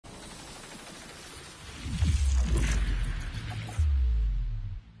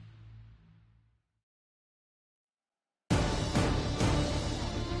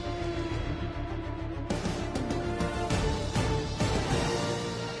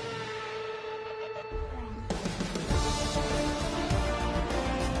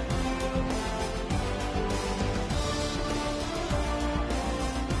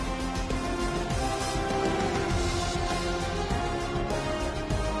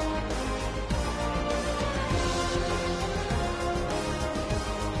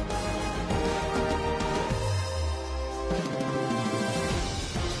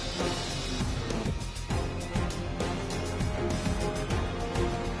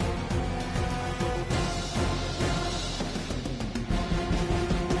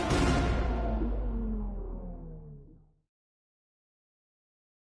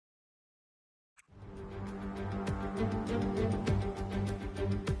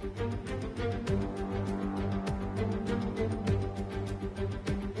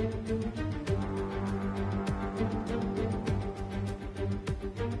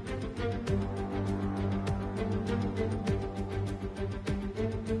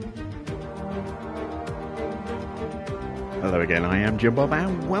Hello again, I am Jim Bob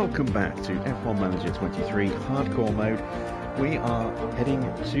and welcome back to F1 Manager 23 Hardcore Mode. We are heading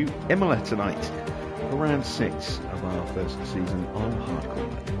to Imola tonight for round 6 of our first season on Hardcore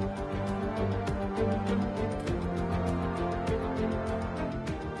Mode.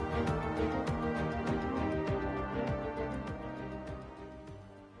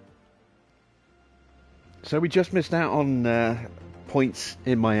 So we just missed out on points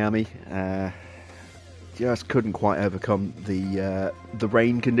in Miami. Just couldn't quite overcome the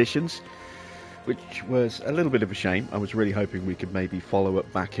rain conditions, which was a little bit of a shame. I was really hoping we could maybe follow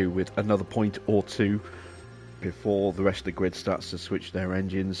up Baku with another point or two before the rest of the grid starts to switch their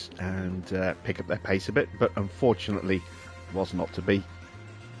engines and pick up their pace a bit, but unfortunately it was not to be.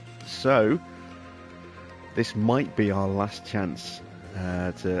 So this might be our last chance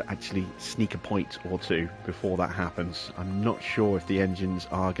to actually sneak a point or two before that happens. I'm not sure if the engines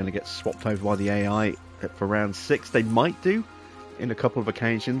are going to get swapped over by the AI for round 6. They might do in a couple of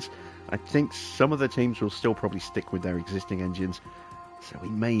occasions. I think some of the teams will still probably stick with their existing engines, so we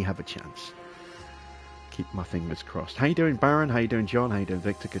may have a chance. Keep my fingers crossed. How you doing, Baron? How you doing, John? How you doing,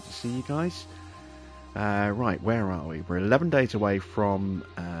 Victor? Good to see you guys. Right, where are we? We're 11 days away from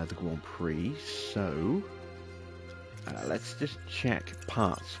the Grand Prix, so let's just check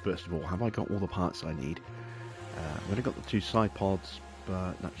parts first of all. Have I got all the parts I need? I've only got the 2 side pods,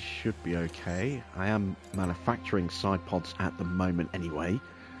 but that should be okay. I am manufacturing side pods at the moment anyway.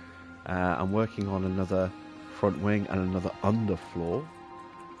 I'm working on another front wing and another underfloor,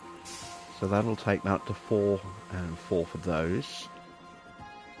 so that'll take that to 4 and 4 for those.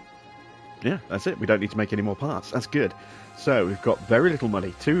 Yeah, that's it. We don't need to make any more parts. That's good. So we've got very little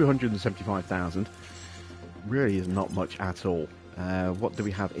money, 275,000. Really is not much at all. What do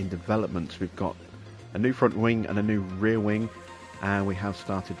we have in development? We've got a new front wing and a new rear wing, and we have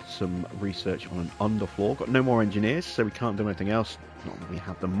started some research on an underfloor. Got no more engineers, so we can't do anything else. Not that we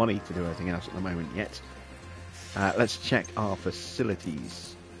have the money to do anything else at the moment yet. Let's check our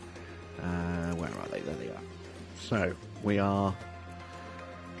facilities. Where are they? There they are. So we are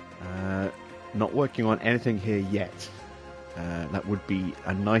not working on anything here yet. That would be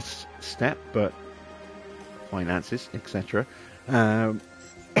a nice step, but finances, etc.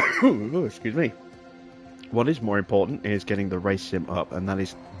 Excuse me. What is more important is getting the race sim up, and that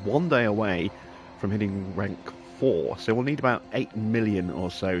is 1 day away from hitting rank 4. So we'll need about 8 million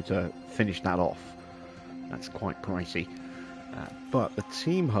or so to finish that off. That's quite pricey. But the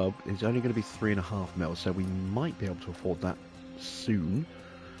team hub is only going to be 3.5 mil, so we might be able to afford that soon.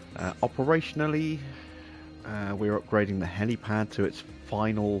 Operationally, we're upgrading the helipad to its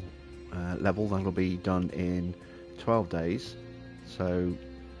final level. That'll be done in 12 days. So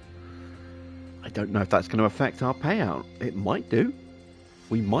I don't know if that's going to affect our payout. It might do.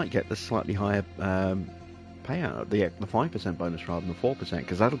 We might get the slightly higher payout, the 5% bonus rather than the 4%,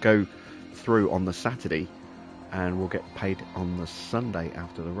 because that'll go through on the Saturday and we'll get paid on the Sunday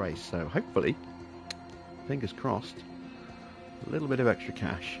after the race. So hopefully, fingers crossed, a little bit of extra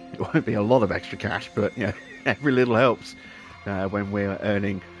cash. It won't be a lot of extra cash, but you know, every little helps when we're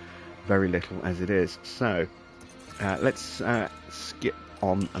earning very little as it is. So let's skip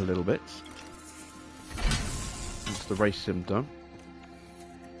on a little bit. That's the race sim done.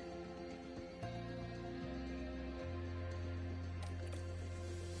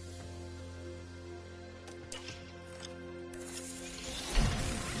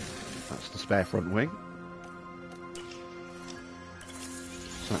 That's the spare front wing.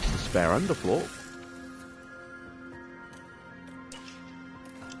 So that's the spare underfloor.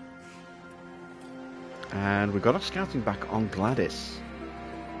 And we've got our scouting back on Gladys.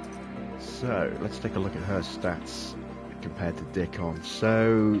 So let's take a look at her stats compared to Dickon.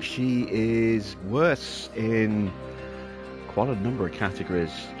 So she is worse in quite a number of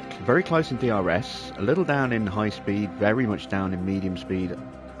categories. Very close in DRS, a little down in high speed, very much down in medium speed,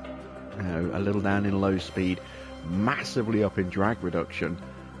 a little down in low speed, massively up in drag reduction,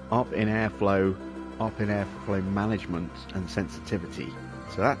 up in airflow management and sensitivity.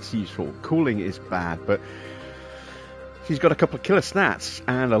 So that's useful. Cooling is bad, but she's got a couple of killer stats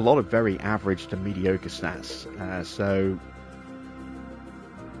and a lot of very average to mediocre stats. So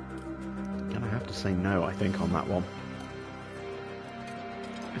gonna have to say no, I think, on that one.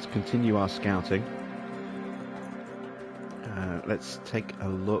 Let's continue our scouting. Let's take a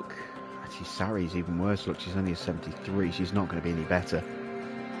look. Actually, Sari's even worse. Look, she's only a 73. She's not going to be any better.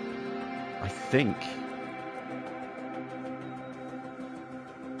 I think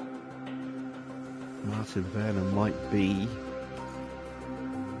Martin Werner might be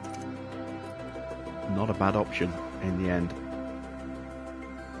not a bad option in the end.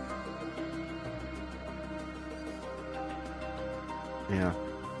 Yeah.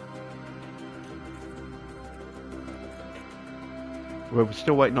 We're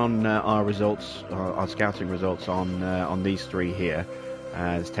still waiting on our results, our scouting results on these three here.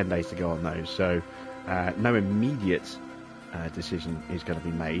 There's 10 days to go on those, so no immediate decision is going to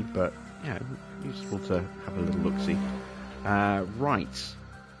be made, but yeah, useful to have a little look-see. Right,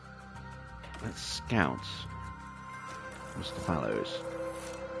 let's scout Mr. Fallows.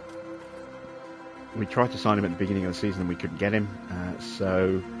 We tried to sign him at the beginning of the season and we couldn't get him,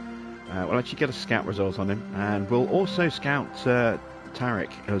 so we'll actually get a scout result on him, and we'll also scout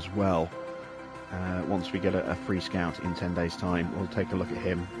Tarek as well. Once we get a free scout in 10 days time, we'll take a look at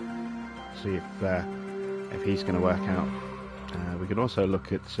him, see if he's going to work out. We could also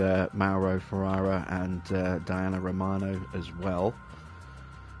look at Mauro Ferrara and Diana Romano as well.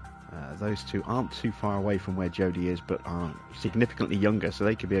 Those two aren't too far away from where Jodie is, but are significantly younger, so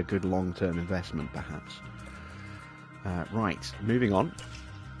they could be a good long-term investment perhaps. Right, moving on.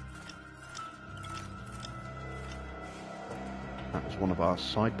 That was one of our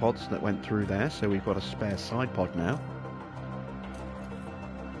side pods that went through there, so we've got a spare side pod now.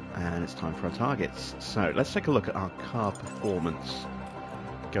 And it's time for our targets. So let's take a look at our car performance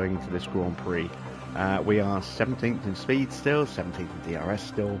going into this Grand Prix. We are 17th in speed still, 17th in DRS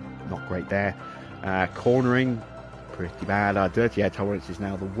still, not great there. Cornering, pretty bad. Our dirty air tolerance is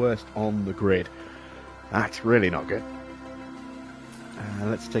now the worst on the grid. That's really not good.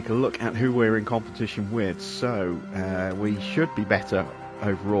 Let's take a look at who we're in competition with. So we should be better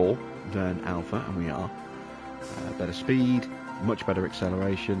overall than Alpha, and we are. Better speed, much better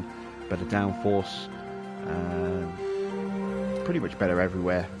acceleration, better downforce, pretty much better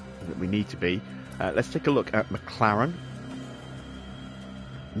everywhere that we need to be. Let's take a look at McLaren.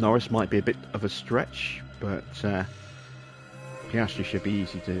 Norris might be a bit of a stretch, but Piastri should be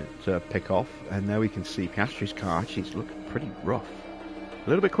easy to pick off. And there we can see Piastri's car actually is looking pretty rough. A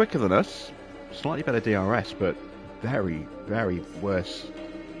little bit quicker than us, slightly better DRS, but very, very worse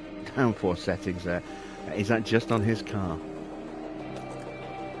downforce settings there. Is that just on his car?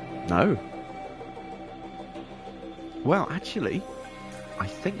 No. Well, actually, I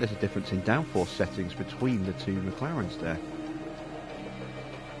think there's a difference in downforce settings between the two McLarens there.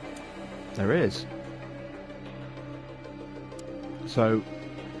 There is. So,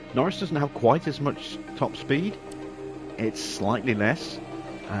 Norris doesn't have quite as much top speed. It's slightly less.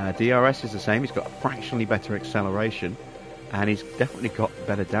 DRS is the same. He's got fractionally better acceleration, and he's definitely got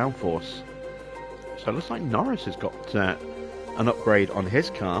better downforce. So it looks like Norris has got an upgrade on his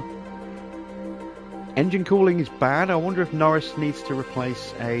car. Engine cooling is bad. I wonder if Norris needs to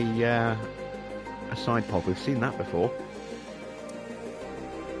replace a side pod. We've seen that before.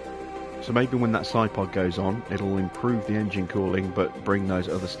 So maybe when that side pod goes on, it'll improve the engine cooling, but bring those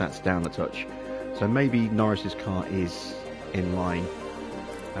other stats down a touch. So maybe Norris's car is in line.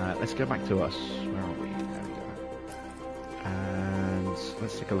 Let's go back to us. Where are we? There we go. And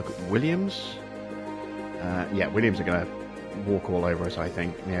let's take a look at Williams. Yeah, Williams are going to walk all over us, I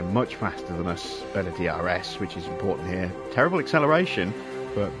think. Yeah, much faster than us. Better DRS, which is important here. Terrible acceleration,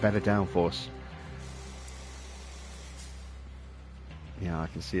 but better downforce. Yeah, I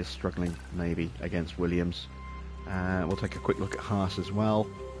can see us struggling, maybe, against Williams. We'll take a quick look at Haas as well.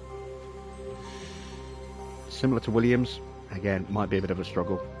 Similar to Williams. Again, might be a bit of a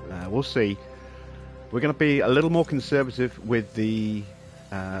struggle. We'll see. We're going to be a little more conservative with the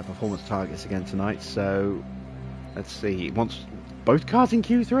performance targets again tonight. So, let's see. He wants both cars in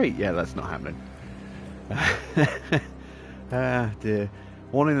Q3. Yeah, that's not happening. Dear.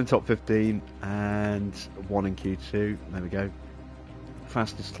 One in the top 15 and one in Q2. There we go.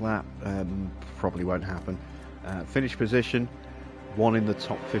 Fastest lap probably won't happen. Finish position, one in the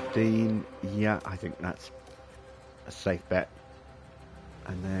top 15. Yeah, I think that's a safe bet.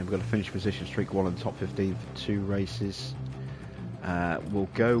 And then we've got a finish position streak, one in the top 15 for 2 races. We'll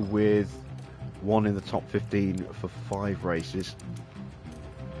go with one in the top 15 for 5 races.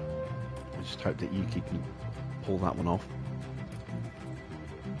 I just hope that Yuki can pull that one off.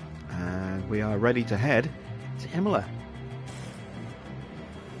 And we are ready to head to Imola.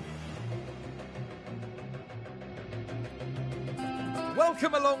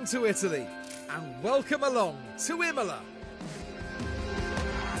 Welcome along to Italy, and welcome along to Imola.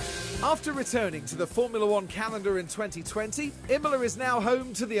 After returning to the Formula One calendar in 2020, Imola is now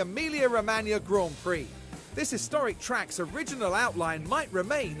home to the Emilia-Romagna Grand Prix. This historic track's original outline might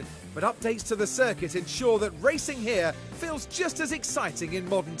remain, but updates to the circuit ensure that racing here feels just as exciting in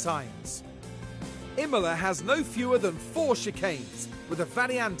modern times. Imola has no fewer than 4 chicanes, with the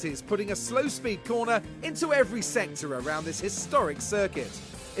Variantes putting a slow-speed corner into every sector around this historic circuit.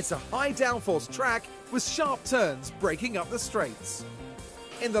 It's a high downforce track with sharp turns breaking up the straights.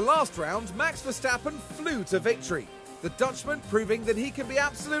 In the last round, Max Verstappen flew to victory, the Dutchman proving that he can be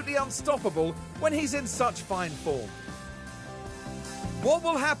absolutely unstoppable when he's in such fine form. What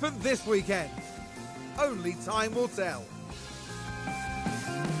will happen this weekend? Only time will tell.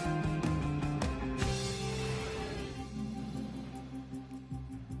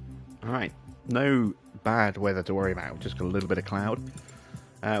 Alright, no bad weather to worry about, just got a little bit of cloud.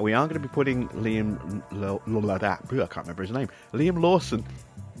 We are going to be putting I can't remember his name, Liam Lawson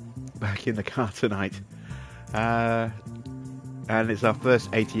back in the car tonight. And it's our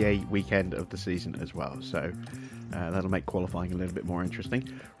first ATA weekend of the season as well, so that'll make qualifying a little bit more interesting.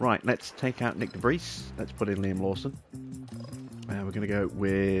 Right, let's take out Nick de Vries, let's put in Liam Lawson. We're going to go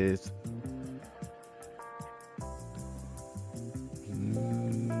with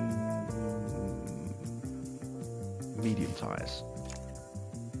medium tyres.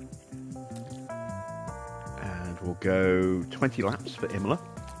 And we'll go 20 laps for Imola.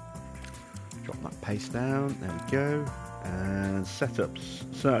 Drop that pace down, there we go. And setups.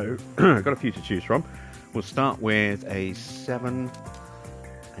 So, I've got a few to choose from. We'll start with a 7,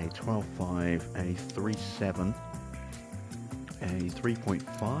 a 12.5, a 3.7, a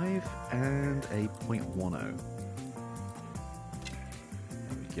 3.5, and a 0.10.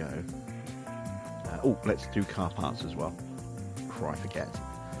 There we go. Oh, let's do car parts as well, before I forget.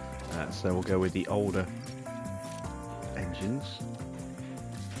 So we'll go with the older engines.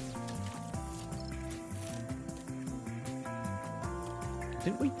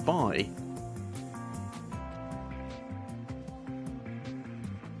 Didn't we buy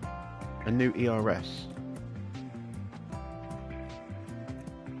a new ERS?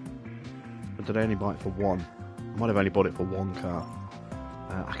 Or did I only buy it for one? I might have only bought it for one car.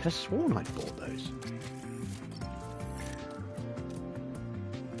 I could have sworn I'd bought those.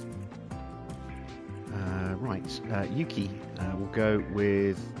 Right, Yuki. We'll go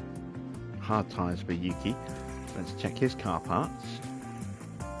with hard tyres for Yuki. Let's check his car parts.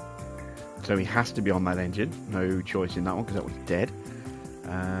 So he has to be on that engine. No choice in that one because that was dead.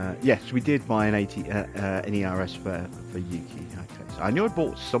 Yes, we did buy an ERS for Yuki. Okay, so I knew I'd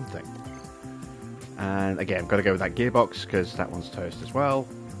bought something. And again, I've got to go with that gearbox because that one's toast as well.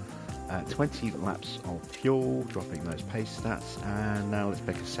 20 laps of fuel, dropping those pace stats. And now let's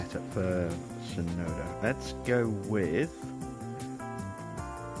pick a setup for Sonoda. Let's go with...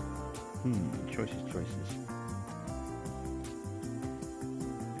 choices.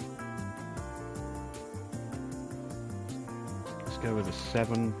 Let's go with a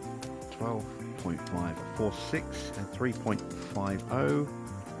 7, 12.5, a 4.6, and 3.50.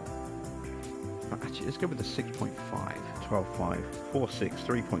 Actually, let's go with the 6.5, 12.5, 4.6,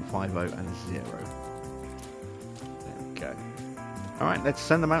 3.50, and a 0. There we go. Alright, let's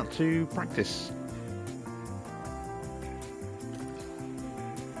send them out to practice.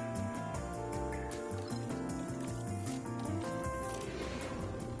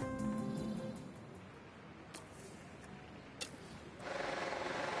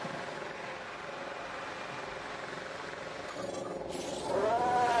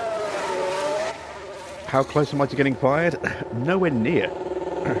 How close am I to getting fired? Nowhere near.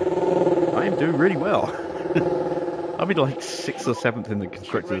 I am doing really well. I'm in like 6th or 7th in the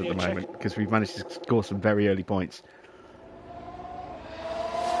constructors at the moment because we've managed to score some very early points.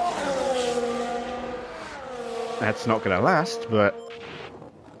 That's not going to last, but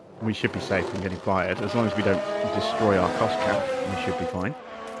we should be safe from getting fired. As long as we don't destroy our cost cap, we should be fine.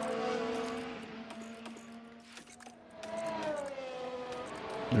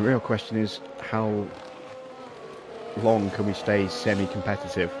 The real question is how long can we stay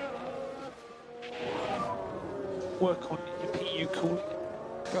semi-competitive? Work on your PU cooling.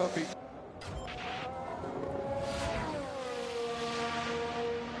 Copy.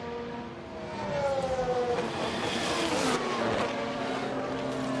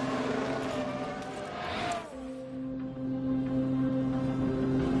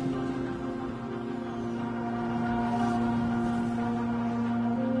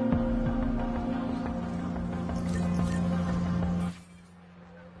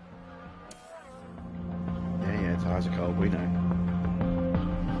 Tires are cold, we know.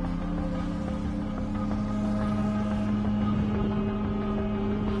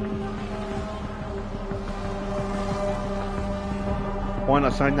 Why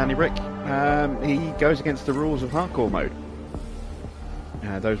not sign Danny Rick? He goes against the rules of hardcore mode.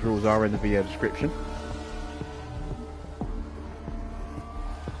 Those rules are in the video description.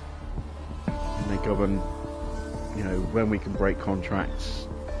 And they govern, you know, when we can break contracts,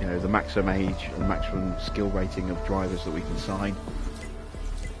 you know, the maximum age and maximum skill rating of drivers that we can sign.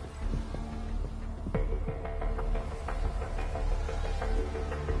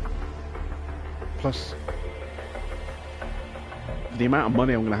 Plus, the amount of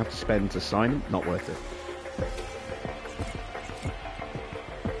money I'm going to have to spend to sign him, not worth it.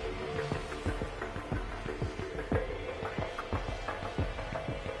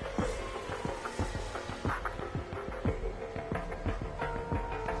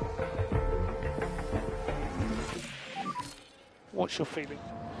 What's your feeling?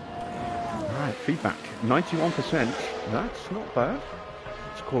 Alright, feedback. 91%. That's not bad.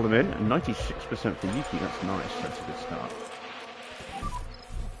 Let's call him in. And 96% for Yuki. That's nice. That's a good start.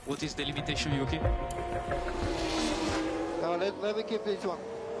 What is the limitation, Yuki? Let me keep this one.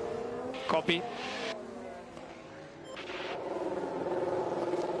 Copy.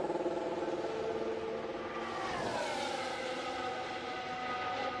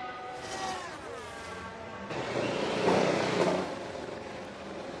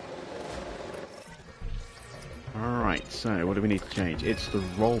 Alright, so what do we need to change? It's the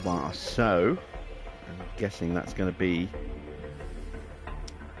roll bar. So, I'm guessing that's going to be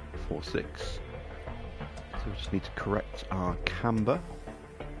 4.6. So we just need to correct our camber.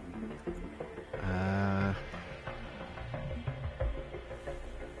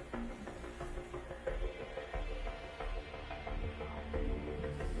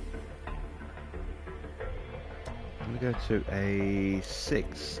 I'm going to go to a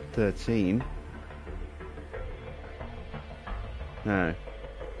 6.13. No.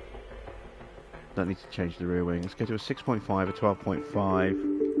 Don't need to change the rear wing. Let's go to a 6.5, a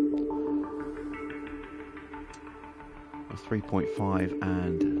 12.5. A 3.5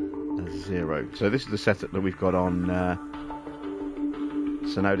 and a 0. So this is the setup that we've got on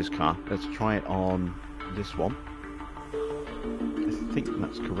Sonoda's car. Let's try it on this one. I think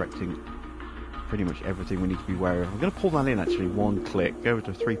that's correcting pretty much everything we need to be aware of. I'm going to pull that in actually one click. Go to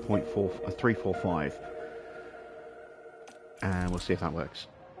a 3.4, a 345. And we'll see if that works.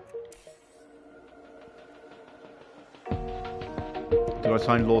 Do I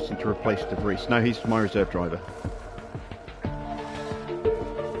sign Lawson to replace De Vries? No, he's my reserve driver.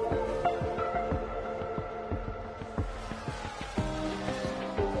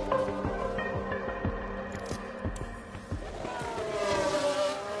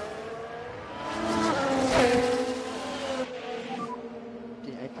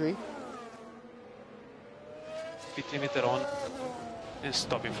 Speed limiter on and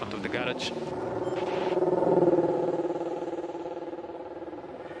stop in front of the garage.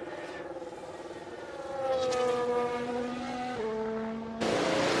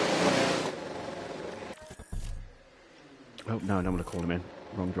 Oh no, I don't want to call him in.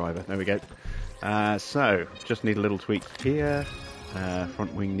 Wrong driver. There we go. So, just need a little tweak here.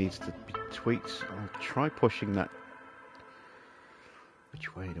 Front wing needs to be tweaked. I'll try pushing that.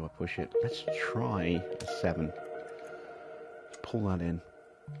 Which way do I push it? Let's try a 7. Pull that in.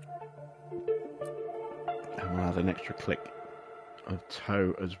 And we'll add an extra click of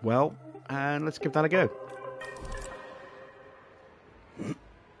toe as well. And let's give that a go.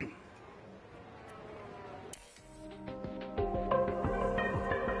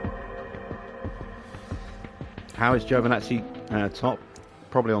 How is Giovinazzi top?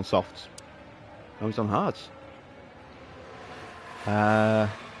 Probably on softs. Oh, he's on hards.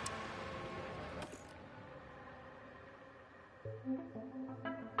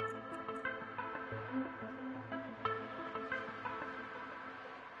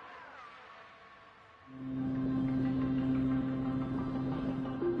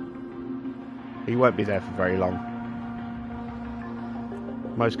 He won't be there for very long.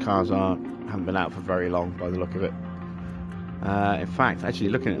 Most cars haven't been out for very long by the look of it. In fact, actually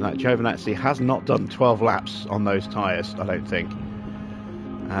looking at that, Giovinazzi has not done 12 laps on those tyres, I don't think.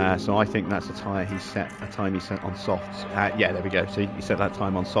 So I think that's a time he set on softs. Yeah, there we go. See, he set that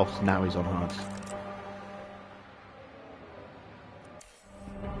time on softs. Now he's on hards.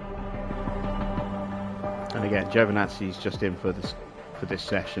 And again, Giovinazzi's just in for this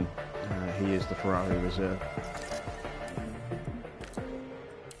session. He is the Ferrari reserve.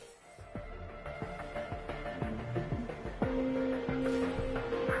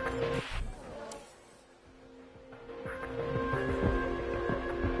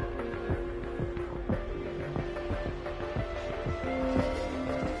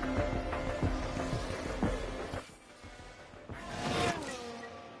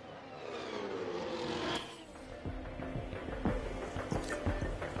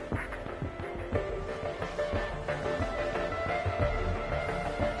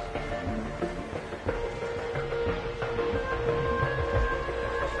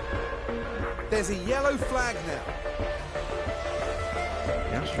 There's a yellow flag now.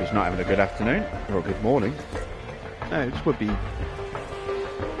 Piastri's not having a good afternoon, or a good morning. No, this would be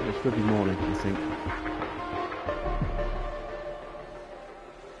It should be morning, I think.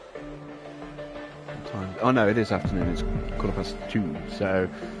 What time? Oh no, it is afternoon. It's 2:15. So,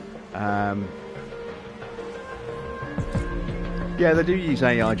 yeah, they do use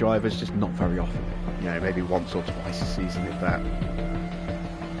AI drivers, just not very often. You know, maybe once or twice a season, if that.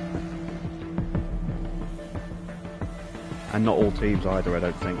 And not all teams either, I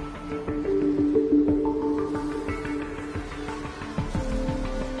don't think.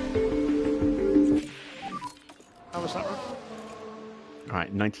 How was that run?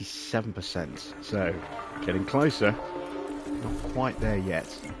 Right, 97%. So, getting closer. Not quite there yet.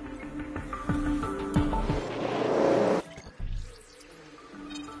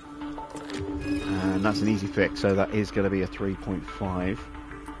 And that's an easy fix, so that is going to be a 3.5.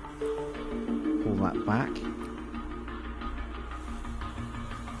 Pull that back.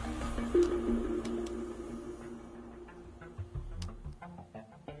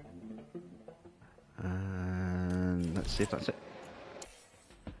 And let's see if that's it.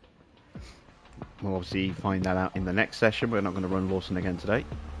 We'll obviously find that out in the next session. We're not going to run Lawson again today.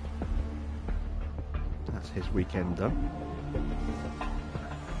 That's his weekend done.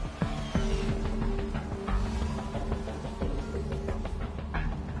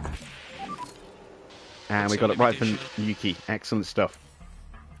 And we got it right from Yuki. Excellent stuff.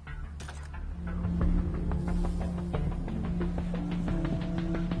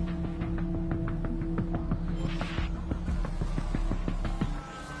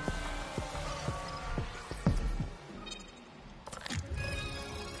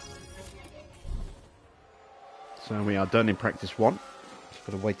 So we are done in practice 1. Just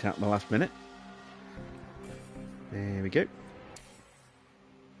got to wait out the last minute. There we go.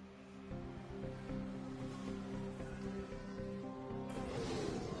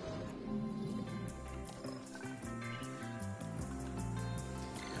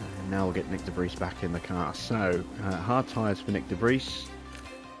 And now we'll get Nick De Vries back in the car. So, hard tyres for Nick De Vries.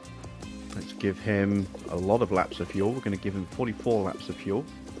 Let's give him a lot of laps of fuel. We're going to give him 44 laps of fuel.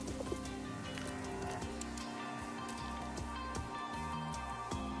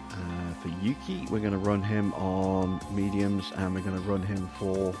 For Yuki, we're going to run him on mediums and we're going to run him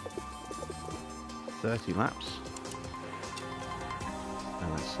for 30 laps.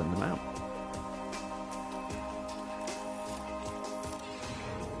 And let's send them out.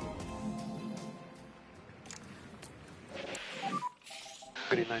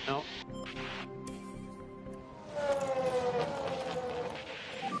 Green light now.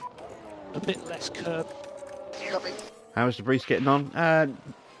 A bit less curb. How is De Vries getting on?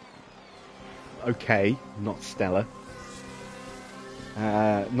 Okay, not stellar.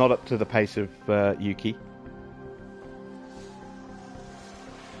 Not up to the pace of Yuki.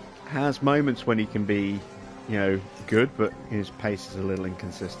 Has moments when he can be, you know, good, but his pace is a little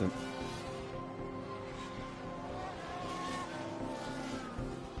inconsistent.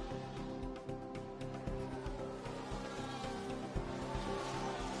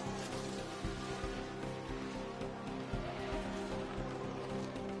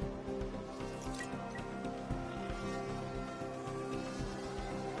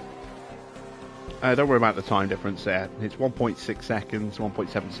 Don't worry about the time difference there. It's 1.6 seconds,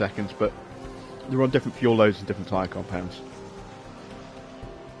 1.7 seconds, but they're on different fuel loads and different tyre compounds.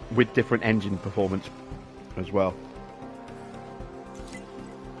 With different engine performance as well.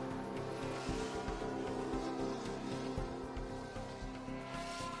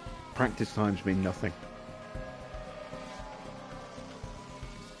 Practice times mean nothing.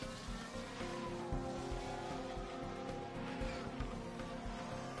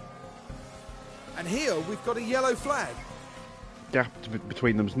 And here we've got a yellow flag. Gap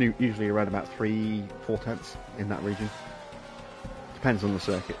between them is usually around about 3-4 tenths in that region. Depends on the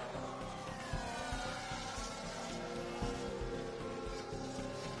circuit.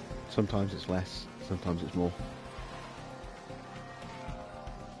 Sometimes it's less, sometimes it's more.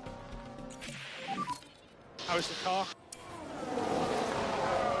 How is the car?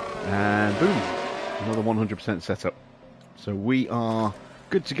 And boom, another 100% setup. So we are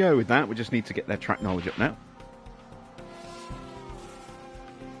good to go with that. We just need to get their track knowledge up now.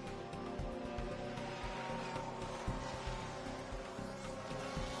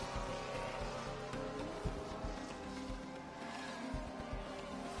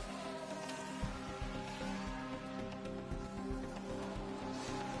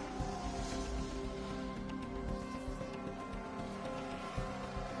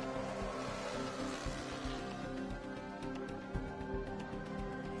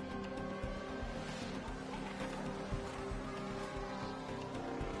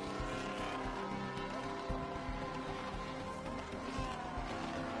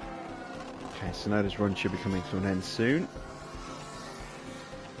 Sonoda's run should be coming to an end soon.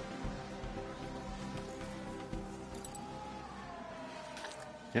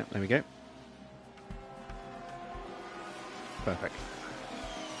 Yep, there we go. Perfect.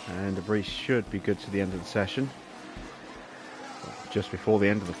 And debris should be good to the end of the session. Just before the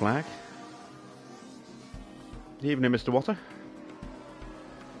end of the flag. Evening, Mr. Water.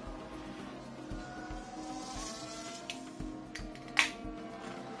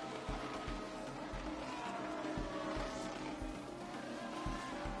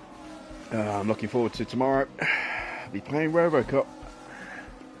 I'm looking forward to tomorrow. I'll be playing RoboCup.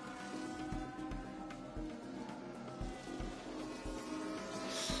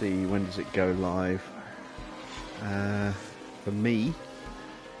 See, when does it go live? For me,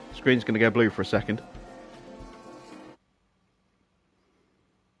 screen's going to go blue for a second.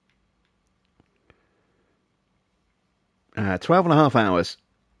 Uh, 12.5 hours.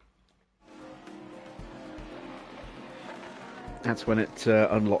 That's when it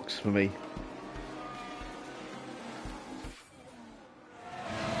unlocks for me.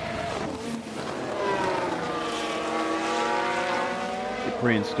 It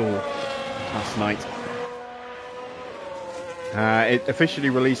pre-installed last night. It officially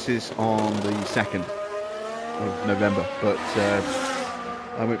releases on the 2nd of November, but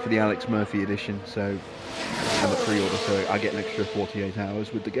I went for the Alex Murphy edition, so and the pre-order, so I get an extra 48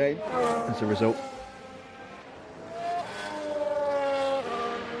 hours with the game as a result.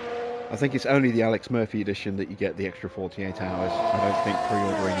 I think it's only the Alex Murphy edition that you get the extra 48 hours. I don't think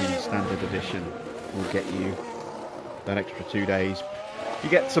pre-ordering the standard edition will get you that extra 2 days. You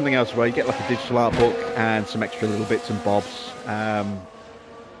get something else where you get like a digital art book and some extra little bits and bobs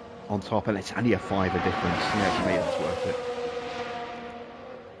on top, and it's only a £5 difference. Yeah, for me that's worth it.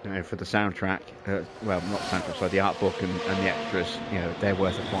 You know, for the soundtrack, well, not soundtrack, sorry, the art book and the extras, you know, they're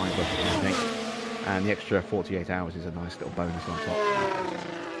worth a £5, I think. And the extra 48 hours is a nice little bonus on top.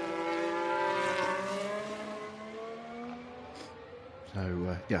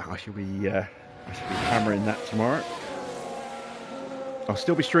 So yeah, I should be hammering that tomorrow. I'll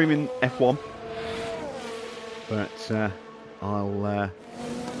still be streaming F1, but I'll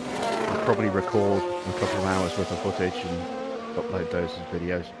probably record a couple of hours worth of footage and upload those as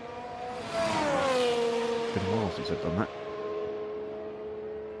videos. It's been a while since I've done that.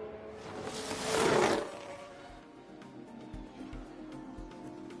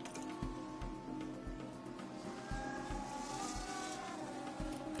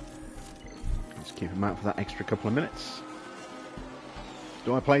 Let's keep them out for that extra couple of minutes.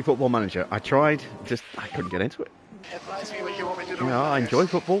 Do I play Football Manager? I tried, just I couldn't get into it. You know, I enjoy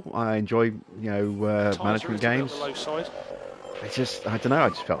football. I enjoy, management games. I don't know. I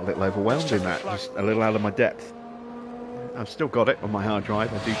just felt a little overwhelmed in that, just a little out of my depth. I've still got it on my hard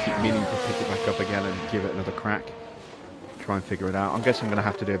drive. I do keep meaning to pick it back up again and give it another crack. Try and figure it out. I'm guessing I'm going to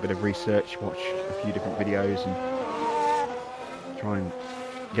have to do a bit of research, watch a few different videos, and try and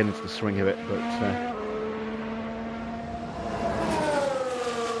get into the swing of it. But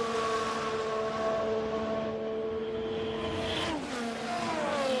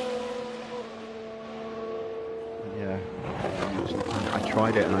I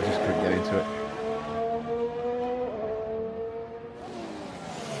tried it and I just couldn't get into it.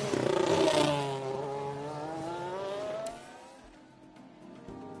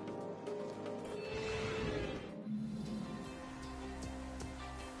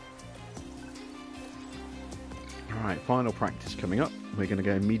 Alright, final practice coming up. We're going to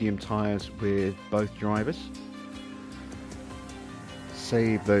go medium tyres with both drivers.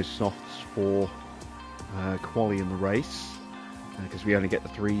 Save those softs for quali in the race, because we only get the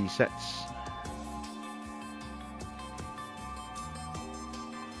 3 sets.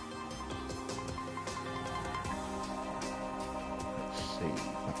 Let's see.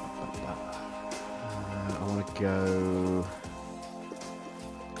 I want to go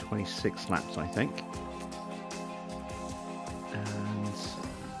 26 laps, I think. And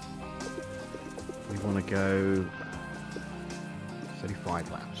we want to go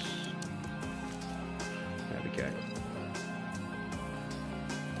 35 laps. There we go.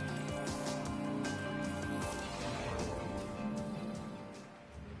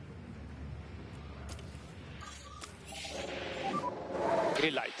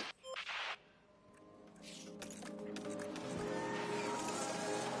 Green light.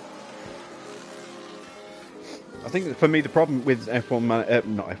 I think that for me the problem with Football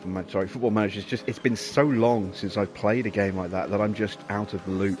Manager is just it's been so long since I've played a game like that I'm just out of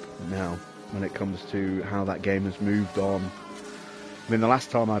the loop now when it comes to how that game has moved on. I mean, the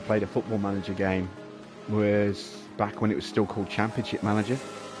last time I played a Football Manager game was back when it was still called Championship Manager,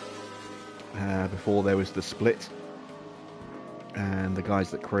 before there was the split. And the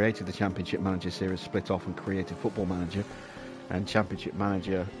guys that created the Championship Manager series split off and created Football Manager, and Championship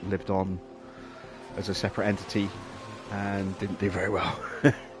Manager lived on as a separate entity and didn't do very well.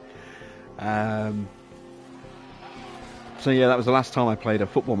 So yeah, that was the last time I played a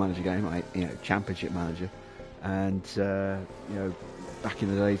Football Manager game, Championship Manager, and back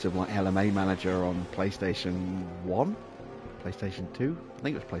in the days of like LMA Manager on PlayStation 1, PlayStation 2, I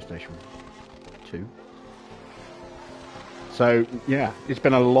think it was PlayStation 2. So yeah, it's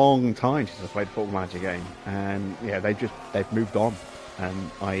been a long time since I played a Football Manager game, and yeah, they've moved on,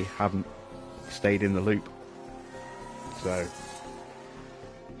 and I haven't stayed in the loop. So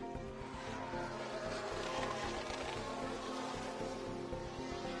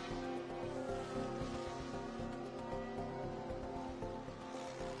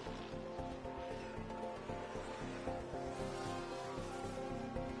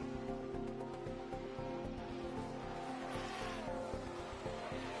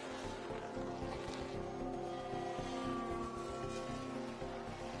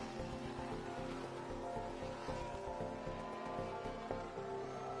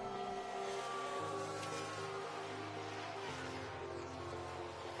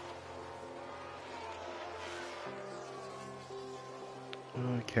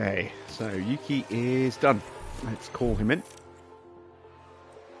okay, so Yuki is done. Let's call him in.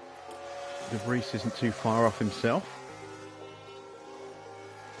 De Vries isn't too far off himself.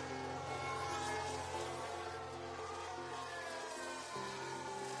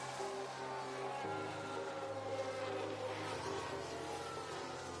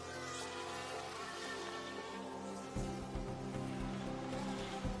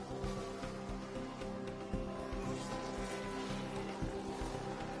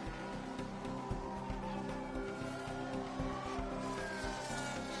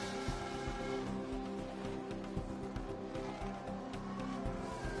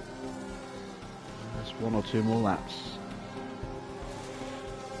 One or two more laps.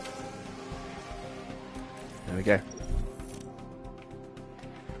 There we go.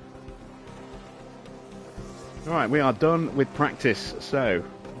 Alright, we are done with practice, so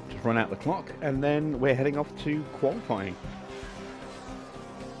just run out the clock and then we're heading off to qualifying.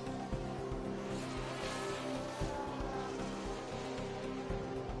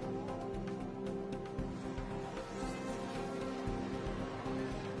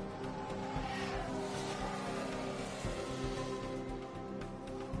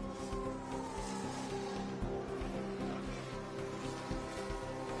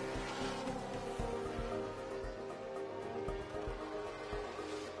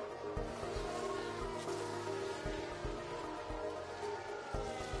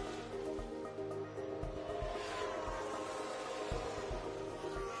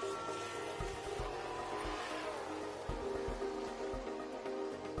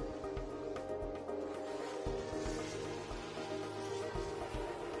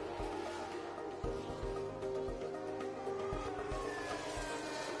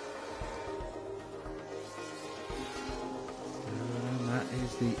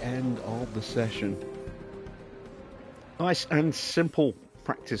 The end of the session. Nice and simple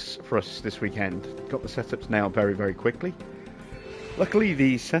practice for us this weekend. Got the setups now very, very quickly. Luckily,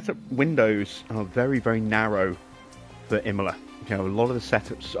 the setup windows are very, very narrow for Imola. A lot of the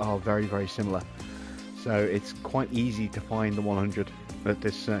setups are very, very similar, so it's quite easy to find the 100 at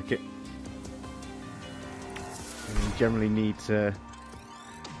this circuit. You generally need to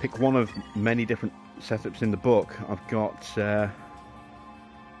pick one of many different setups in the book. I've got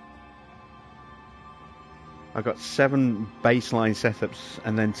 7 baseline setups,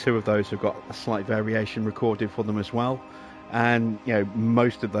 and then 2 of those have got a slight variation recorded for them as well. And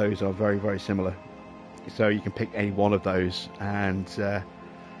most of those are very, very similar. So you can pick any one of those, and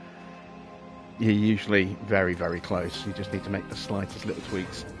you're usually very, very close. You just need to make the slightest little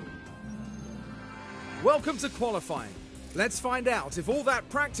tweaks. Welcome to qualifying. Let's find out if all that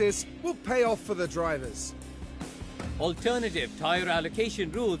practice will pay off for the drivers. Alternative tyre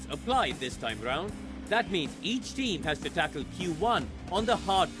allocation rules apply this time round. That means each team has to tackle Q1 on the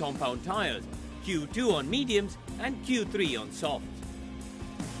hard compound tyres, Q2 on mediums, and Q3 on soft.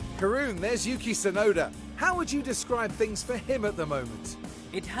 Karun, there's Yuki Tsunoda. How would you describe things for him at the moment?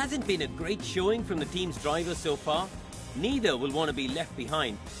 It hasn't been a great showing from the team's drivers so far. Neither will want to be left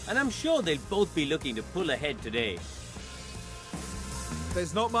behind, and I'm sure they'll both be looking to pull ahead today.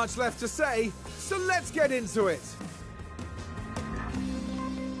 There's not much left to say, so let's get into it.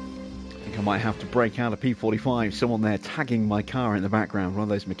 I think I might have to break out a P45. Someone there tagging my car in the background. One of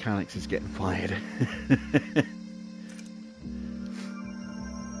those mechanics is getting fired.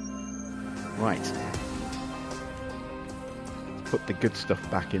 Right. Put the good stuff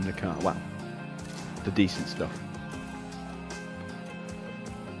back in the car. Well, the decent stuff.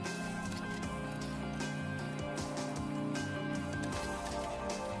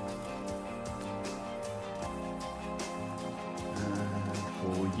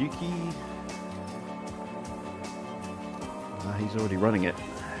 For Yuki, he's already running it.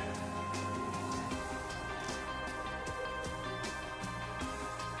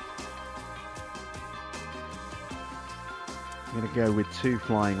 I'm going to go with 2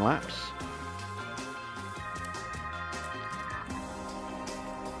 flying laps.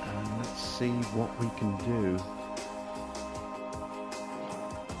 And let's see what we can do.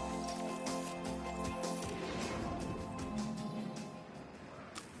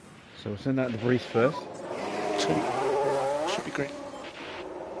 So we'll send out the Breeze first. 2. Should be great.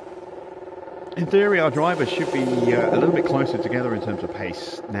 In theory, our drivers should be a little bit closer together in terms of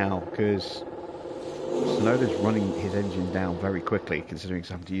pace now, because Tsunoda's running his engine down very quickly, considering he's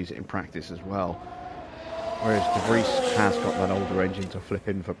having to use it in practice as well. Whereas De Vries has got that older engine to flip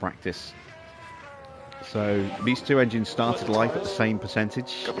in for practice. So these 2 engines started life at the same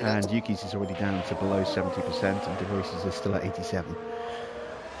percentage, and Yuki's is already down to below 70%, and De Vries is still at 87%.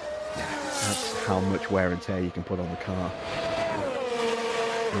 That's how much wear and tear you can put on the car.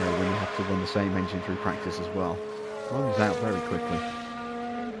 You know, when you have to run the same engine through practice as well. Runs out very quickly.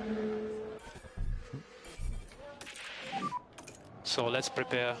 So let's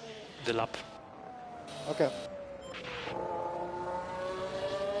prepare the lap. Okay.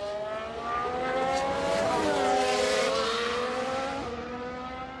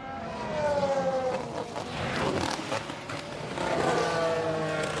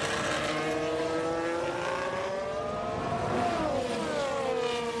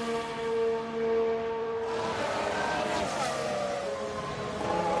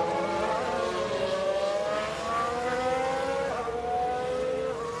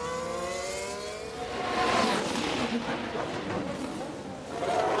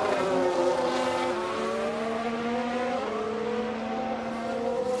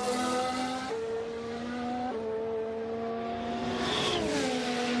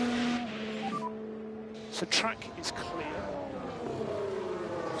 The track is clear,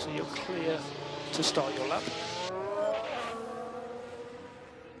 so you're clear to start your lap.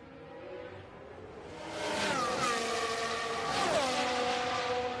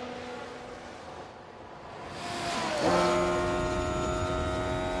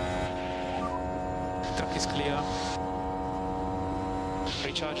 Track is clear.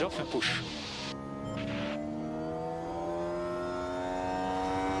 Recharge off and push.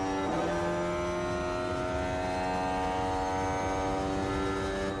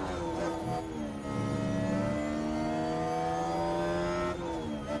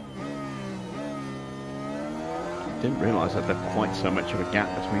 Didn't realise that there's quite so much of a gap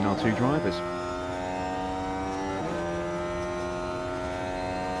between our 2 drivers.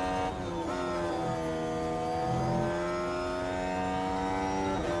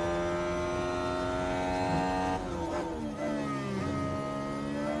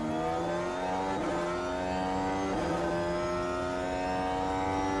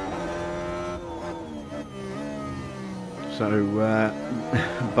 So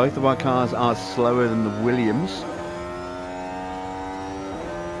both of our cars are slower than the Williams.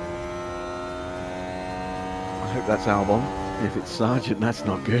 I hope that's Albon. If it's Sargent, that's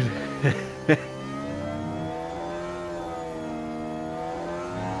not good.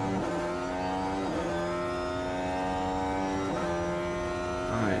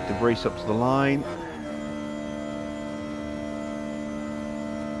 Alright, De Vries up to the line.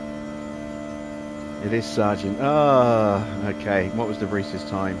 It is Sargent. Oh, okay. What was De Vries'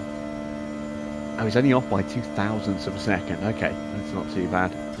 time? Oh, he's only off by 0.02 of a second. Okay, that's not too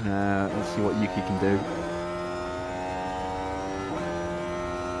bad. Let's see what Yuki can do.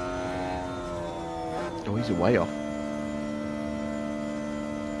 Oh, he's a way off.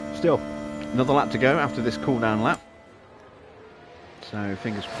 Still, another lap to go after this cool-down lap. So,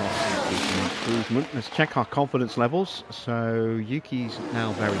 fingers crossed we see some improvement. Let's check our confidence levels. So, Yuki's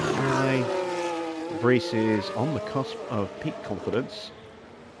now very high. Vries is on the cusp of peak confidence.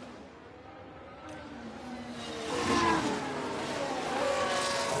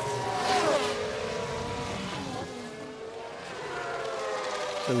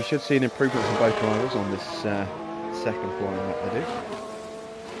 So we should see an improvement from both drivers on this second flying lap they do.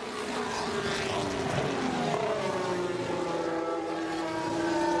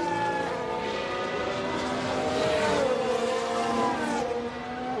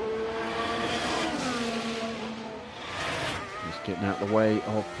 Just getting out of the way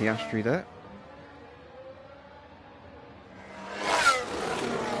of Piastri there.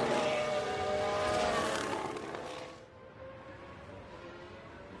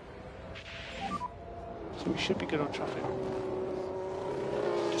 So we should be good on traffic.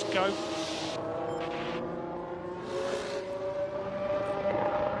 Just go.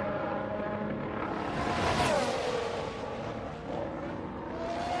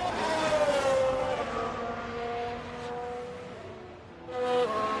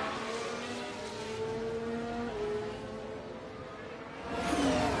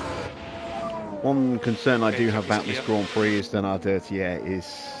 One concern I do have about this Grand Prix is that our dirty air is...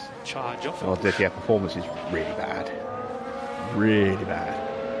 Charge off. Our dirty air performance is really bad. Really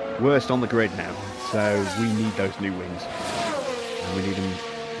bad. Worst on the grid now. So we need those new wings. And we need them,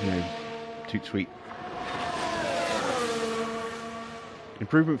 you know, toot sweet.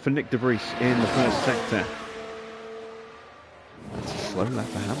 Improvement for Nick De Vries in the first sector. That's a slow lap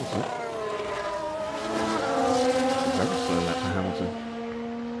for Hamilton. Very slow lap for Hamilton.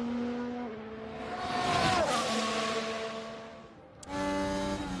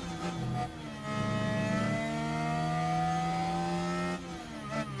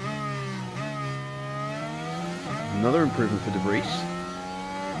 Another improvement for De Vries.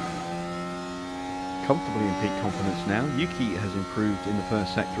 Comfortably in peak confidence now. Yuki has improved in the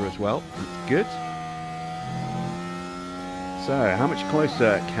first sector as well. It's good. So, how much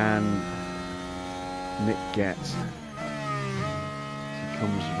closer can Nick get? As he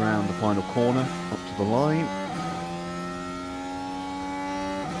comes round the final corner, up to the line.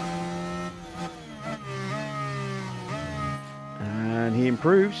 And he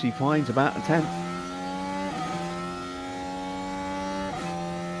improves. He finds about a tenth.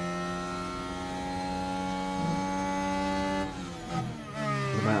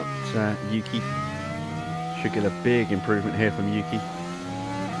 Yuki should get a big improvement here from Yuki.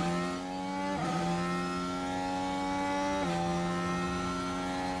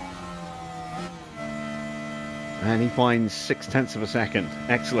 And he finds 0.6 of a second.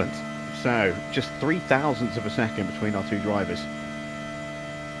 Excellent. So just 0.003 of a second between our two drivers.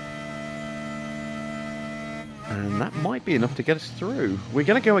 And that might be enough to get us through. We're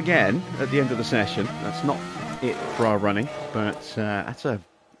going to go again at the end of the session. That's not it for our running, but that's a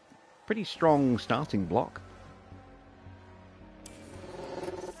pretty strong starting block.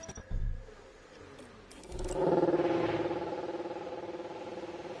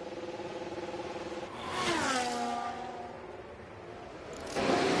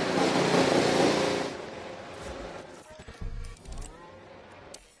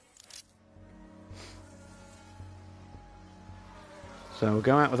 So we'll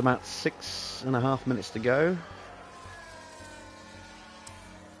go out with about 6.5 minutes to go.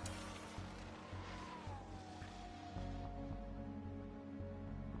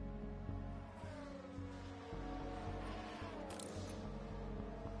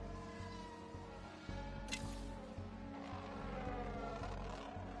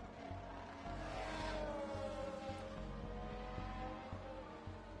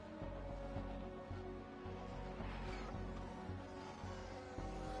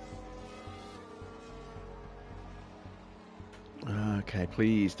 Okay,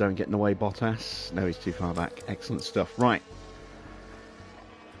 please don't get in the way, Bottas. No, he's too far back. Excellent stuff. Right.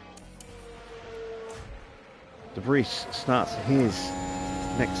 De Vries starts his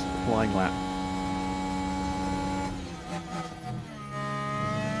next flying lap.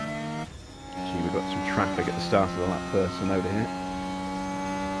 Actually, we've got some traffic at the start of the lap first, and over here.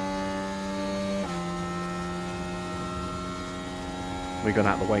 We got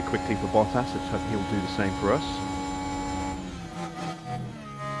out of the way quickly for Bottas. Let's hope he'll do the same for us.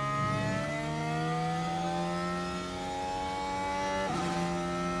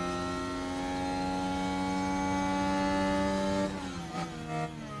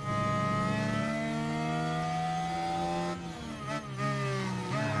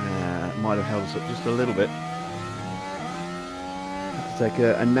 Might have held us up just a little bit. Have to take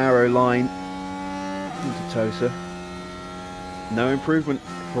a narrow line into Tosa. No improvement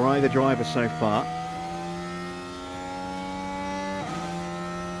for either driver so far.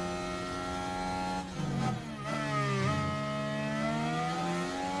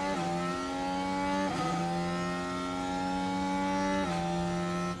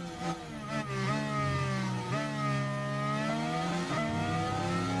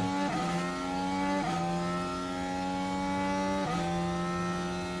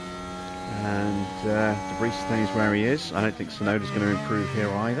 De Vries stays where he is. I don't think Tsunoda's going to improve here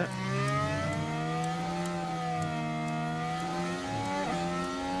either.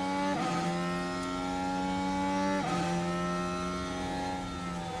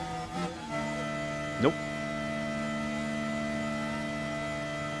 Nope.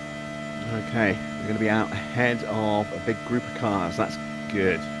 Okay, we're going to be out ahead of a big group of cars. That's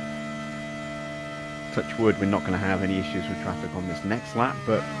good. touch wood, we're not going to have any issues with traffic on this next lap,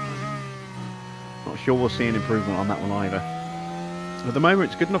 but not sure we'll see an improvement on that one either. At the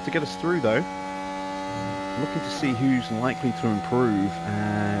moment, it's good enough to get us through, though. Looking to see who's likely to improve.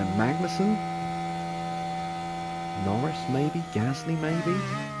 Magnussen? Norris, maybe? Gasly, maybe?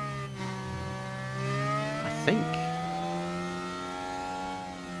 I think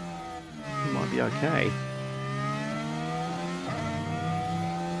he might be okay.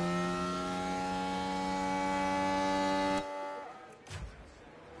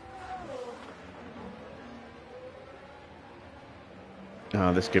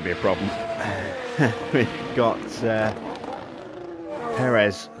 Oh, this could be a problem. We've got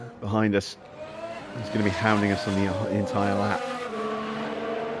Perez behind us. He's going to be hounding us on the entire lap.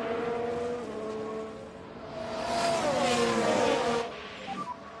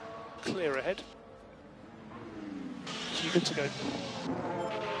 Clear ahead. So you're good to go.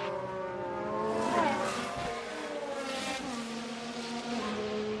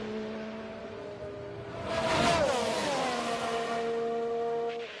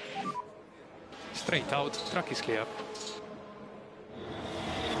 Straight out, track is clear.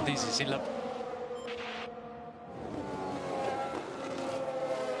 This is in lap.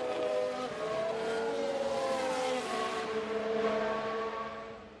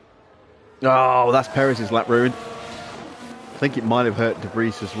 Oh, that's Perez's lap ruined. I think it might have hurt De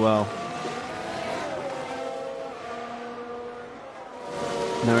Vries as well.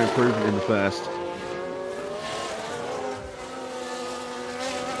 No improvement in the first.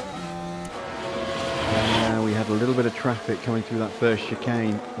 We had a little bit of traffic coming through that first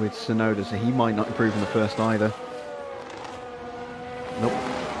chicane with Tsunoda, so he might not improve in the first either. Nope.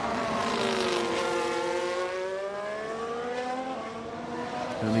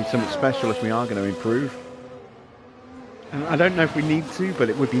 We'll need something special if we are going to improve. And I don't know if we need to, but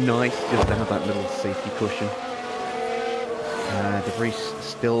it would be nice just to have that little safety cushion. De Vries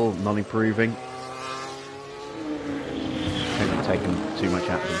still not improving. I think we've taken too much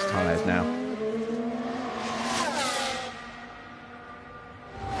out of these tyres now.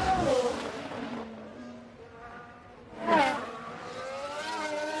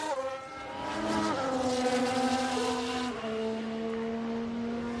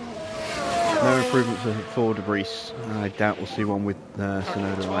 No improvement for De Vries. I doubt we'll see one with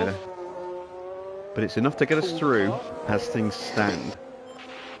Tsunoda either. But it's enough to get us through as things stand.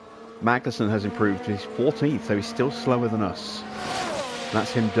 Magnussen has improved. He's 14th, so he's still slower than us.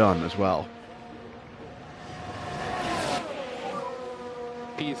 That's him done as well.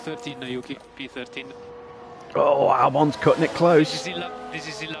 P13, Yuki, P13. Oh, Albon's cutting it close. This is in lap. This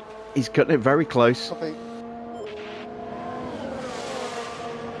is in lap. He's cutting it very close. Okay.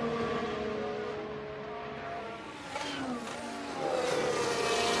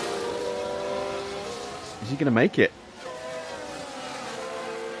 Is he going to make it?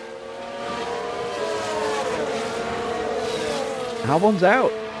 Albon's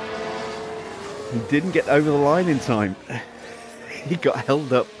out. He didn't get over the line in time. He got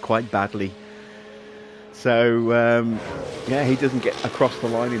held up quite badly. So, yeah, he doesn't get across the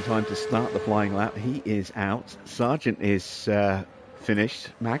line in time to start the flying lap. He is out. Sargent is finished.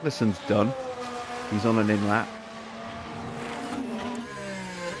 Magnussen's done. He's on an in lap.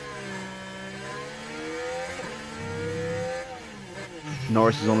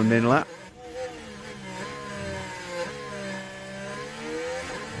 Norris is on an in lap.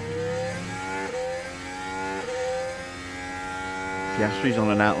 Piastri's on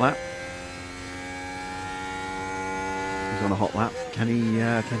an out lap. He's on a hot lap. Can he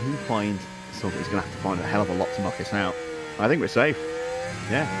find something? He's going to have to find a hell of a lot to knock us out. I think we're safe.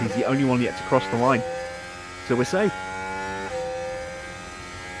 Yeah, he's the only one yet to cross the line. So we're safe.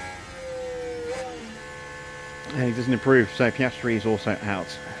 And he doesn't improve, so Piastri is also out,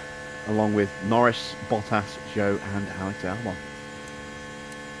 along with Norris, Bottas, Zhou and Alex Albon.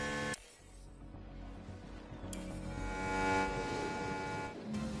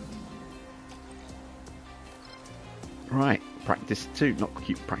 Right, practice 2, not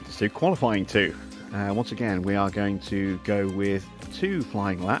practice 2, qualifying 2. Once again, we are going to go with 2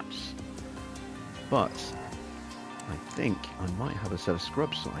 flying laps, but I think I might have a set of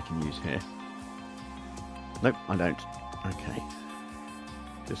scrubs that I can use here. Nope, I don't. Okay.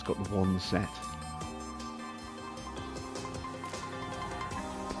 Just got the one set.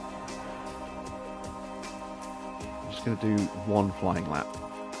 I'm just going to do 1 flying lap.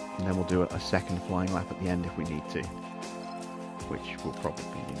 And then we'll do a second flying lap at the end if we need to. Which we'll probably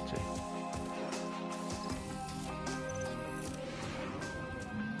need to.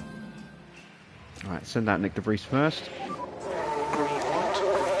 Alright, send out Nick De Vries first. Green, white,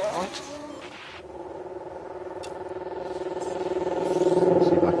 green, white.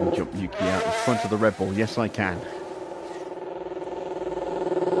 onto the Red Bull. Yes, I can.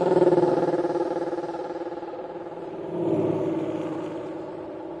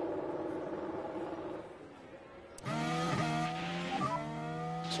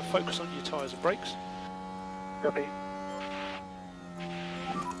 So focus on your tyres and brakes. Copy.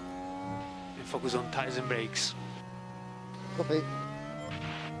 And focus on tires and brakes. Copy.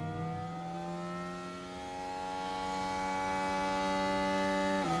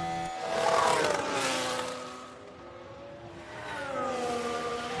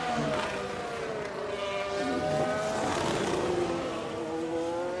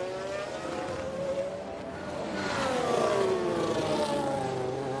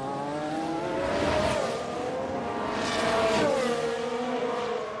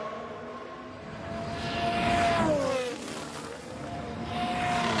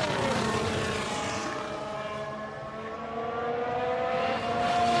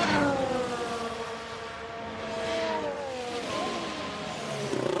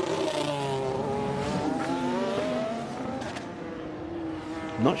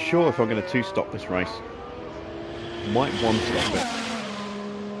 Not sure if I'm going to two-stop this race. Might one-stop it.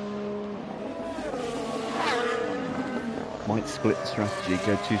 Might split the strategy,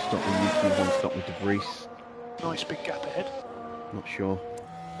 go two-stop with Yuki, one-stop with De Vries. Nice big gap ahead. Not sure.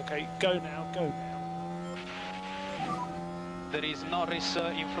 Okay, go now, go now. There is Norris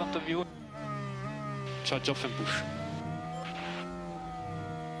in front of you. Charge off and push.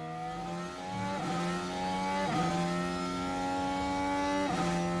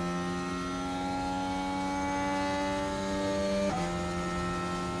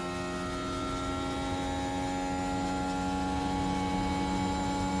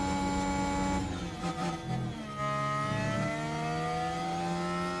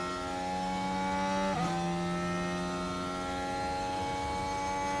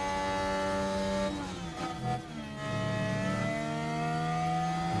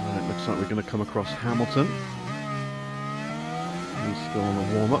 Looks like we're going to come across Hamilton. He's still on the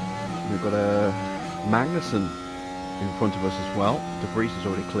warm-up. We've got a Magnussen in front of us as well. De Vries has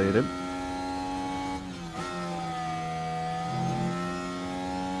already cleared him.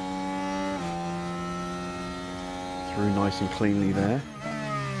 Through nice and cleanly there.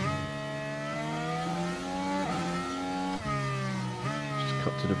 Just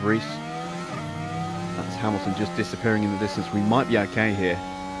cut to De Vries. That's Hamilton just disappearing in the distance. We might be okay here.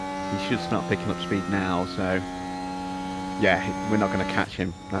 He should start picking up speed now, so yeah, we're not going to catch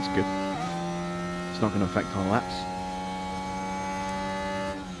him. That's good. It's not going to affect our laps.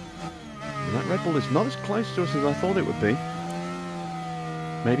 And that Red Bull is not as close to us as I thought it would be.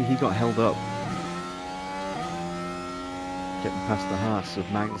 Maybe he got held up. Getting past the Haas of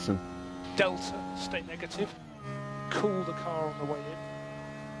Magnussen. Delta, stay negative. Cool the car on the way in.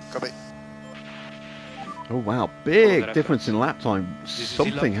 Copy. Oh wow, big difference in lap time.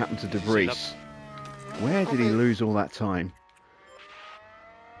 Something happened to De Vries. Where did he lose all that time?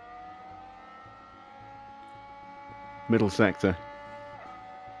 Middle sector.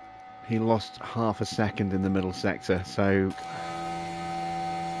 He lost half a second in the middle sector, so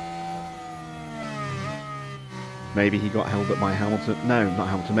maybe he got held up by Hamilton. No, not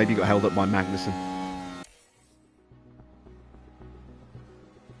Hamilton. Maybe he got held up by Magnussen.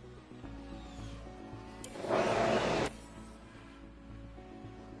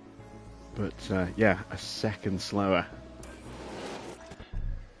 But yeah, a second slower.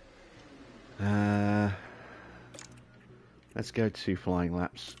 Let's go 2 flying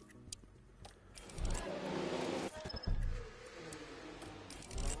laps.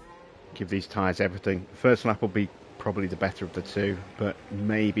 Give these tyres everything. First lap will be probably the better of the 2, but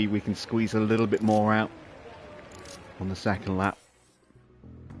maybe we can squeeze a little bit more out on the second lap.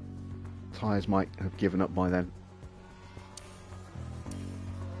 Tyres might have given up by then.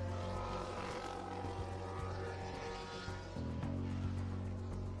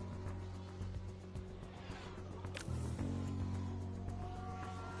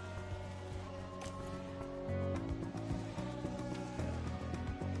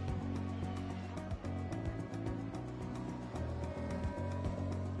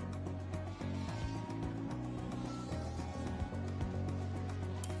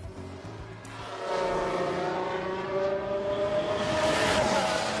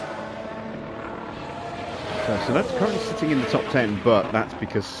 So that's currently sitting in the top 10, but that's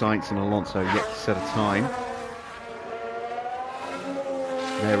because Sainz and Alonso yet to set a time.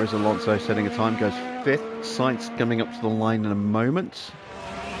 There is Alonso setting a time, goes 5th. Sainz coming up to the line in a moment.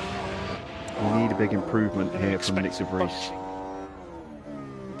 We need a big improvement here from Nick De Vries.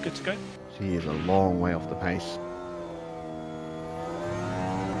 Good to go. He is a long way off the pace.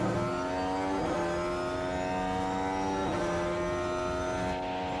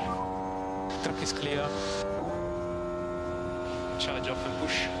 clear. Charge off and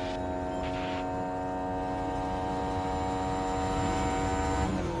push.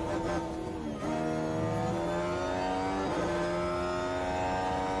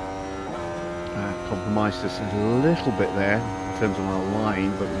 Compromised us a little bit there in terms of our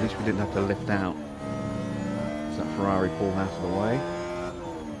line, but at least we didn't have to lift out. So that Ferrari pulled out of the way.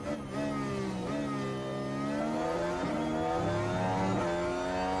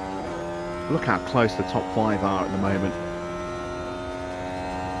 Look how close the top 5 are at the moment.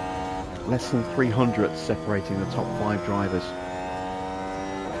 Less than 300 separating the top 5 drivers.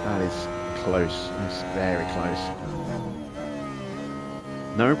 That is close. That's very close.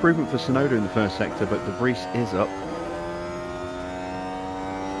 No improvement for Tsunoda in the first sector, but De Vries is up.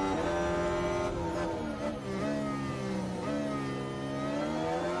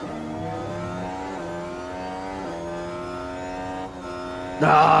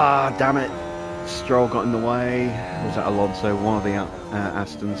 Ah, damn it. Stroll got in the way. Was that Alonso? One of the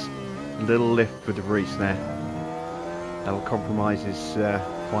Astons. Little lift for De Vries there. That'll compromise his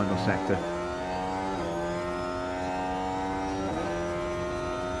final sector.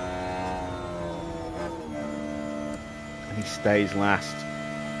 And he stays last.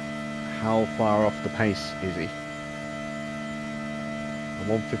 How far off the pace is he?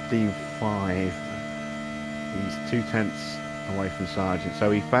 1:15.5. He's 2/10 away from Sargent, so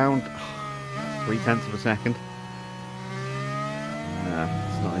he found 0.3 of a second.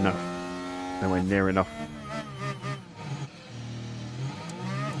 It's not enough. Nowhere near enough.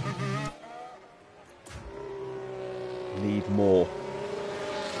 Need more.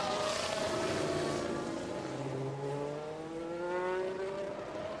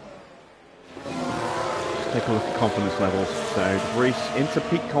 Let's take a look at confidence levels. So De Vries into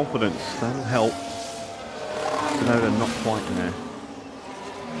peak confidence. That'll help. Tsunoda not quite there.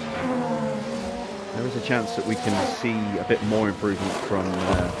 There is a chance that we can see a bit more improvement from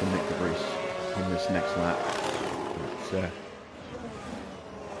Nick De Vries in this next lap. But,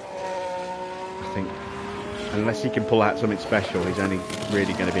 I think unless he can pull out something special, he's only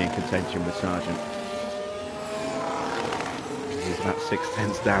really going to be in contention with Sargent. He's about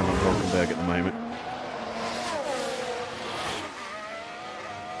 6/10 down on Hulkenberg at the moment.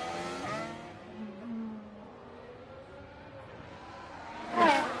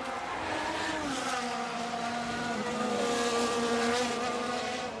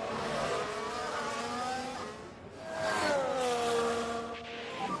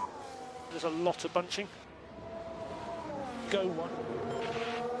 There's a lot of bunching. Go one.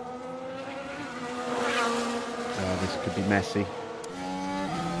 This could be messy.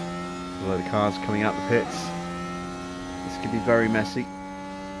 A lot of cars coming out the pits. This could be very messy.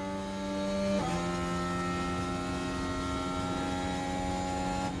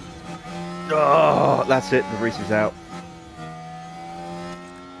 Oh, that's it. The Vries is out.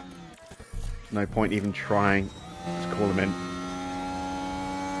 No point even trying. Just call him in.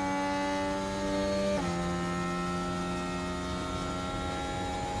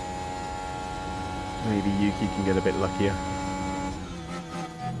 Maybe Yuki can get a bit luckier.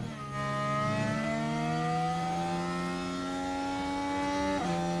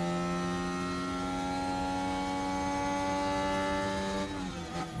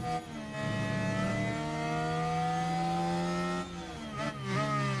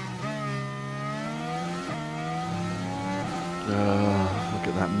 Look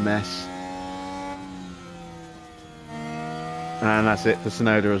at that mess. And that's it for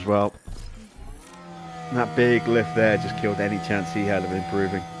Tsunoda as well. That big lift there just killed any chance he had of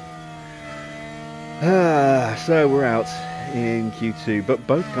improving. So we're out in Q2, but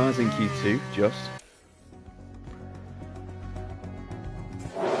both cars in Q2, just.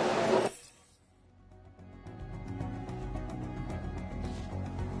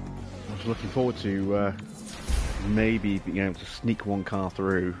 I was looking forward to maybe being able to sneak one car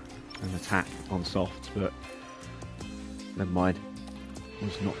through and attack on softs, but never mind. It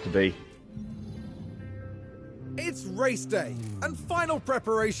was not to be. It's race day, and final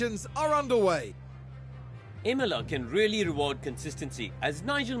preparations are underway. Imola can really reward consistency, as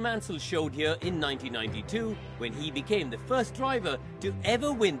Nigel Mansell showed here in 1992 when he became the first driver to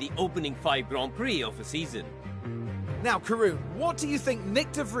ever win the opening 5 Grand Prix of a season. Now, Karun, what do you think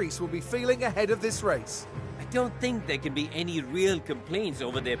Nick De Vries will be feeling ahead of this race? I don't think there can be any real complaints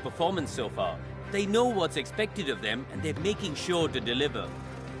over their performance so far. They know what's expected of them and they're making sure to deliver.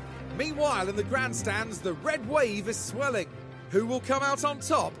 Meanwhile, in the grandstands, the red wave is swelling. Who will come out on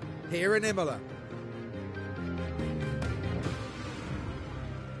top here in Imola?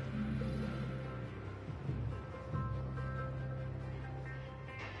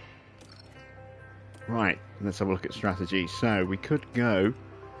 Right, let's have a look at strategy. So we could go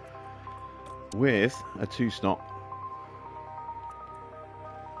with a 2-stop.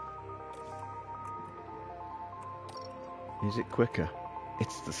 Is it quicker?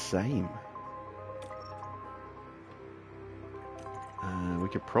 It's the same. We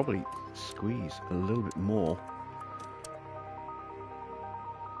could probably squeeze a little bit more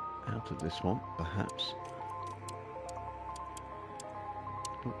out of this one, perhaps.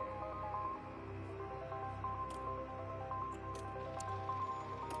 Oh.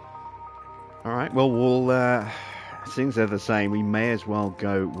 Alright, well, since they're the same, we may as well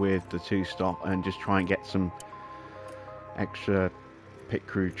go with the 2-stop and just try and get some extra pit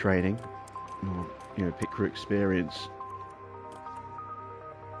crew training, or, pit crew experience.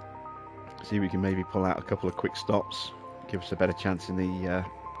 See if we can maybe pull out a couple of quick stops, give us a better chance in the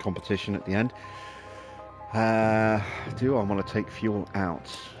competition at the end. Do I want to take fuel out?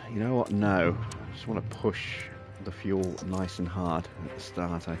 You know what? No. I just want to push the fuel nice and hard at the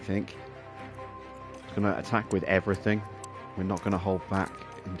start, I think. It's going to attack with everything. We're not going to hold back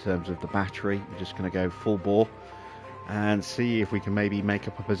in terms of the battery. We're just going to go full bore and see if we can maybe make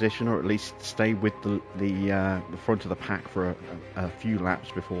up a position, or at least stay with the front of the pack for a few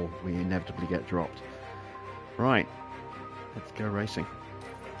laps before we inevitably get dropped. Right, let's go racing.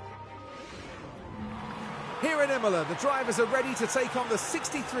 Here in Imola, the drivers are ready to take on the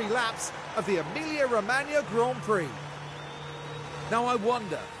 63 laps of the Emilia-Romagna Grand Prix. Now I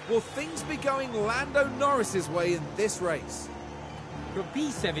wonder, will things be going Lando Norris's way in this race? For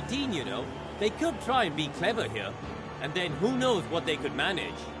P17, you know, they could try and be clever here. And then who knows what they could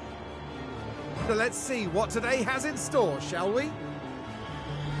manage. So let's see what today has in store, shall we?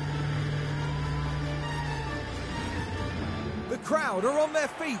 The crowd are on their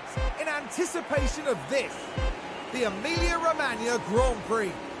feet in anticipation of this, the Emilia-Romagna Grand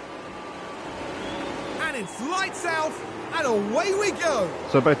Prix. And it's lights out, and away we go.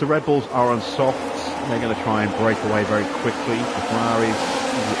 So both the Red Bulls are on softs. They're going to try and break away very quickly. The Ferraris,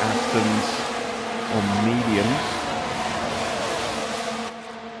 the Astons on mediums.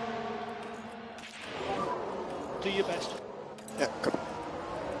 Do your best. Yeah, come.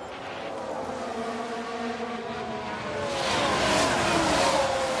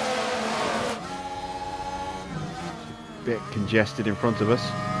 Bit congested in front of us.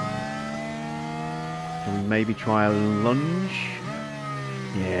 Can we maybe try a lunge?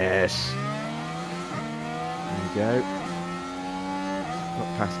 Yes. There we go.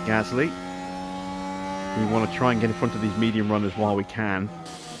 Got past Gasly. We want to try and get in front of these medium runners while we can.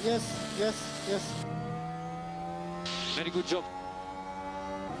 Yes, yes, yes. Very good job.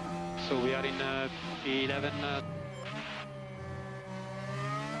 So we are in 11.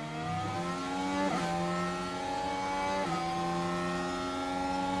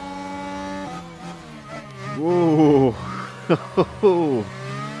 Whoa!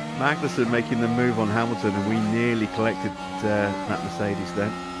 Magnussen making the move on Hamilton, and we nearly collected that Mercedes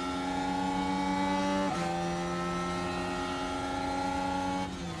then.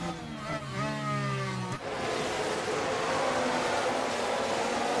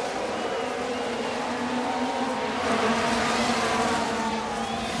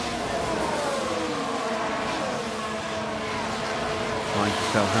 Trying to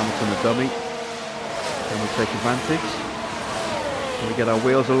tell Hamilton a dummy. Can we take advantage? Can we get our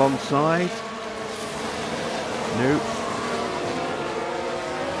wheels alongside? Nope.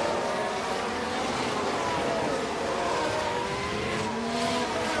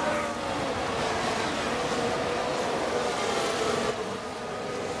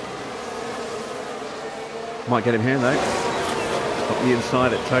 Might get him here though. Got the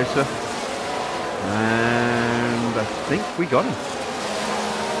inside at Tosa. And I think we got him.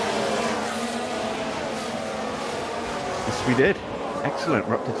 Yes, we did. Excellent.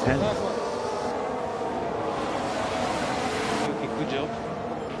 We're up to 10. Good job.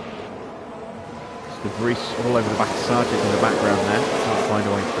 It's debris all over the back of Sargent in the background there. Can't find a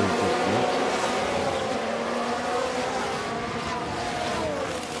way through just yet.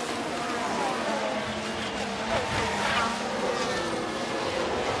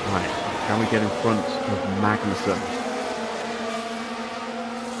 Right. Can we get in front of Magnussen?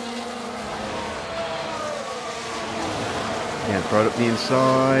 Yeah, throw it up the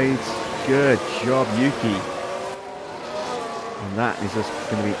inside. Good job, Yuki. And that is just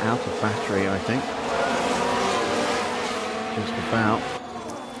going to be out of battery, I think. Just about.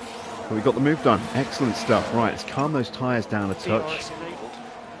 But we got the move done. Excellent stuff. Right, let's calm those tyres down a touch. DRS enabled.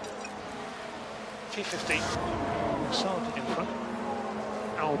 P15. Sargent in front.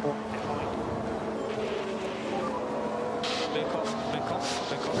 Albon behind. Back off, back off,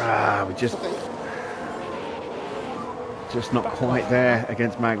 back off. Ah, we just... Just not quite there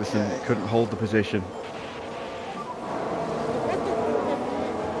against Magnussen. Couldn't hold the position.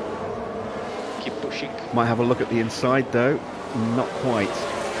 Keep pushing. Might have a look at the inside though. Not quite.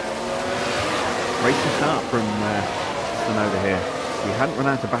 Racing start from Tsunoda here. If we hadn't run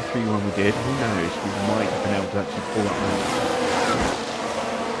out of battery when we did, who knows? We might have been able to actually pull up now.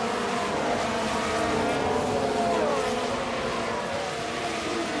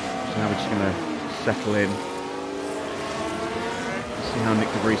 So now we're just going to settle in. See how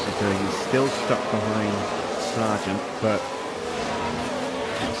Nick de Vries is doing. He's still stuck behind Sargent, but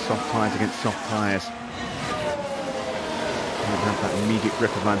soft tyres against soft tyres. He doesn't have that immediate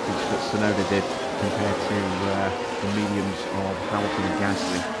grip advantage that Tsunoda did compared to the mediums of Hamilton and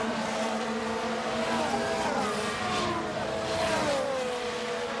Gasly.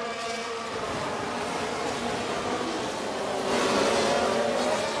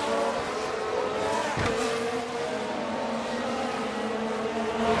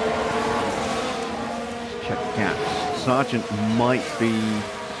 Sargent might be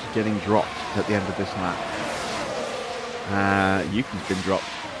getting dropped at the end of this lap. Yuki's been dropped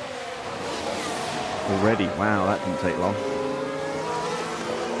already. Wow, that didn't take long.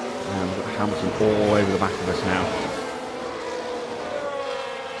 And we've got Hamilton all over the back of us now.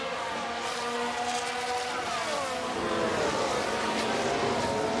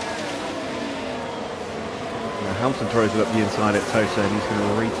 Now Hamilton throws it up the inside at Tosa and he's going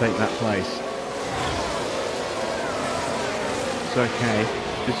to retake that place. It's okay.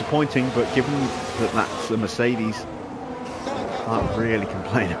 Disappointing, but given that that's a Mercedes, can't really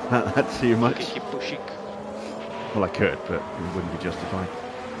complain about that too much. Okay, keep pushing. Well, I could, but it wouldn't be justified.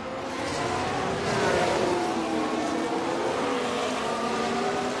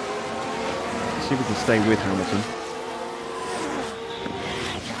 Let's see if we can stay with Hamilton.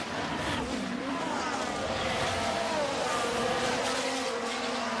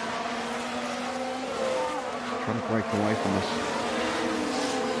 Trying to break away from us.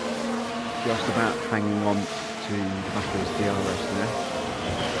 Just about hanging on to the back of his DRS there.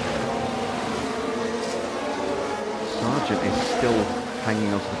 Sargent is still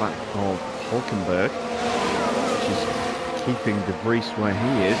hanging onto the back of Hulkenberg, which is keeping de Vries where he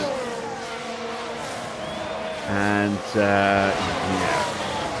is. And yeah,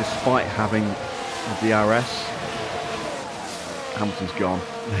 despite having the DRS, Hamilton's gone.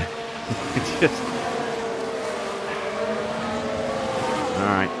 It's just all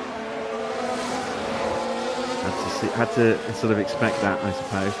right. Had to sort of expect that, I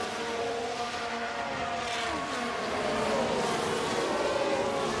suppose.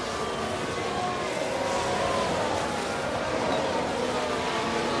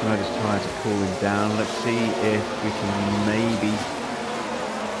 Tsunoda's tyres are cooling down. Let's see if we can maybe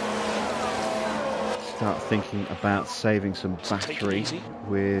start thinking about saving some battery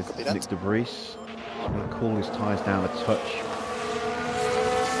with Nick de Vries. I'm going to cool his tyres down a touch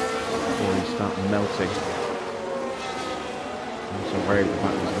before he starts melting. So very the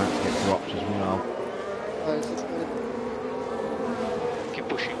fact that he's about to get dropped as well. Keep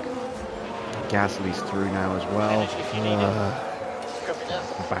pushing. Gasly's through now as well.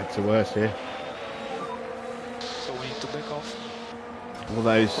 Bad to worse here. So we need to back off. All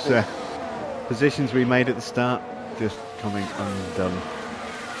those positions we made at the start just coming undone.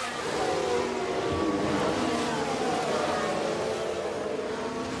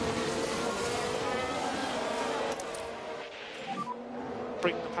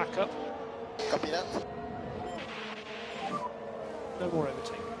 Bring the pack up. Copy that. No more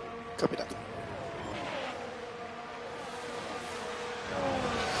overtake. Copy that.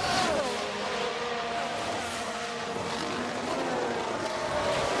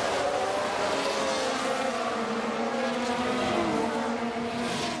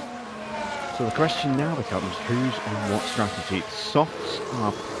 So the question now becomes who's on what strategy. The softs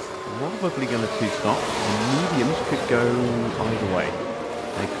are probably going to two-stop. The mediums could go either way.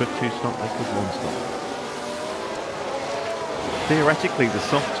 They could two-stop, they could one-stop. Theoretically, the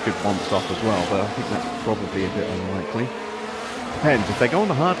softs could one-stop as well, but I think that's probably a bit unlikely. Depends. If they go on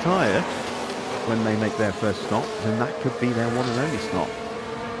the hard tyre when they make their first stop, then that could be their one and only stop.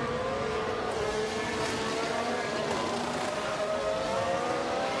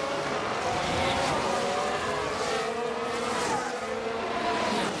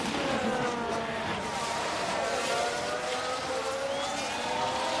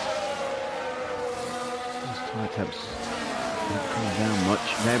 Tyre temps not coming down much.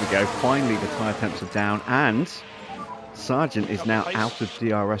 There we go. Finally, the tyre temps are down, and Sargent is now out of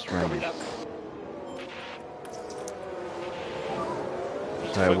DRS range.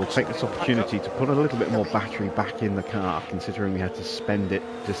 So we'll take this opportunity to put a little bit more battery back in the car, considering we had to spend it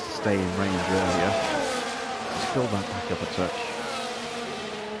just to stay in range earlier. Let's fill that back up a touch.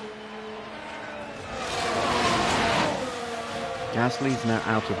 Gasly's now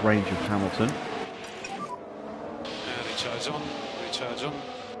out of range of Hamilton. Recharge on, recharge on.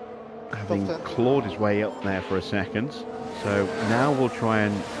 Having clawed his way up there for a second. So now we'll try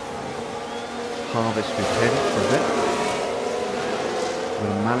and harvest with him for a bit.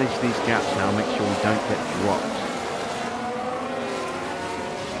 We'll manage these gaps now, make sure we don't get dropped.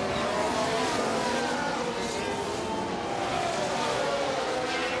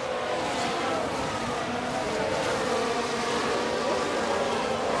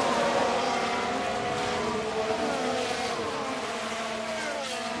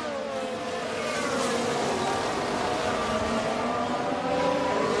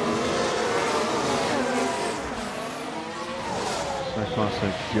 So far so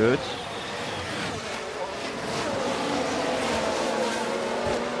good.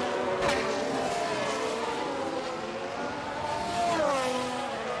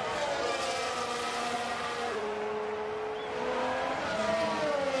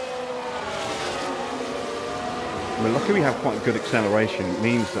 We're lucky we have quite good acceleration. It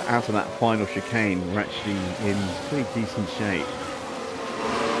means that out of that final chicane we're actually in pretty decent shape.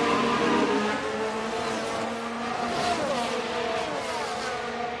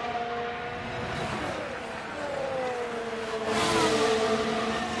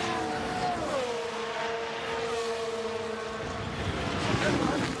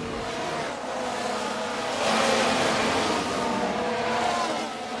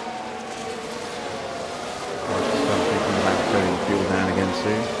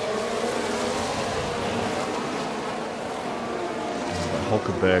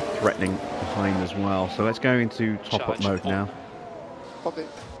 Hulkenberg threatening behind as well. So let's go into top-up mode now. Okay.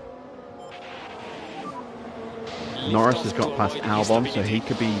 Norris has got past Albon, so he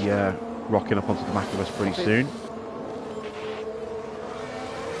could be rocking up onto the back of us pretty soon. So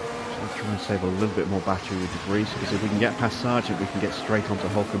we'll try and save a little bit more battery with De Vries, because if we can get past Sargent, we can get straight onto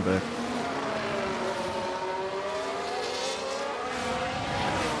Hulkenberg.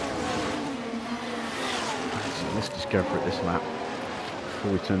 So let's just go for it this lap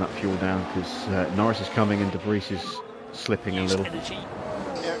before we turn that fuel down, because Norris is coming and De Vries is slipping a little. Yeah,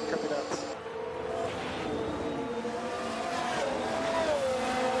 copy that.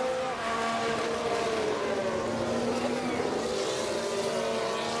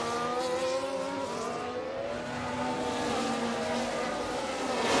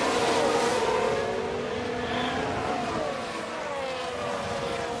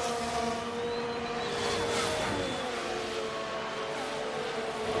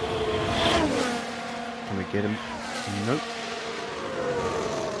 Get him. Nope.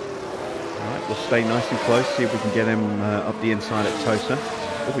 Alright, we'll stay nice and close, see if we can get him up the inside at Tosa.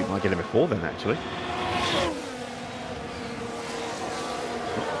 Oh, we might get him before then, actually.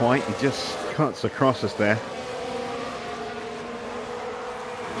 Not quite, he just cuts across us there.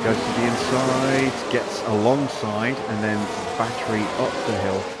 Goes to the inside, gets alongside, and then battery up the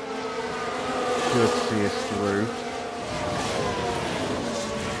hill. Should see us through.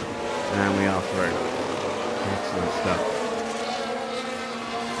 And we are through. Excellent stuff.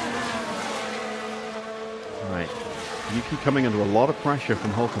 Right, Yuki coming under a lot of pressure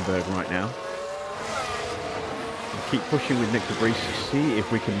from Hulkenberg right now. We'll keep pushing with Nick De Vries to see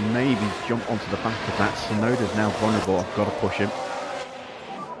if we can maybe jump onto the back of that. Sonoda's now vulnerable, I've got to push him.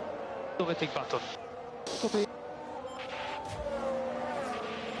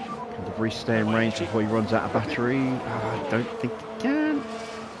 Can De Vries stay in range before he runs out of battery? I don't think he can.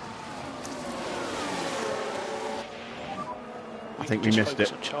 I think we missed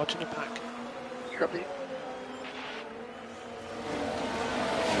it. Charging a pack. Copy.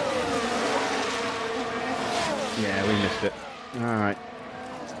 Yeah, we missed it. Alright.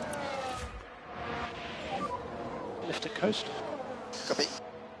 Lift and coast. Copy.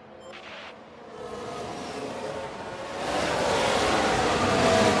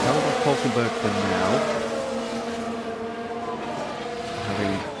 Hulkenberg for now.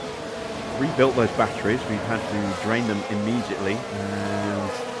 Having rebuilt those batteries, we've had to drain them immediately,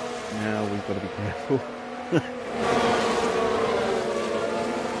 and now we've got to be careful.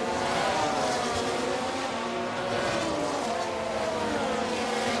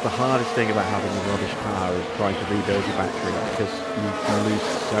 The hardest thing about having a rubbish car is trying to rebuild your battery, because you can lose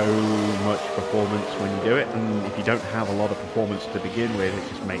so much performance when you do it, and if you don't have a lot of performance to begin with, it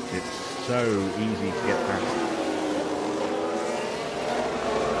just makes it so easy to get past.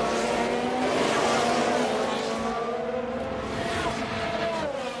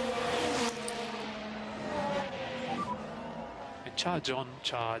 Charge on,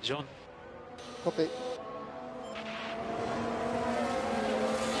 charge on. Copy.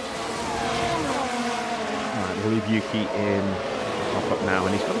 Right, we'll leave Yuki in pop up now,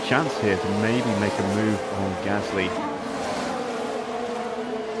 and he's got a chance here to maybe make a move on Gasly.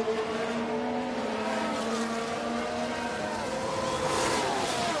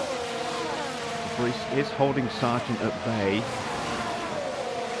 Reese is holding Sargent at bay.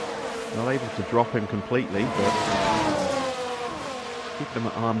 Not able to drop him completely, but keep him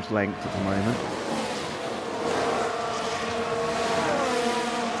at arm's length at the moment.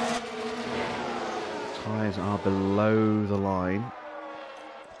 Tyres are below the line.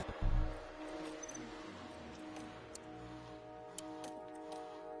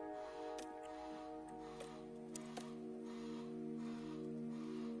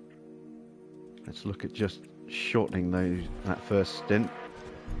 Let's look at just shortening that first stint.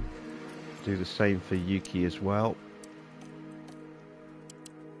 Do the same for Yuki as well.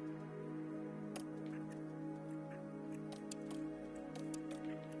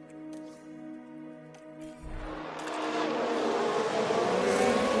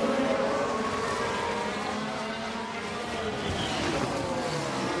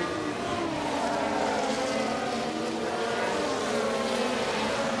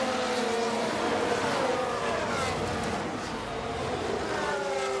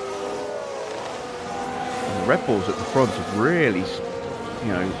 Red Bulls at the front have really,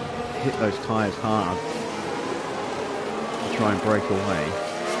 hit those tyres hard to try and break away.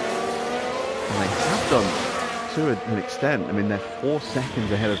 And they have done to an extent. I mean, they're 4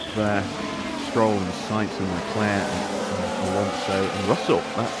 seconds ahead of Stroll and Sainz and Leclerc and Alonso and Russell.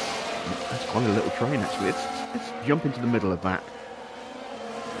 That's quite a little train, actually. Let's jump into the middle of that.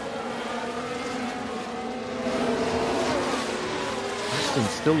 Aston's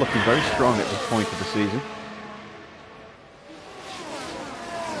still looking very strong at this point of the season.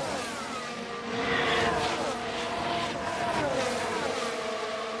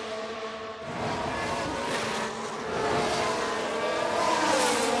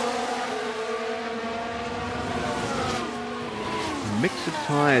 Mix of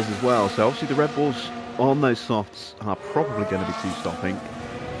tyres as well, so obviously the Red Bulls on those softs are probably going to be two-stopping.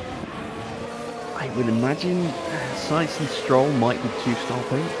 I would imagine Sainz and Stroll might be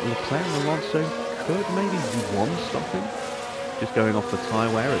two-stopping. Leclerc and Alonso could maybe be one-stopping. Just going off the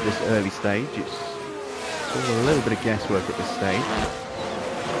tyre wear at this early stage, it's all a little bit of guesswork at this stage.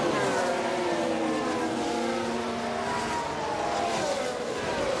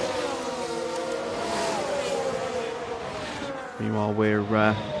 Meanwhile, we're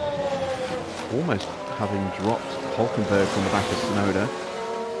almost having dropped Hulkenberg from the back of Tsunoda.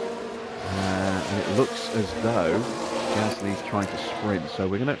 And it looks as though Gasly's trying to sprint. So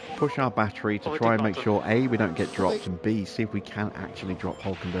we're going to push our battery to try and make sure, A, we don't get dropped, and B, see if we can actually drop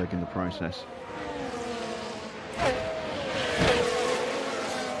Hulkenberg in the process.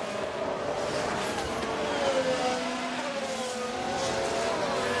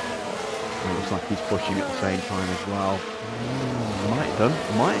 It looks like he's pushing at the same time as well. Might have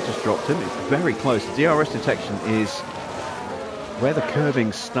done. Might have just dropped him. It's very close. The DRS detection is where the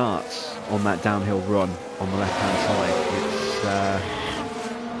curving starts on that downhill run on the left-hand side. It's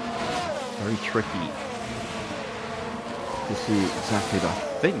very tricky to see exactly, but I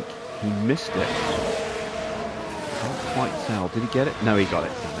think he missed it. Can't quite tell. Did he get it? No, he got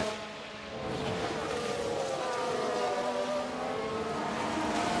it. Damn it.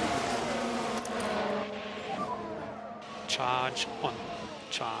 Charge on,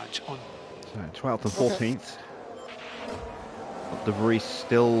 charge on. So 12th and 14th. De Vries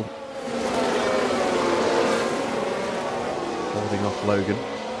still holding off Logan.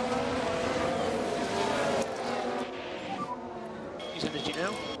 Use energy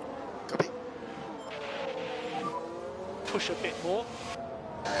now. Copy. Push a bit more.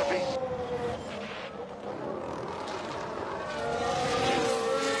 Copy.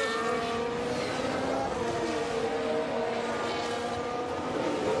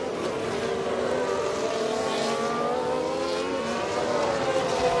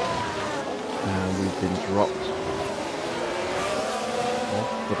 Been dropped off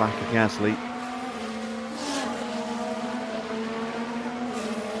the back of Gasly.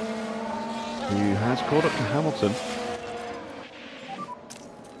 Who has caught up to Hamilton.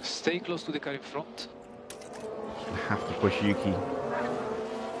 Stay close to the car in front. Have to push Yuki.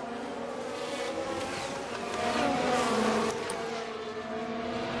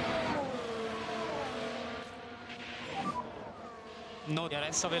 No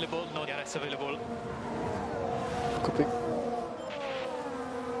DRS available, no DRS available. Copy.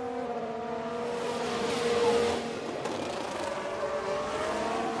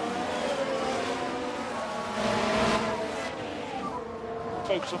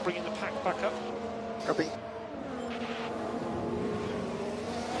 focus on bringing the pack back up. Copy.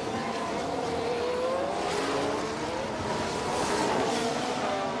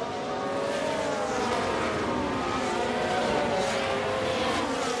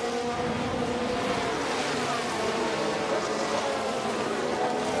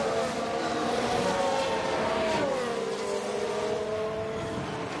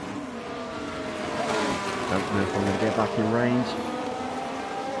 Don't know if I'm going to get back in range.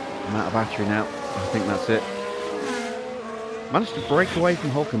 I'm out of battery now. I think that's it. Managed to break away from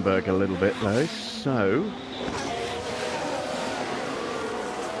Hulkenberg a little bit though, so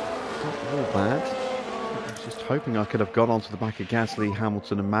not all bad. I was just hoping I could have got onto the back of Gasly,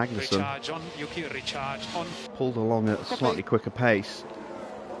 Hamilton and Magnussen. Recharge on, Yuki, recharge on. Pulled along at a slightly quicker pace.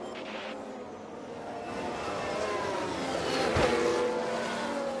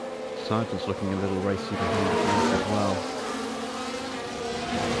 Sargent's looking a little racy behind the fence as well.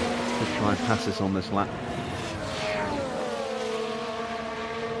 Could try and pass this on this lap.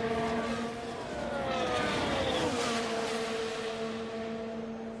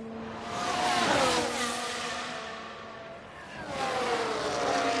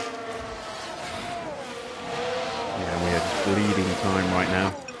 Yeah, we're bleeding time right now.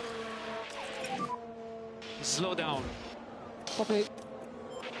 Slow down. Copy.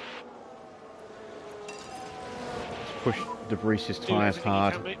 Push De Vries's tyres everything you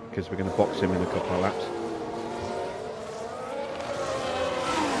hard can, mate. because we're going to box him in a couple of laps.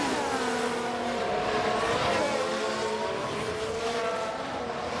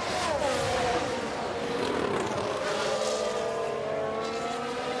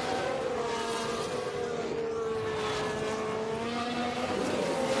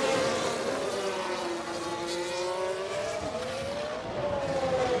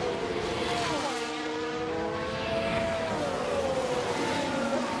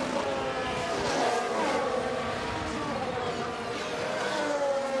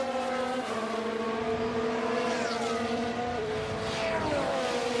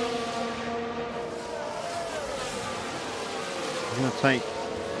 I'm going to take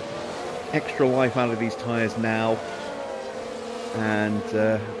extra life out of these tyres now and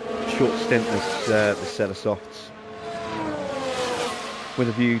short stint this set of softs with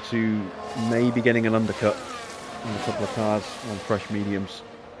a view to maybe getting an undercut in a couple of cars on fresh mediums.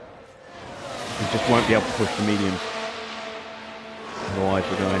 We just won't be able to push the mediums, otherwise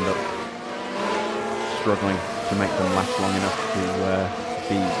we're going to end up struggling to make them last long enough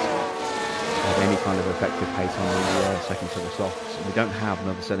to have any kind of effective pace on the second set of softs. And we don't have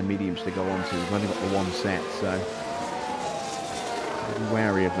another set of mediums to go on to. We've only got the one set, so be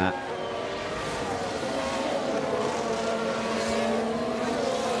wary of that.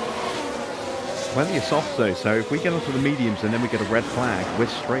 Plenty of softs though, so if we get onto the mediums and then we get a red flag, we're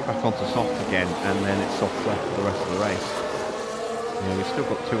straight back onto soft again, and then it's soft left for the rest of the race. Yeah, we've still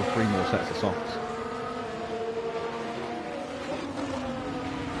got 2 or 3 more sets of softs.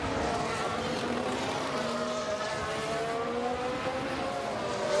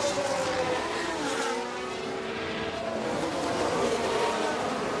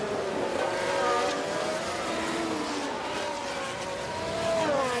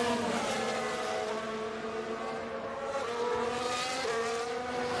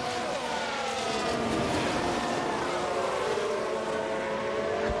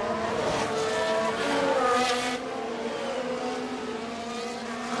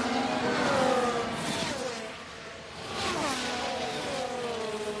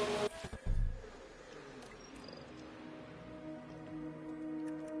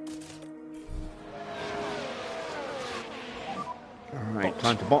 Alright,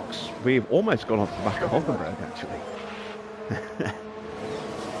 time to box. We've almost gone off the back of Hulkenberg, actually.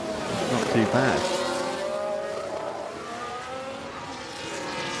 Not too bad.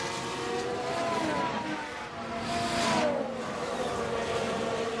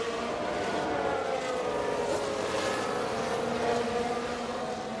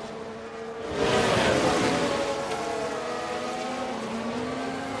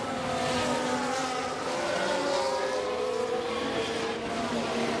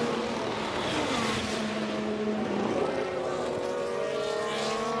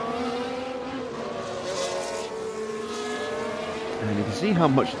 And you can see how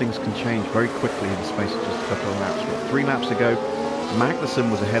much things can change very quickly in the space of just a couple of laps. What, 3 laps ago, Magnussen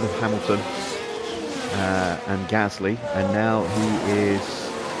was ahead of Hamilton and Gasly, and now he is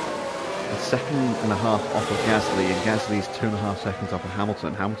a second and a half off of Gasly, and Gasly's 2.5 seconds off of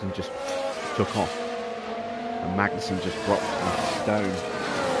Hamilton. Hamilton just took off, and Magnussen just dropped like a stone.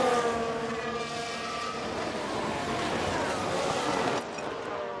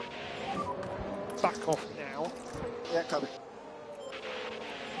 Copy.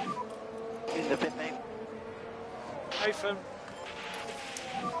 In the pit lane. Open.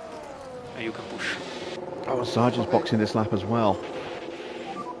 And you can push. Oh, Sargent's boxing this lap as well.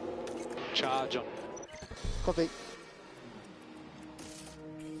 Charge on. Copy.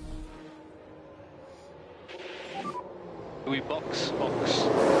 We box.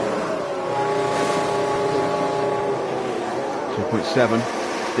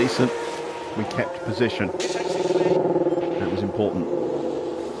 2.7, decent. We kept position. That was important.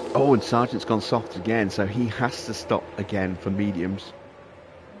 Oh, and Sargent's gone soft again, so he has to stop again for mediums.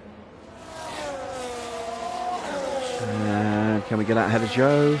 And can we get out ahead of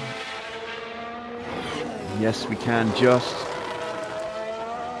Joe? Yes, we can, just.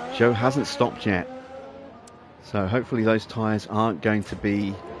 Joe hasn't stopped yet. So hopefully those tyres aren't going to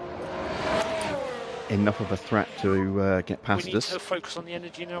be enough of a threat to get past We need us. to focus on the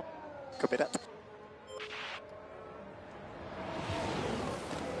energy now. Copy that.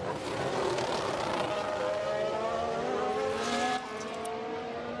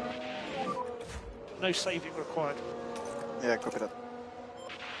 No saving required. Yeah, copy that.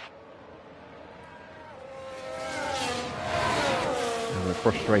 And we're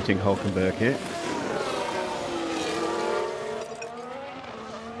frustrating Hulkenberg here.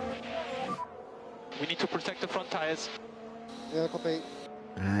 We need to protect the front tires. Yeah, copy.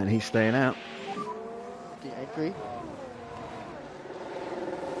 And he's staying out. The angry.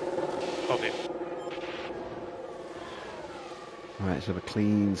 Copy. Right, let's have a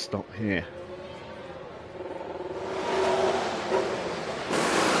clean stop here.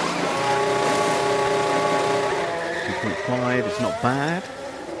 It's not bad.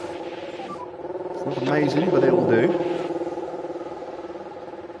 It's not amazing, but it will do.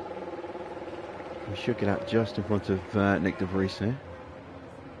 We should get out just in front of Nick de Vries here.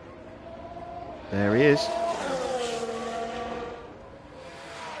 There he is.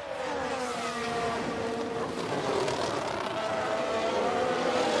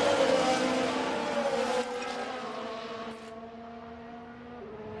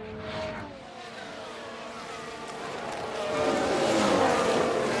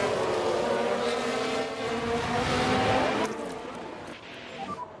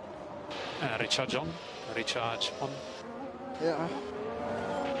 Recharge on. Recharge on. Yeah.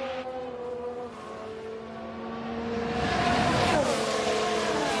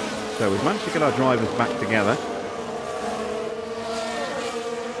 So we've managed to get our drivers back together.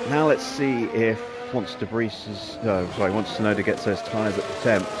 Now let's see if once Tsunoda gets those tyres at the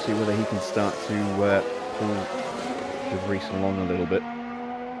temp, see whether he can start to pull de Vries along a little bit.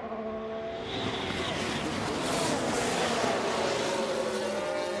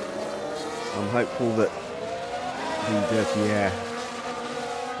 I'm hopeful that the dirty air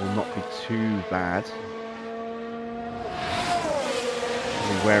will not be too bad.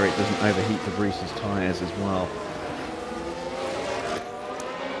 Where it doesn't overheat de Vries' tyres as well.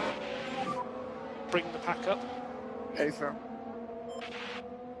 Bring the pack up. Hey, sir.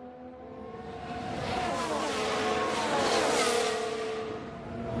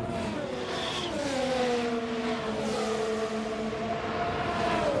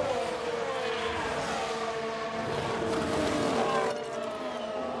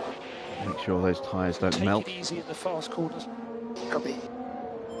 Make sure those tyres don't melt. Take it easy in the fast corners. Copy.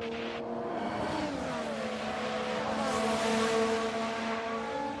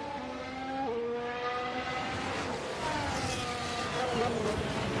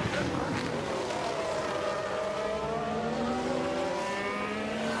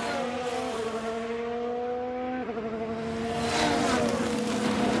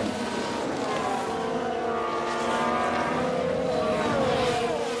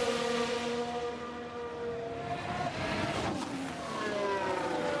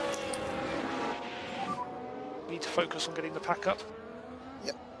 Need to focus on getting the pack up.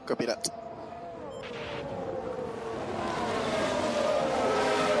 Yep, copy that.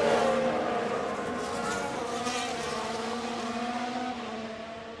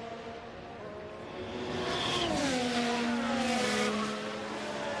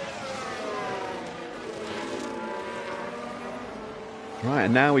 Right,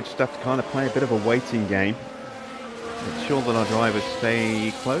 and now we just have to kind of play a bit of a waiting game. Make sure that our drivers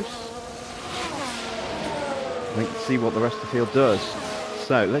stay close. Wait and see what the rest of the field does.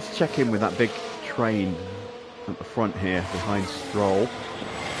 So let's check in with that big train at the front here behind Stroll. Two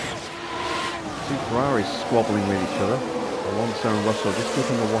Ferraris squabbling with each other. Alonso and Russell just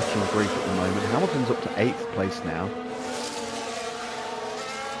keeping a watching brief at the moment. Hamilton's up to 8th place now.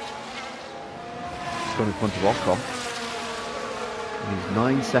 He's gone in front of Ocon. And he's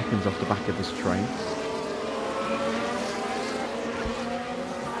 9 seconds off the back of this train.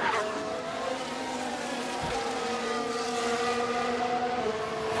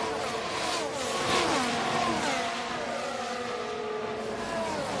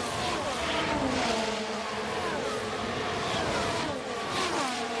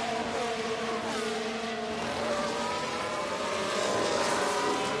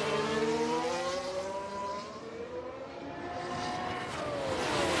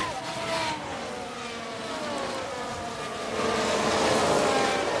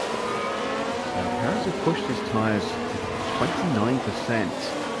 pushed his tyres 29%.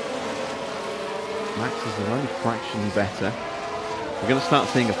 Max's is only fractionally better. We're going to start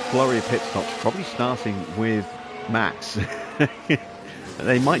seeing a flurry of pit stops, probably starting with Max.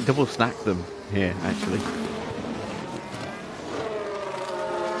 They might double stack them here, actually.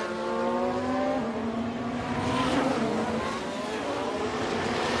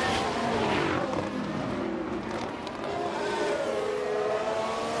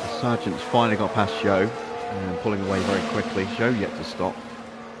 The Sargent's finally got past Joe and pulling away very quickly. Joe yet to stop.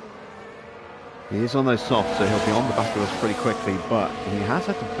 He is on those softs, so he'll be on the back of us pretty quickly, but he has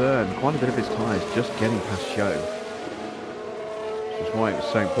had to burn quite a bit of his tyres just getting past Joe. Which is why it was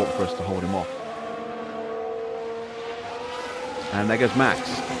so important for us to hold him off. And there goes Max.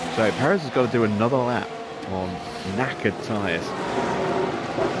 So Perez has got to do another lap on knackered tyres.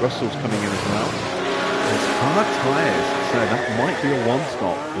 Russell's coming in as well. It's hard tyres, so that might be a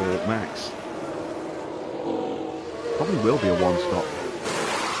one-stop for Max. Probably will be a one-stop.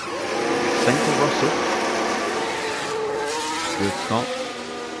 Same for Russell. Good stop.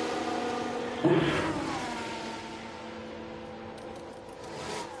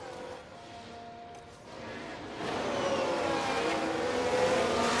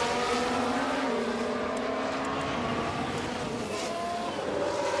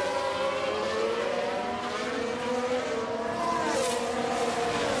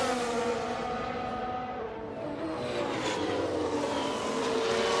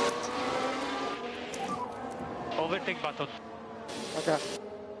 Overtake button. Okay.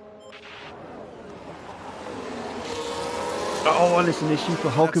 Oh, and it's an issue for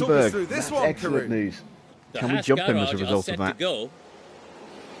Hulkenberg. through this That's one, excellent Karun. news. The Can we Haas jump him as a garage are result set of that? to go.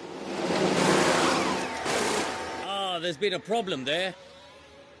 Ah, there's been a problem there.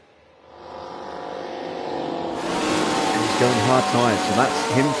 He's going hard tyres, so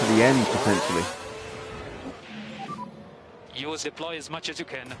that's him to the end potentially. Use deploy as much as you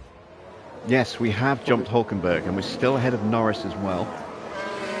can. Yes, we have jumped Hulkenberg, and we're still ahead of Norris as well.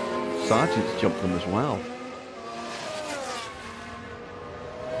 Sargent's jumped them as well.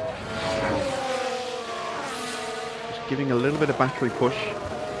 Just giving a little bit of battery push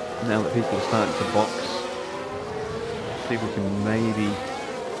now that people are starting to box. See if we can maybe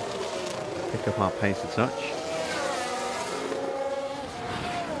pick up our pace a touch.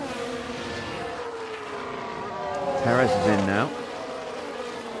 Perez is in now.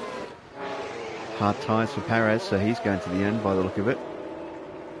 Hard tyres for Perez, so he's going to the end by the look of it.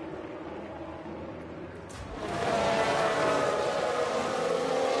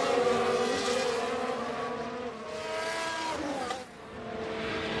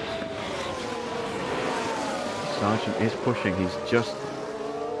 Sargent is pushing, he's just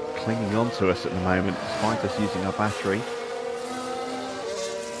clinging on to us at the moment, despite us using our battery.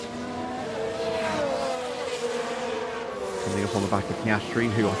 Coming up on the back of Piastri,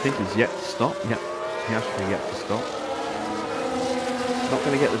 who I think is yet to stop. Yep, Piastri yet to stop. Not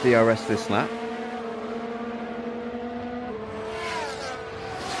going to get the DRS this lap.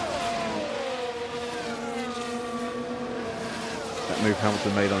 That move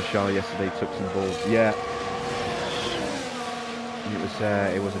Hamilton made on Charles yesterday took some balls. Yeah,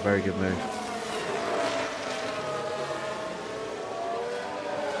 it was a very good move.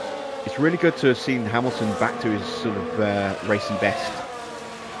 It's really good to have seen Hamilton back to his sort of racing best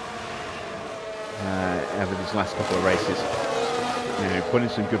over these last couple of races. You know, putting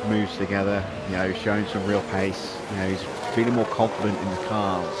some good moves together. You know, showing some real pace. You know, he's feeling more confident in the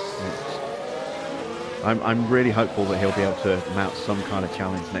car. I'm really hopeful that he'll be able to mount some kind of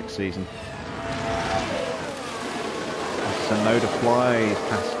challenge next season. Sonoda flies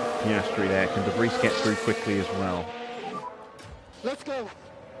past Piastri there. Can De Vries get through quickly as well? Let's go.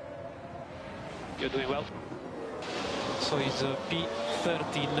 You're doing well. So it's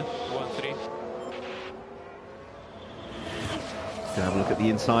P13-13. Gonna have a look at the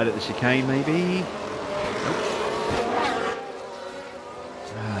inside at the chicane, maybe.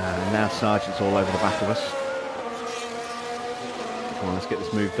 Now Sargent's all over the back of us. Come on, let's get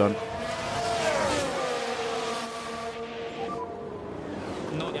this move done.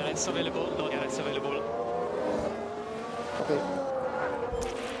 No DRS available, no DRS available. Okay.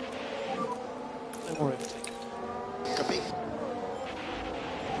 No more overtake. Copy.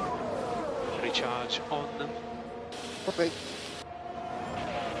 Recharge on. Copy.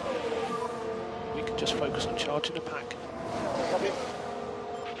 We can just focus on charging the pack. Copy.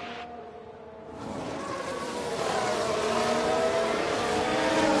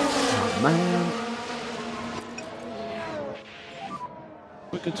 Oh, man.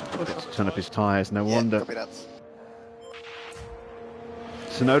 We're good to push on. Turn up his tyres, no Yeah, wonder. copy that.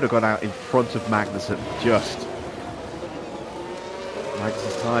 Tsunoda got out in front of Magnussen, just.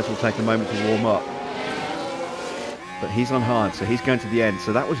 Magnussen's tyres will take a moment to warm up. But he's on hard, so he's going to the end.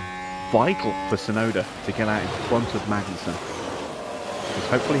 So that was vital for Tsunoda to get out in front of Magnussen. Because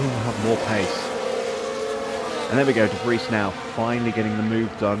hopefully he'll have more pace. And there we go, De Vries now finally getting the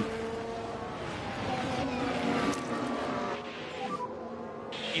move done.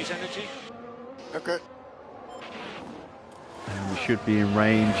 Use energy. Okay. And we should be in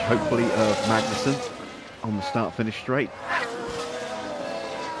range, hopefully, of Magnussen on the start-finish straight.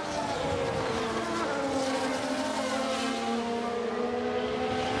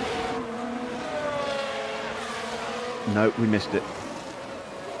 No, we missed it.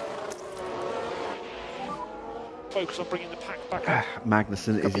 Focus on bringing the pack back up.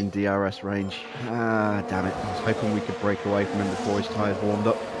 Magnussen is in DRS range. Ah, damn it. I was hoping we could break away from him before his tyres warmed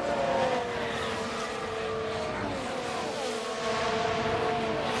up.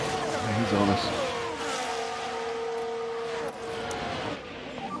 He's on us.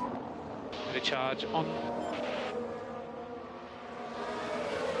 Recharge on.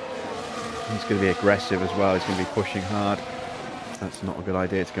 He's going to be aggressive as well. He's going to be pushing hard. That's not a good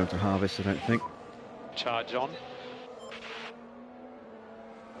idea to go into harvest, I don't think. Charge on.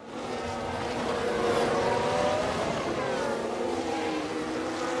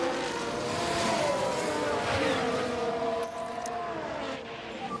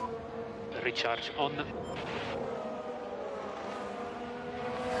 Recharge on.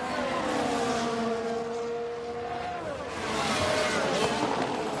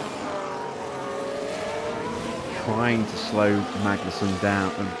 Trying to slow Magnussen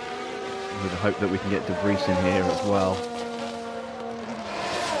down, and with the hope that we can get De Vries in here as well.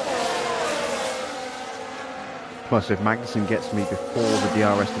 Plus, if Magnussen gets me before the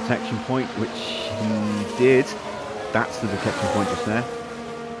DRS detection point, which he did, that's the detection point just there.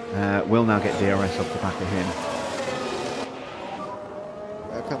 We'll now get DRS off the back of him.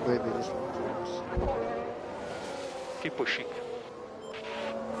 I can't believe it is one. Keep pushing.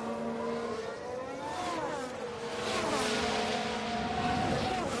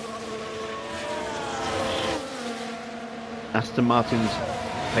 Aston Martin's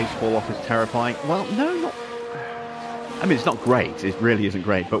pace fall off is terrifying. Well, no, not. I mean, it's not great. It really isn't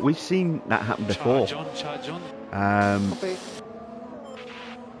great. But we've seen that happen before. Charge on. Copy.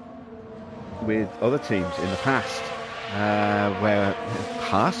 With other teams in the past, where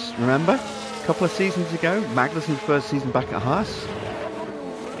Haas, remember, a couple of seasons ago, Magnussen's first season back at Haas,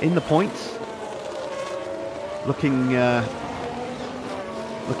 in the points, looking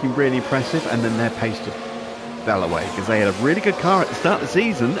really impressive, and then their pace just fell away because they had a really good car at the start of the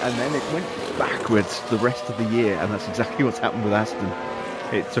season, and then it went backwards the rest of the year, and that's exactly what's happened with Aston.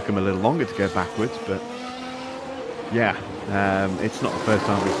 It took them a little longer to go backwards, but yeah, it's not the first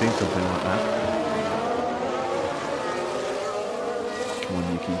time we've seen something like that. Come on,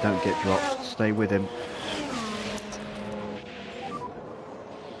 Yuki, don't get dropped. Stay with him.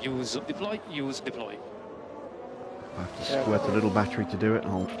 Use deploy. Use deploy. I have to squirt a little battery to do it.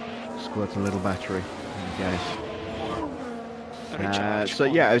 I'll squirt a little battery. There we go. So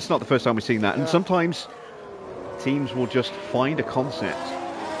yeah, it's not the first time we've seen that. And sometimes teams will just find a concept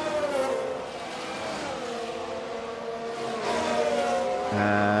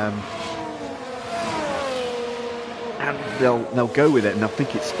and they'll go with it, and they'll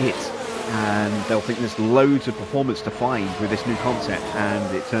think it's it, and they'll think there's loads of performance to find with this new concept,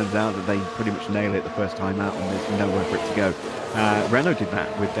 and it turns out that they pretty much nail it the first time out, and there's nowhere for it to go. Renault did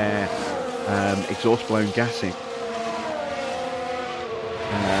that with their exhaust blown gassing,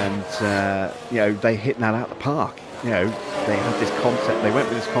 and you know, they hit that out of the park. You know, they had this concept, they went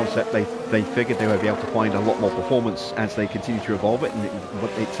with this concept, they figured they would be able to find a lot more performance as they continued to evolve it, and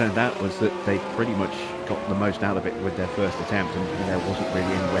what it turned out was that they pretty much got the most out of it with their first attempt, and there wasn't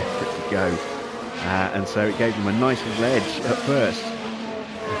really anywhere for it to go. And so it gave them a nice little edge at first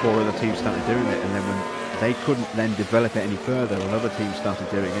before other teams started doing it, and then when they couldn't then develop it any further, when other teams started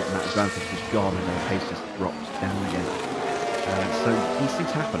doing it, and that advantage was gone, and their pace just dropped down again. So these things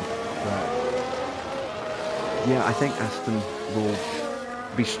happen. Yeah, I think Aston will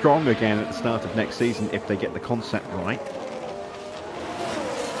be strong again at the start of next season if they get the concept right.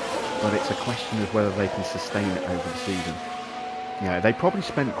 But it's a question of whether they can sustain it over the season. You know, they probably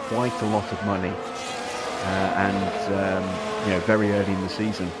spent quite a lot of money, you know, very early in the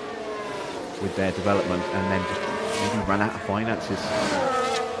season with their development, and then just maybe ran out of finances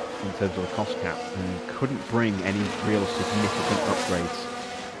in terms of the cost cap, and couldn't bring any real significant upgrades.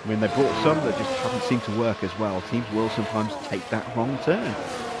 I mean, they brought some that just haven't seemed to work as well. Teams will sometimes take that wrong turn.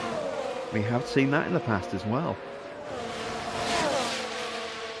 We have seen that in the past as well.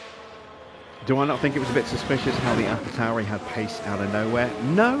 Do I not think it was a bit suspicious how the Tauri had pace out of nowhere?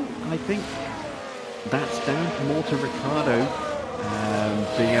 No, I think that's down more to Ricciardo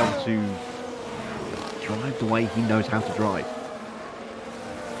being able to drive the way he knows how to drive.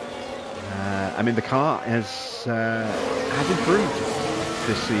 I mean, the car has improved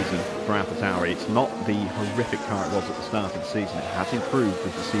this season for Tauri. It's not the horrific car it was at the start of the season. It has improved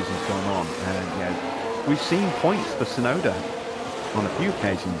as the season's gone on. And we've seen points for Tsunoda on a few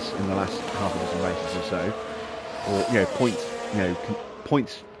occasions in the last half a dozen races or so, or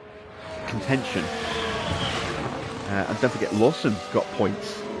points contention. And don't forget, Lawson got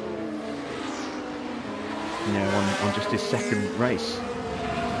points, on just his second race.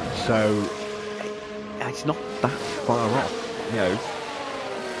 So it's not that far off,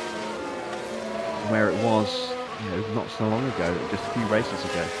 where it was, not so long ago, just a few races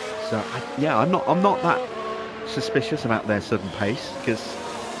ago. So I'm not that suspicious about their sudden pace, because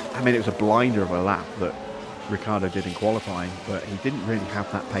it was a blinder of a lap that Ricciardo did in qualifying, but he didn't really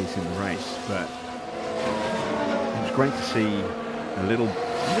have that pace in the race. But it was great to see a little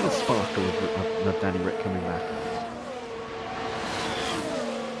sparkle of Danny Rick coming back.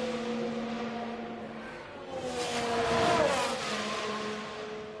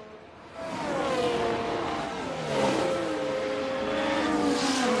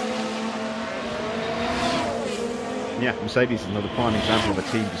 Yeah, Mercedes is another prime example of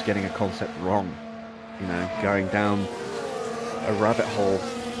a team just getting a concept wrong. Going down a rabbit hole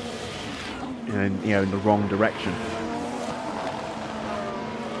in the wrong direction.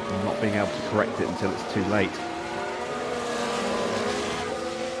 And not being able to correct it until it's too late.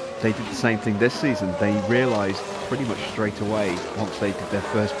 They did the same thing this season. They realised pretty much straight away, once they did their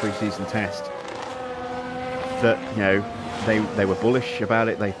first pre-season test, that, they were bullish about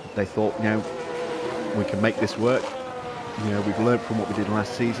it. They thought, we can make this work. We've learned from what we did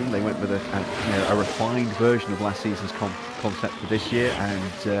last season. They went with a refined version of last season's concept for this year, and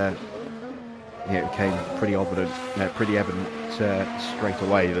it became pretty evident straight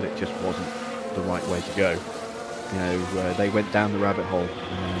away that it just wasn't the right way to go. They went down the rabbit hole,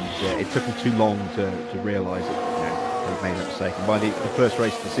 and it took them too long to realise that they made a mistake. And by the first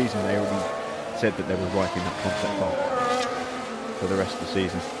race of the season, they already said that they were writing that concept off for the rest of the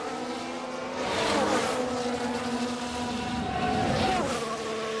season.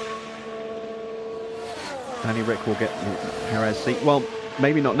 Danny Rick will get Perez seat. Well,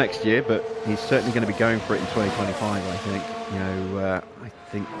 maybe not next year, but he's certainly going to be going for it in 2025, I think. I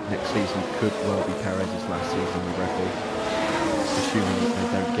think next season could well be Perez's last season with Red Bull, assuming they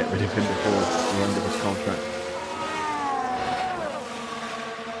don't get rid of him before the end of his contract.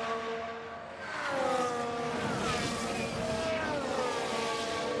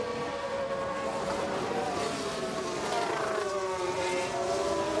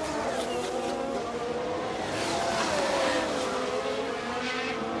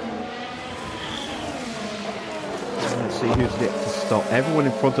 Everyone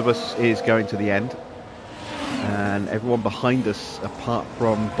in front of us is going to the end, and everyone behind us, apart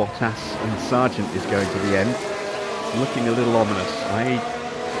from Bottas and Sargent, is going to the end. It's looking a little ominous. I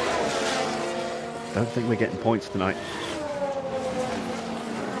don't think we're getting points tonight.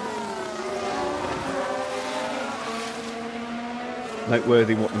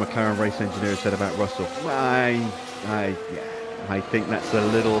 Noteworthy what the McLaren race engineer said about Russell. I think that's a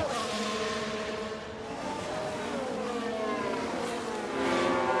little...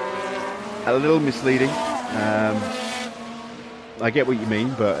 misleading. I get what you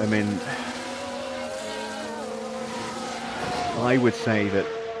mean, but I would say that,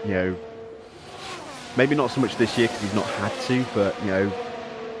 maybe not so much this year because he's not had to, but, you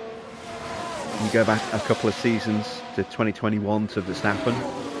go back a couple of seasons to 2021 to Verstappen,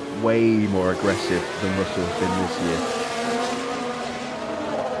 way more aggressive than Russell has been this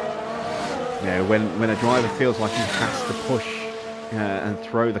year. When a driver feels like he has to push and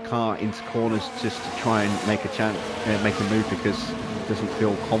throw the car into corners just to try and make a chance, make a move because he doesn't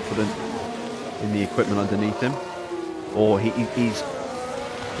feel confident in the equipment underneath him, or he's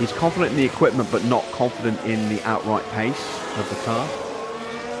confident in the equipment but not confident in the outright pace of the car.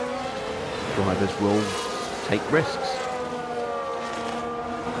 Drivers will take risks.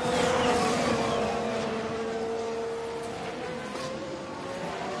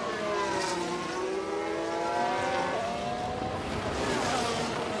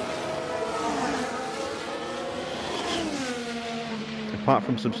 Apart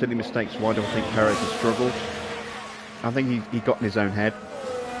from some silly mistakes, why do I think Perez has struggled? I think he got in his own head.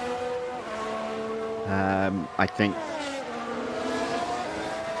 I think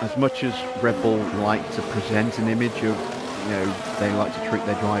as much as Red Bull like to present an image of they like to treat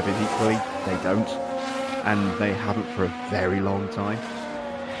their drivers equally. They don't, and they haven't for a very long time.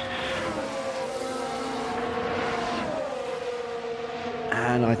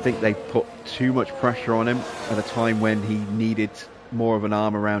 And I think they put too much pressure on him at a time when he needed more of an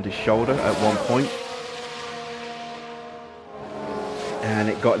arm around his shoulder at one point. And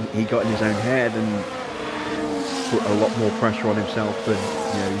he got in his own head and put a lot more pressure on himself than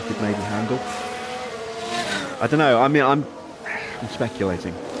he could maybe handle. I don't know. I mean, I'm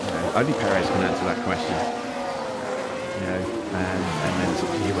speculating. Only Perez can answer that question. And then it's up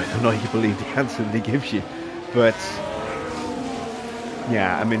to you whether or not you believe the answer that he gives you. But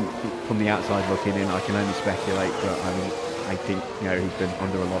yeah, I mean, from the outside looking in, I can only speculate. But I mean, I think he's been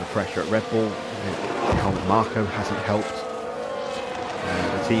under a lot of pressure at Red Bull. Helmut Marko hasn't helped.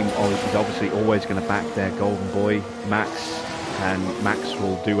 The team is obviously always going to back their golden boy Max, and Max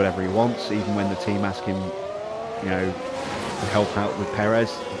will do whatever he wants, even when the team ask him, to help out with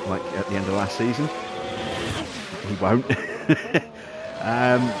Perez, like at the end of last season. He won't.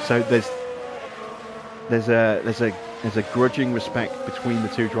 So there's a grudging respect between the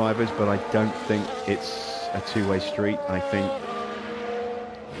two drivers, but I don't think it's a two-way street. I think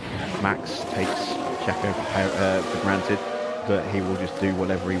Max takes Checo for granted, that he will just do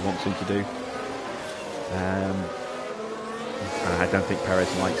whatever he wants him to do. And I don't think Perez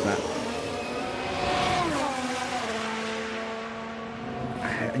likes that.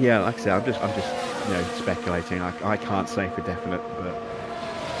 Yeah, like I said, I'm just speculating. I can't say for definite, but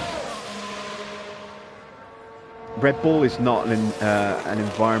Red Bull is not an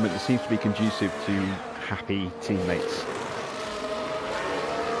environment that seems to be conducive to happy teammates,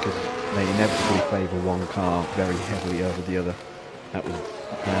 because they inevitably favour one car very heavily over the other. That was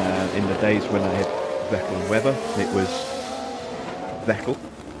in the days when I had Vettel and Webber. It was Vettel,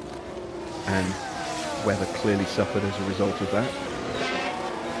 and Webber clearly suffered as a result of that.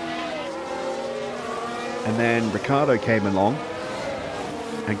 And then Ricciardo came along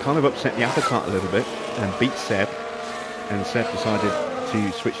and kind of upset the apple cart a little bit and beat Seb, and Seb decided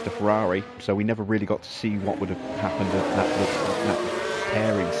to switch to Ferrari, so we never really got to see what would have happened if that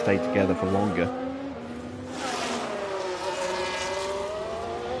pairing stayed together for longer.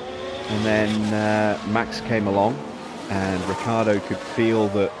 And then Max came along, and Ricciardo could feel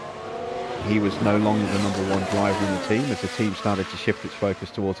that he was no longer the number one driver in the team, as the team started to shift its focus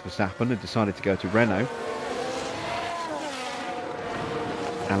towards Verstappen and decided to go to Renault.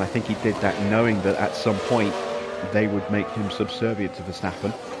 And I think he did that knowing that at some point they would make him subservient to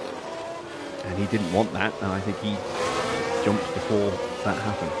Verstappen, and he didn't want that, and I think he jumped before that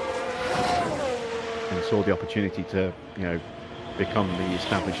happened and saw the opportunity to become the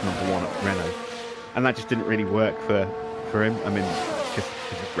established number one at Renault, and that just didn't really work for him. I mean, just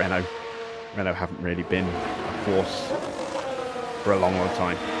Renault haven't really been a force for a long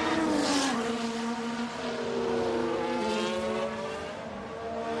time.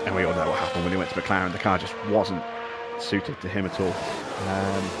 And we all know what happened when he went to McLaren. The car just wasn't suited to him at all.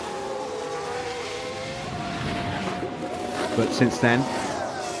 But since then,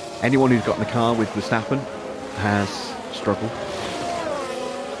 anyone who's got in the car with Verstappen has struggled,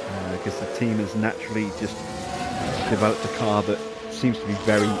 because the team has naturally just developed a car that seems to be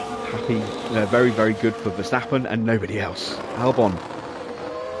very happy, very, very good for Verstappen and nobody else. Albon,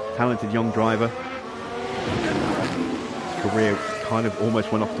 talented young driver. His career kind of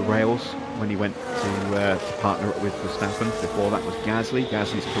almost went off the rails when he went to partner up with Verstappen. Before that was Gasly.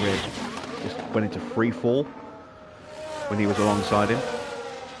 Gasly's career just went into free fall when he was alongside him.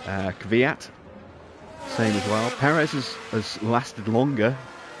 Kvyat, same as well. Perez has lasted longer.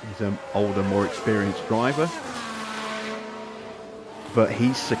 He's an older, more experienced driver, but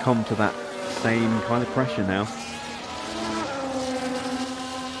he's succumbed to that same kind of pressure now.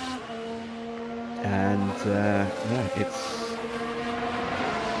 And yeah,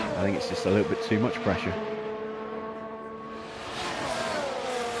 I think it's just a little bit too much pressure.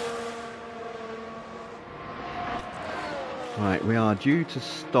 Right, we are due to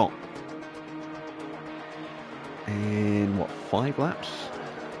stop in, what, 5 laps?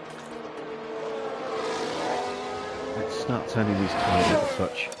 Let's start turning these tyres up a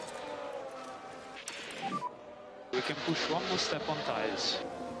touch. We can push one more step on tyres.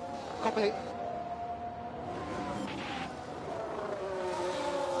 Copy.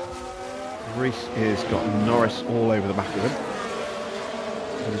 Reese has got Norris all over the back of him,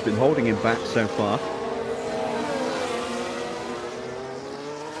 and he's been holding him back so far.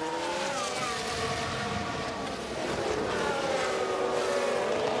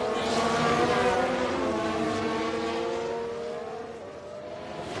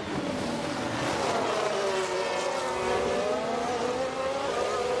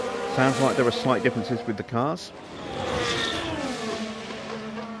 sounds like there are slight differences with the cars.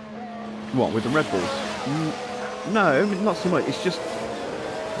 What, with the Red Bulls? No, not so much. It's just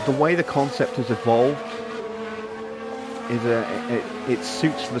the way the concept has evolved. It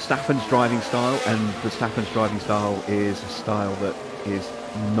suits Verstappen's driving style, and Verstappen's driving style is a style that is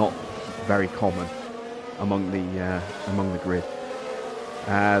not very common among the grid.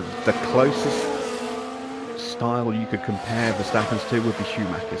 The closest style you could compare Verstappen's to would be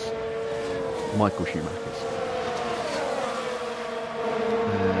Schumacher's, Michael Schumacher's.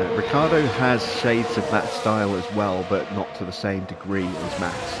 Ricciardo has shades of that style as well, but not to the same degree as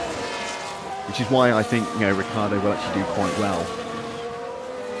Max. Which is why I think, you know, Ricciardo will actually do quite well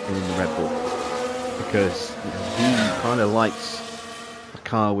in the Red Bull, because, you know, he kind of likes a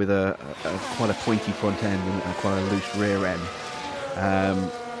car with a quite a pointy front end and quite a loose rear end.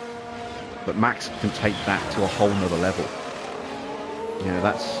 But Max can take that to a whole nother level. You know,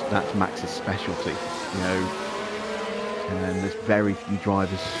 that's Max's specialty. You know, and there's very few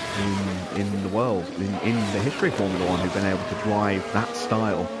drivers in the world, in the history of Formula One, who've been able to drive that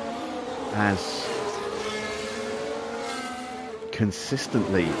style as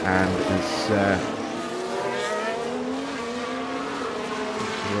consistently and as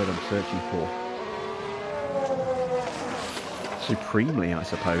what's the word I'm searching for? Supremely, I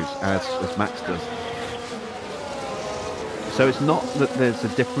suppose, as Max does. So it's not that there's a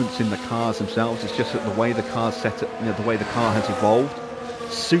difference in the cars themselves, it's just that the way the car's set up, you know, the way the car has evolved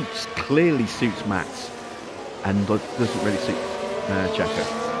clearly suits Max and doesn't really suit Checo.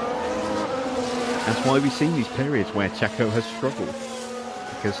 That's why we've seen these periods where Checo has struggled,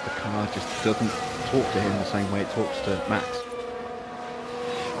 because the car just doesn't talk to him the same way it talks to Max.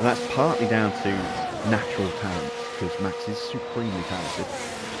 And that's partly down to natural talent, because Max is supremely talented.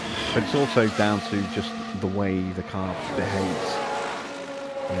 But it's also down to just the way the car behaves.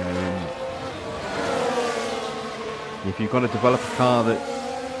 You know, if you've got to develop a car that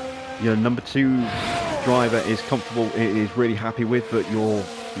your number 2 driver is comfortable, is really happy with, but your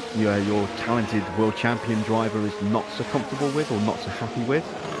talented world champion driver is not so comfortable with or not so happy with,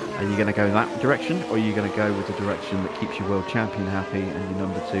 are you going to go in that direction, or are you going to go with the direction that keeps your world champion happy and your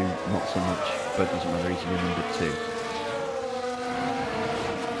number 2 not so much, but it doesn't matter, he's your number 2?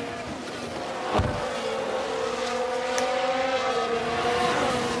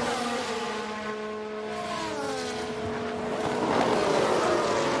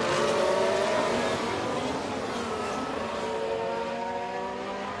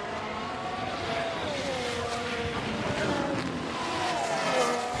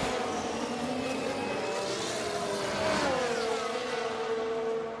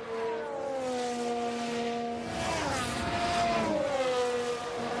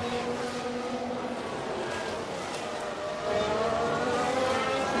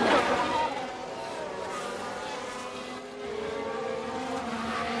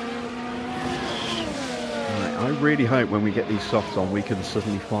 I really hope when we get these softs on we can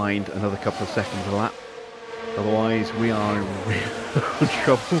suddenly find another couple of seconds a lap. Otherwise we are in real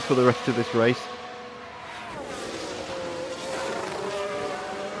trouble for the rest of this race.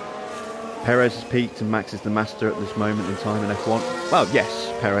 Perez has peaked and Max is the master at this moment in time in F1. Well,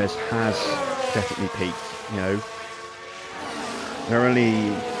 yes, Perez has definitely peaked. You know, there are only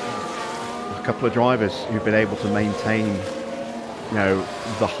a couple of drivers who've been able to maintain, you know,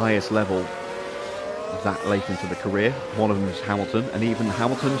 the highest level that late into the career. One of them is Hamilton, and even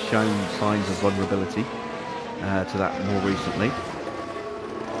Hamilton's shown signs of vulnerability to that more recently.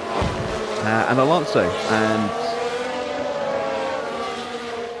 And Alonso, and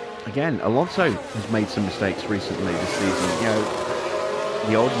again, Alonso has made some mistakes recently this season. You know,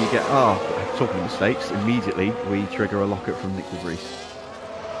 the older you get, talking of mistakes, immediately we trigger a lockout from Nick de Vries.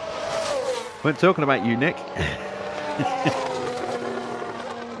 We're talking about you, Nick.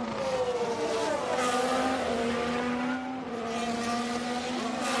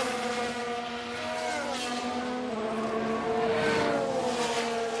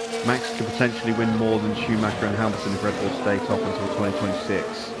 Max could potentially win more than Schumacher and Hamilton if Red Bull stay top until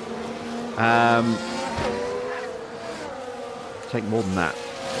 2026. Take more than that.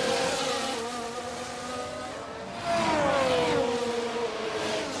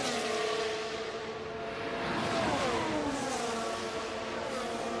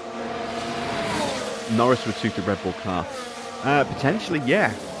 Norris would suit a Red Bull car. Potentially,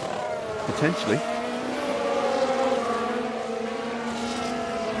 yeah. Potentially.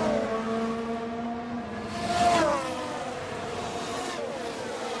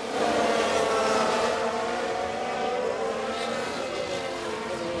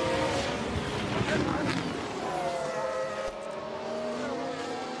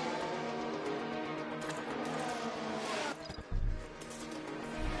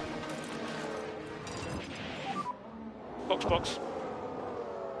 Box, box.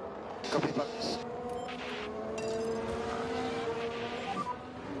 Copy box.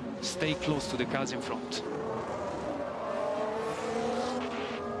 Stay close to the cars in front.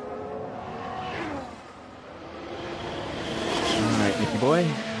 Alright, Nicky boy,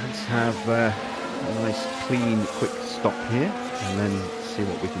 let's have a nice, clean, quick stop here, and then see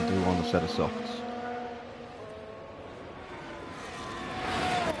what we can do on the set of softs.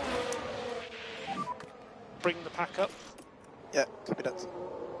 Bring the pack up. Yeah, copy that.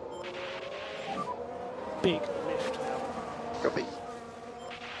 Big lift now. Copy.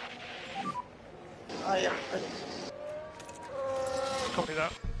 I am ready. Copy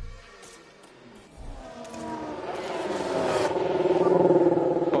that.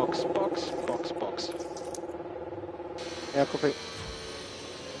 Box, box, box, box. Yeah, copy.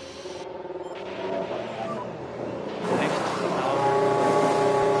 Lift now.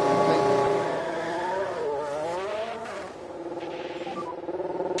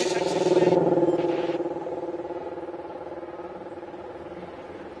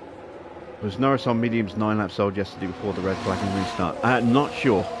 Was Norris on mediums 9 laps old yesterday before the red flag and restart? Not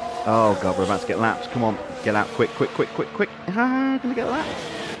sure. Oh god, we're about to get laps. Come on, get out quick, quick, quick, quick, quick. Gonna get laps.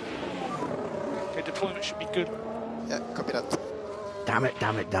 Okay, deployment should be good. Yeah, copy that. Damn it,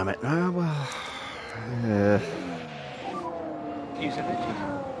 damn it, damn it. Oh well. Use energy.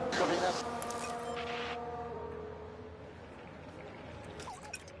 Copy that.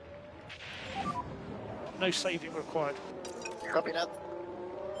 No saving required. Copy that.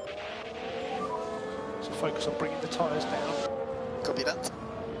 So focus on bringing the tyres down. Copy that.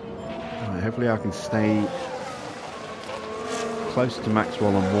 Right, hopefully I can stay close to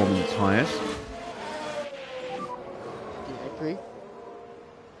Maxwell on warming the tyres. Yeah, agree.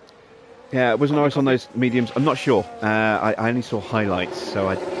 Yeah, was Norris on those mediums? I'm not sure. I only saw highlights, so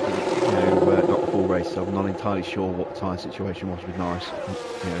I didn't got the full race, so I'm not entirely sure what the tyre situation was with Norris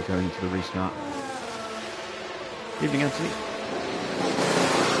going into the restart. Evening, Anthony.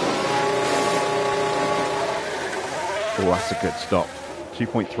 Oh, that's a good stop.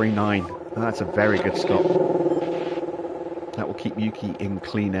 2.39. That's a very good stop. That will keep Yuki in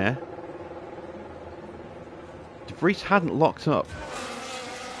clean air. De Vries hadn't locked up.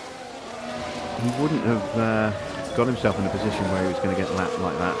 He wouldn't have got himself in a position where he was going to get lapped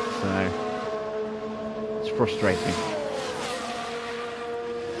like that. So it's frustrating.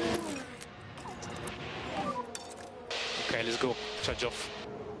 Okay, let's go. Charge off.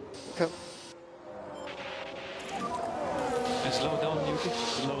 Okay. And slow down, Yuki.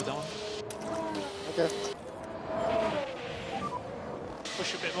 Slow down. Okay.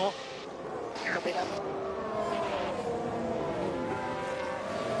 Push a bit more. Copy that.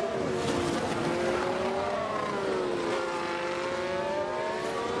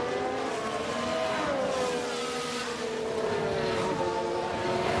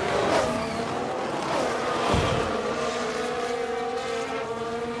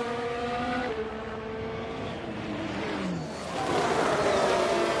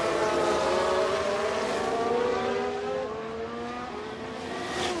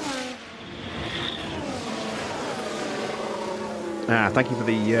 Thank you for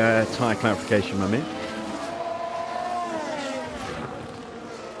the tyre clarification, my man.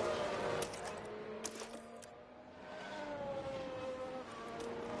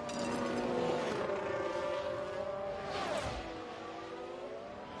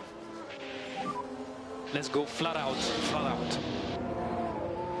 Let's go flat out, flat out.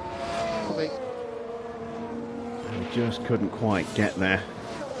 Copy. We just couldn't quite get there.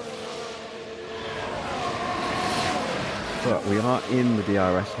 But we are in the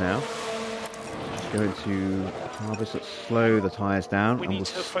DRS now. Just going to harvest it, slow the tyres down, and we'll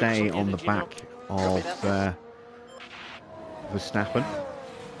stay on the back of Verstappen.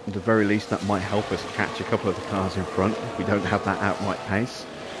 At the very least, that might help us catch a couple of the cars in front if we don't have that outright pace.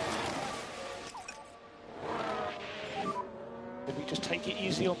 Then we just take it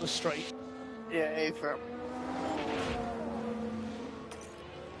easy on the straight. Yeah, A firm.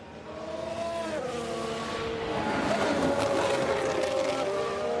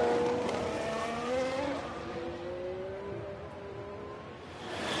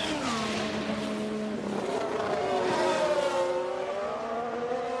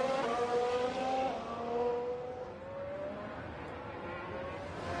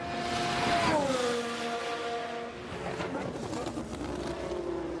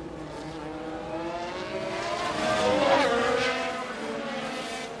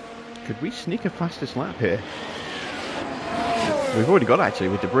 Could we sneak a fastest lap here? We've already got it actually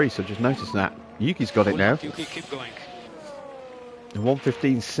with De Vries, so just noticed that. Yuki's got it now. Yuki, keep going.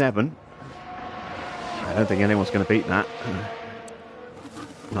 1:15.7. I don't think anyone's going to beat that.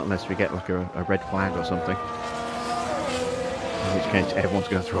 Not unless we get like a red flag or something. In which case everyone's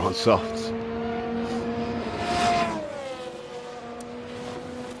going to throw on softs.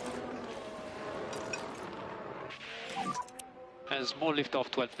 A small lift off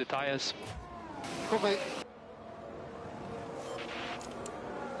 12 the tyres. Copy.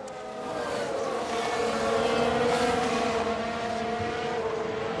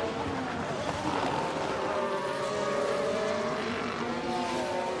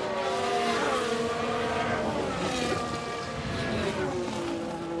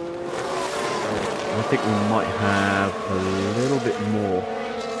 I think we might have a little bit more.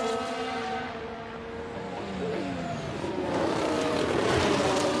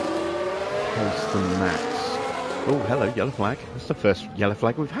 Pace than Max. Oh, hello, yellow flag. That's the first yellow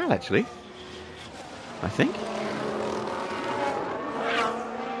flag we've had, actually. I think.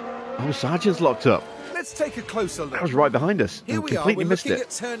 Oh, Sargent's locked up. Let's take a closer look. That was right behind us. Here and we are, completely we're missed looking it.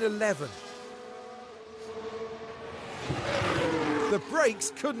 at turn 11. The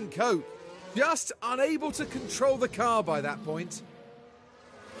brakes couldn't cope. Just unable to control the car by that point.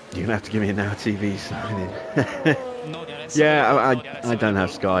 You're going to have to give me a Now TV sign in. No gas. Yeah, I don't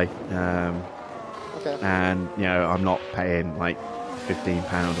have Sky. Okay. And, you know, I'm not paying like £15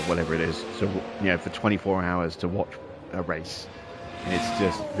 or whatever it is. So, you know, for 24 hours to watch a race. It's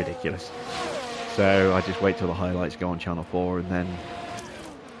just ridiculous. So I just wait till the highlights go on Channel 4 and then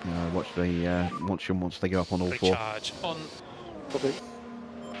watch them once they go up on all four. Recharge on. Copy.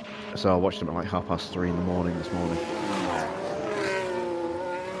 So I watched them at like 3:30 in the morning this morning.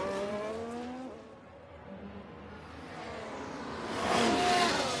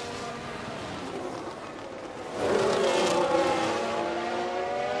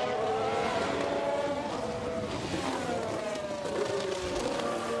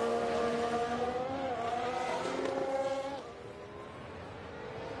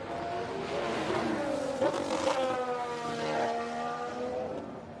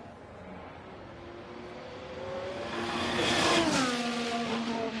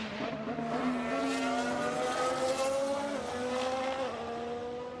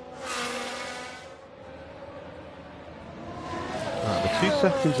 Right, we're 2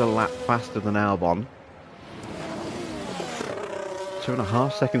 seconds a lap faster than Albon.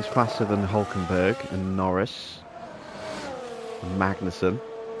 2.5 seconds faster than Hulkenberg and Norris and Magnussen.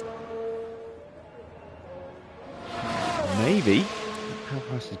 Maybe. How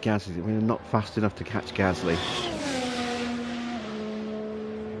fast is Gasly? We're not fast enough to catch Gasly.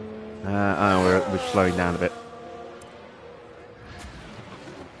 We're slowing down a bit.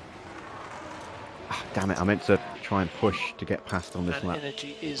 Ah, damn it, I meant to try and push to get past on this And lap.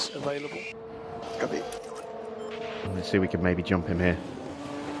 energy is available. Copy. Let's see if we can maybe jump him here.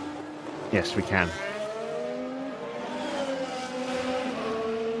 Yes, we can.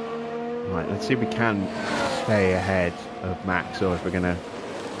 Right, let's see if we can stay ahead of Max or if we're going to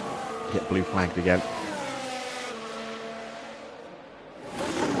get blue flagged again.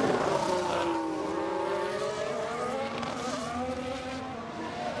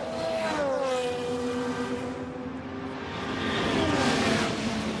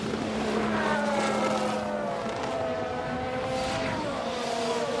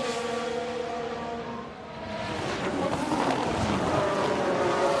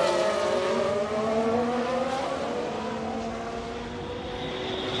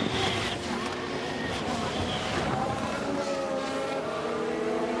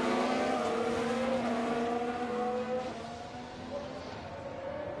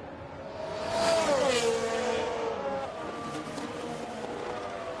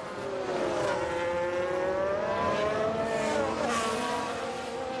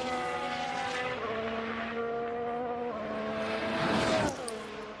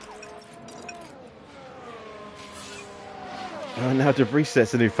 Oh, now De Vries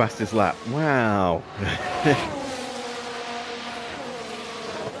sets a new fastest lap. Wow.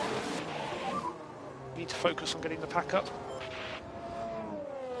 Need to focus on getting the pack up.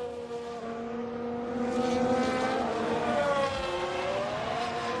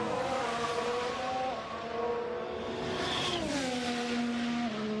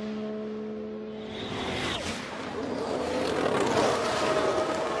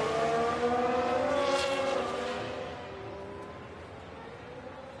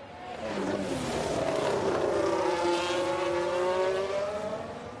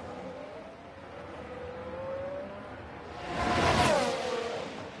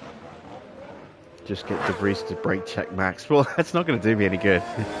 Just get De Vries to brake check Max. Well, that's not going to do me any good.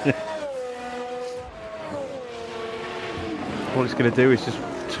 All it's going to do is just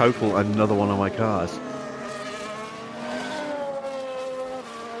total another one of my cars.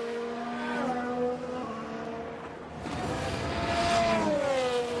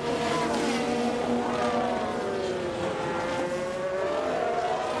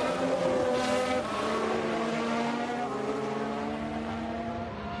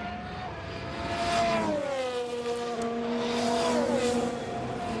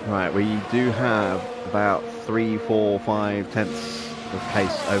 Right, we do have about 3, 4, 5 tenths of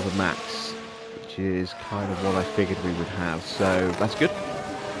pace over Max, which is kind of what I figured we would have, so that's good.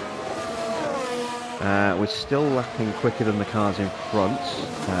 We're still lapping quicker than the cars in front.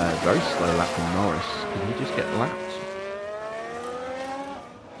 Very slow lap from Norris. Can he just get lapped?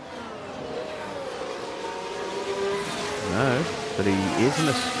 No, but he is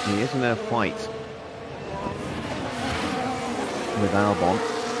in a fight with Albon.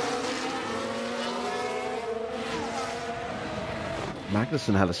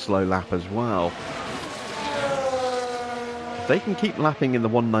 Magnussen had a slow lap as well. If they can keep lapping in the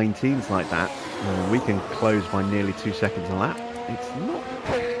 119s like that, we can close by nearly 2 seconds a lap. It's not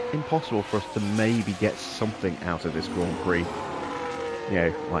impossible for us to maybe get something out of this Grand Prix. You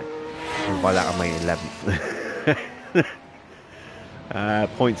know, like, and by that I mean 11th.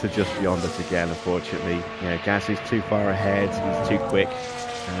 Points are just beyond us again, unfortunately. You know, Gasly's too far ahead, he's too quick.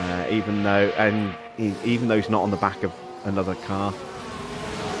 Even though he's not on the back of another car,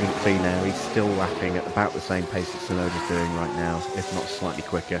 you can see now he's still lapping at about the same pace that Tsunoda's doing right now, if not slightly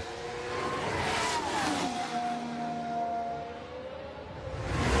quicker.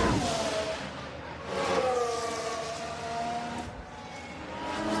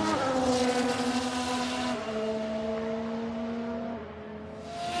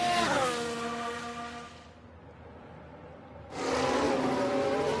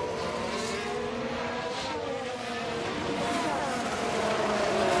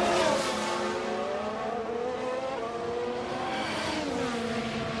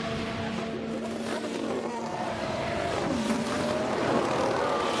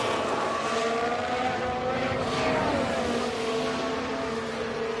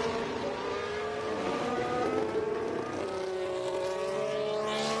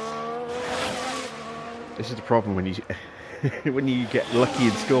 This is the problem when you when you get lucky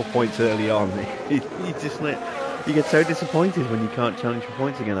and score points early on. You get so disappointed when you can't challenge for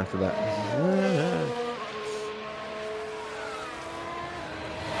points again after that.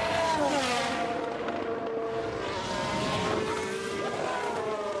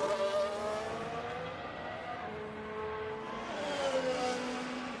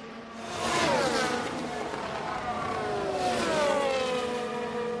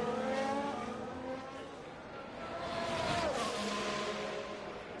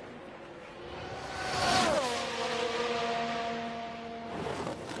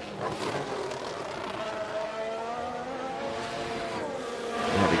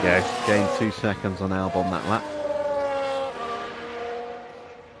 Gained 2 seconds on Albon that lap.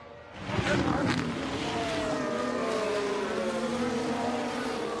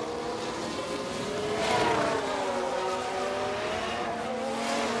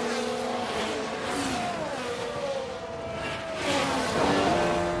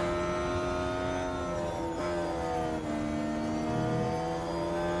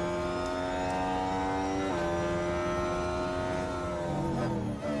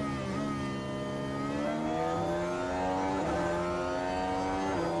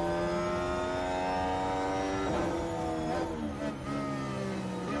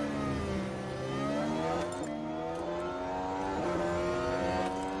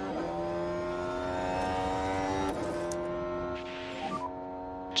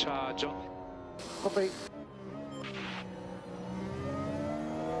 Charge on. Copy.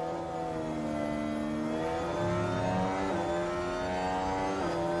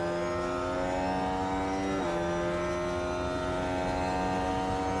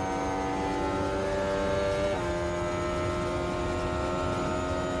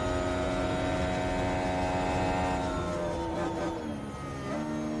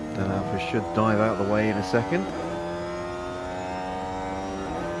 That Alpha should dive out of the way in a second.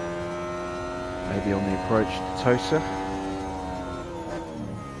 Maybe on the approach to Tosa.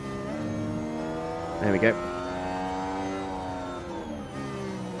 There we go.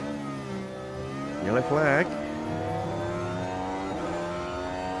 Yellow flag.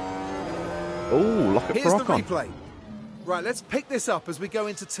 Oh, lock it Here's for the Ocon. replay. Right, let's pick this up as we go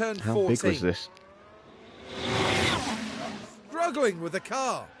into turn 14. How big was this? Struggling with the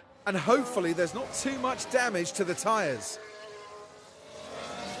car. And hopefully there's not too much damage to the tyres.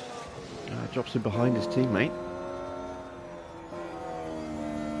 Drops in behind his teammate.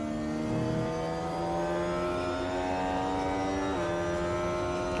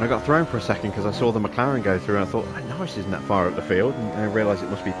 I got thrown for a second because I saw the McLaren go through and I thought, oh, Norris isn't that far up the field, and I realised it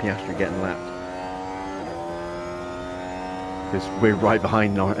must be Piastri getting lapped. Because we're right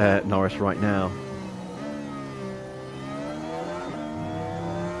behind Norris right now.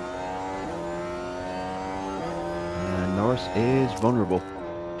 And Norris is vulnerable.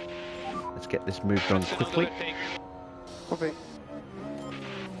 get this move done quickly. Copy.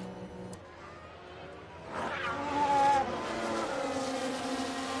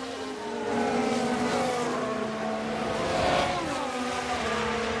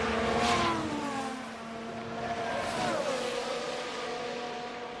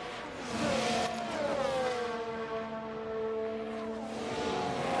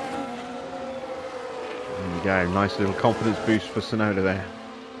 There we go, nice little confidence boost for Tsunoda there.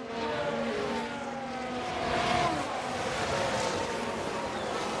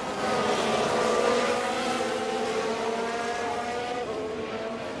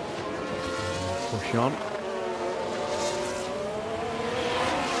 Push on.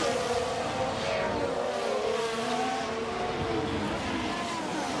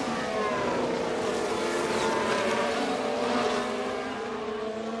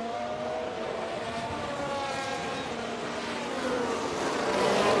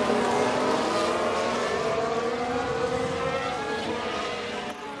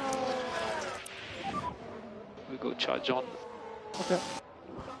 We go charge on. Okay.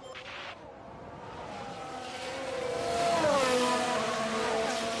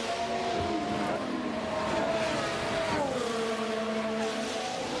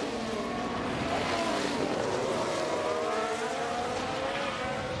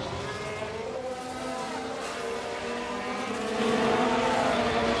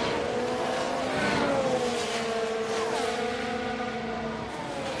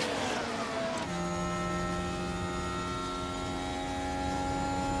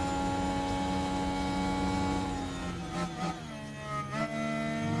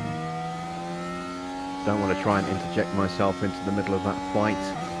 Don't want to try and interject myself into the middle of that fight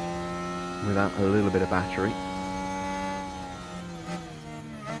without a little bit of battery.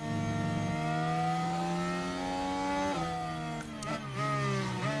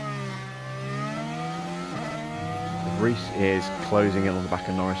 Reese is closing in on the back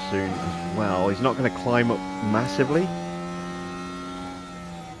of Norris soon as well. He's not going to climb up massively.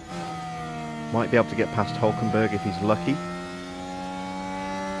 Might be able to get past Hulkenberg if he's lucky.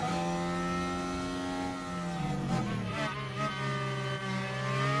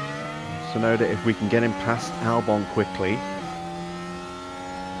 Tsunoda, if we can get him past Albon quickly,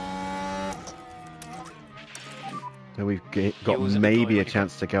 then we've got maybe a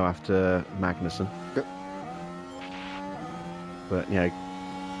chance to go after Magnussen. Yep. But, you know,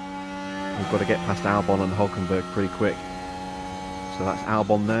 we've got to get past Albon and Hulkenberg pretty quick. So that's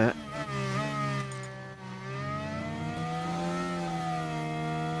Albon there.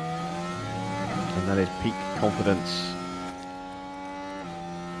 And that is peak confidence.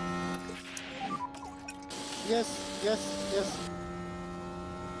 Yes, yes, yes.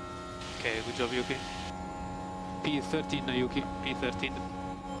 Okay, good job, Yuki. P13, Yuki. P13.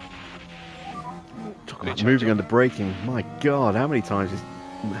 Talking about moving under braking. My God, how many times is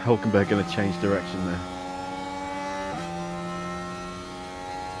Hulkenberg going to change direction there?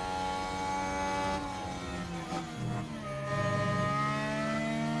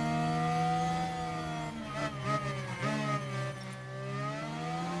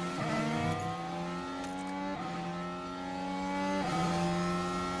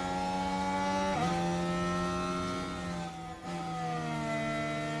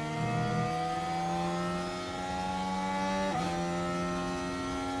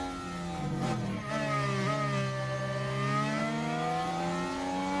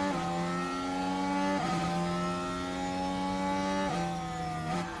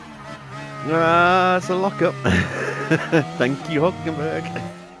 It's a lock-up. Thank you, Hulkenberg.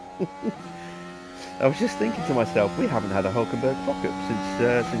 I was just thinking to myself, we haven't had a Hulkenberg lock-up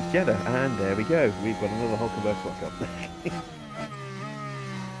since Jeddah, and there we go. We've got another Hulkenberg lock-up.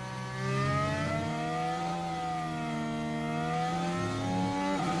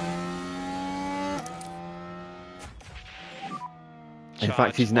 In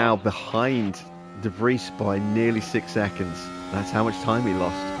fact, he's now behind De Vries by nearly 6 seconds. That's how much time he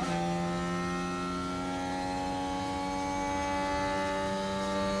lost.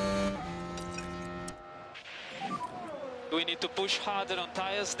 We need to push harder on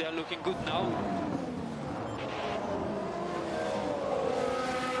tires. They are looking good now.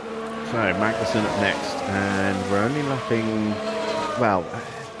 So Magnussen up next, and we're only lapping. Well,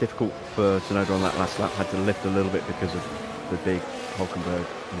 difficult for Tsunoda on that last lap. Had to lift a little bit because of the big Hulkenberg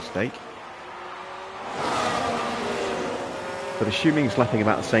mistake. But assuming he's lapping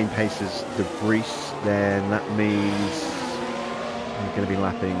about the same pace as De Vries, then that means we're going to be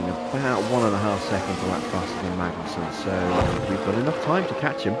lapping about 1.5 seconds a lap faster than Magnussen. So we've got enough time to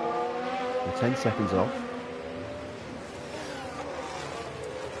catch him. We're 10 seconds off.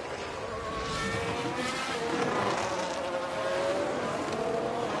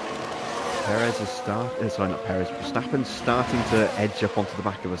 Perez is sorry, not Perez. Verstappen's starting to edge up onto the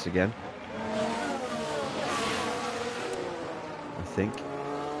back of us again. I think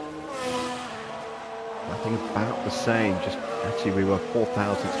about the same. Just actually, we were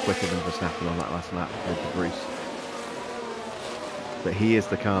 4,000ths quicker than Verstappen on that last lap with the Bruce. But he is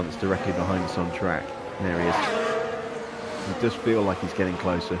the car that's directly behind us on track. There he is. It does feel like he's getting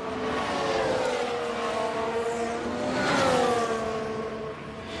closer.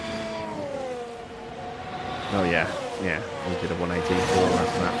 Oh yeah, we did a 118.4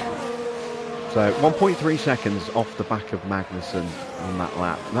 last lap. So 1.3 seconds off the back of Magnussen on that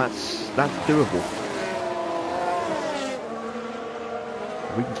lap. That's doable.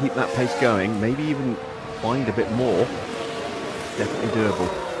 If we can keep that pace going, maybe even find a bit more. Definitely doable.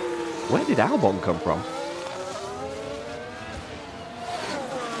 Where did Albon come from?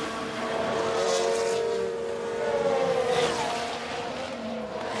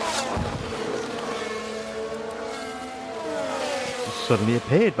 Suddenly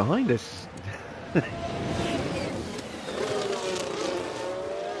appeared behind us.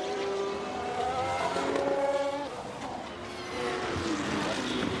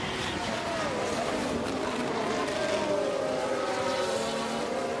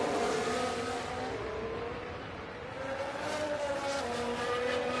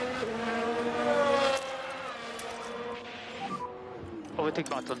 Overtake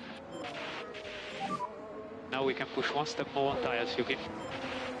button. Now we can push one step more on tires, Yuki.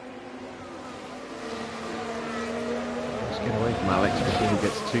 Let's get away from Alex before he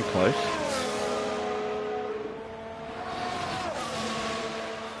gets too close.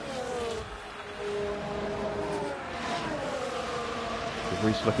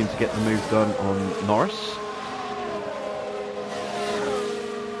 Reese looking to get the move done on Norris.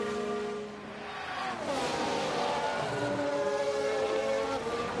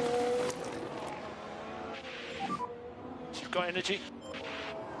 You've got energy.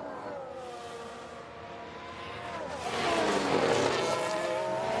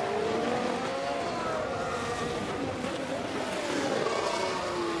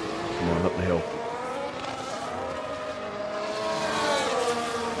 Come on, up the hill.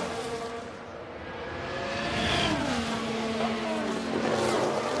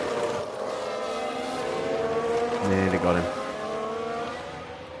 Nearly got him.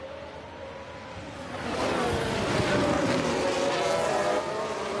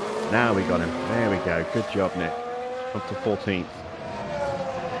 Now we got him. There we go. Good job, Nick. Up to 14th.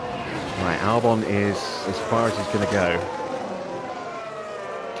 Right, Albon is as far as he's going to go.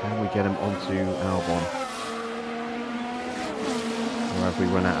 Can we get him onto Albon? Or have we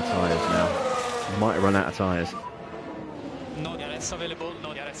run out of tyres now? We might have run out of tyres. No DRS available,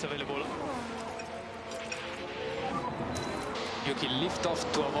 no DRS available. Yuki, lift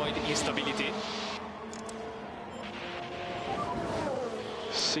off to avoid instability.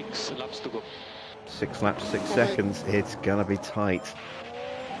 6 laps to go. 6 laps, 6 seconds. It's going to be tight.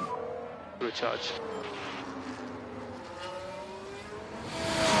 Recharge.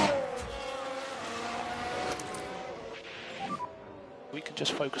 We can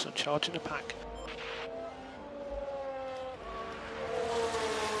just focus on charging the pack.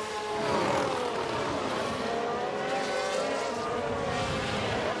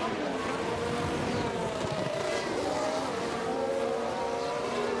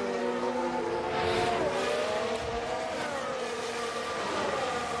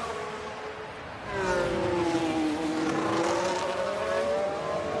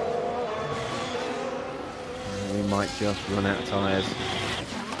 We might just run out of tyres.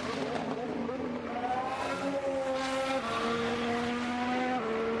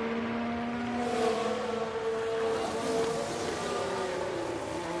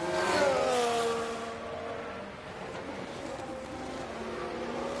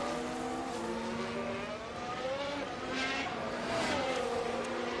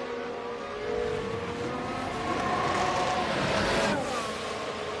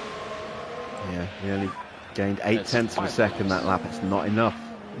 Yeah, we only gained 0.8 of a second that lap. It's not enough.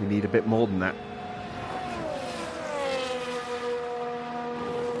 We need a bit more than that.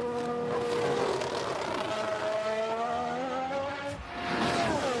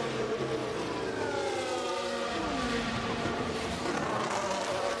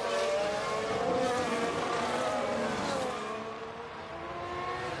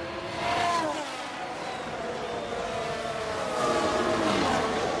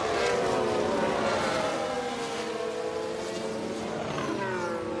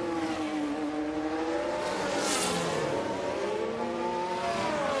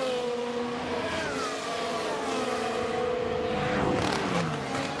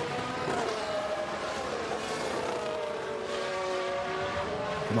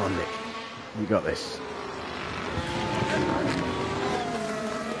 Come on, Nick. You got this.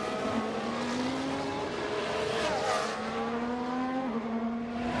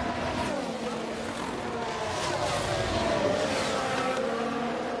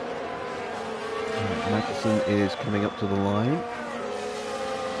 Magnussen is coming up to the line.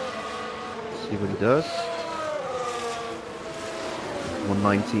 See what he does.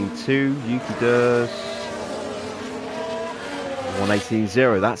 119.2. Yuki does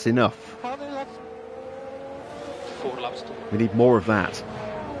 118.0. That's enough. How many laps? 4 laps to We need more of that.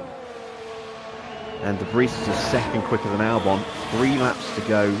 And De Vries is a second quicker than Albon. 3 laps to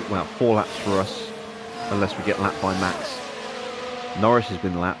go. Well, 4 laps for us, unless we get lapped by Max. Norris has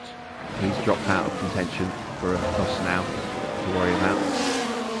been lapped. He's dropped out of contention for us now to worry about.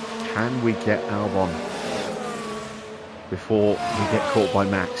 Can we get Albon before we get caught by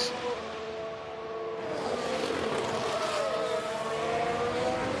Max?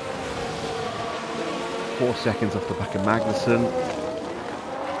 Four seconds off the back of Magnussen.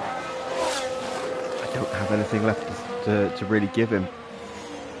 I don't have anything left to really give him.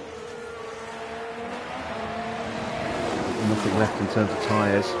 Nothing left in terms of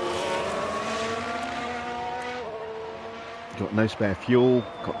tyres. Got no spare fuel,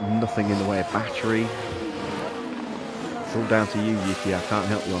 got nothing in the way of battery. It's all down to you, Yuki. I can't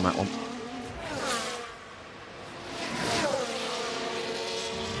help you on that one.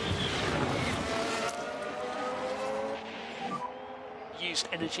 Use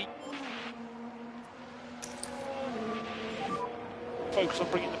energy. Focus on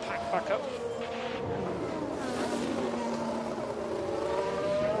bringing the pack back up.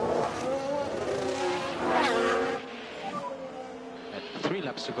 and 3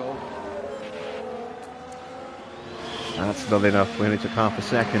 laps to go. That's not enough. We only took half a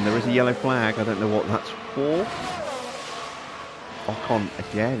second. There is a yellow flag. I don't know what that's for. Ocon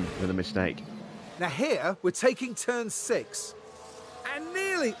again with a mistake. Now here, we're taking turn 6. And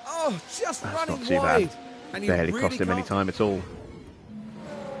nearly, just That's running not too wide. bad. And Barely really cost him any can't- time at all.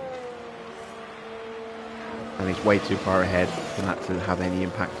 And he's way too far ahead for that to have any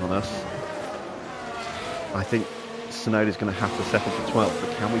impact on us. I think Tsunoda's going to have to settle for 12th,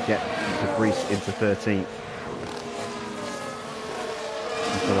 but can we get De Vries into 13th?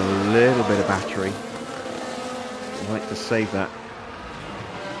 We've got a little bit of battery. I'd like to save that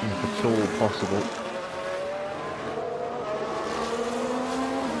if at all possible.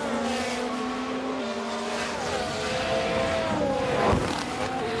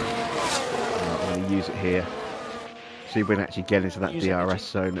 I'm going to use it here. See if we can actually get into that DRS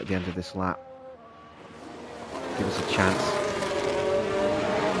zone at the end of this lap. Give us a chance.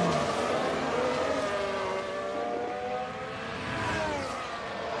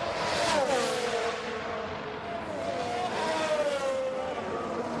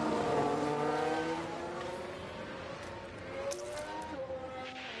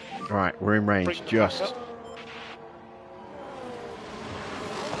 Right, we're in range, just.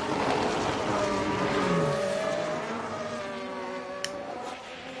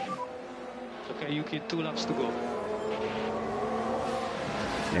 Okay, Yuki, 2 laps to go.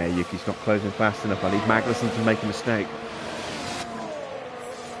 Yeah, Yuki's not closing fast enough. I need Magnussen to make a mistake.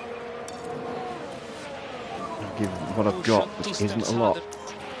 I'll give what I've got, which isn't a lot.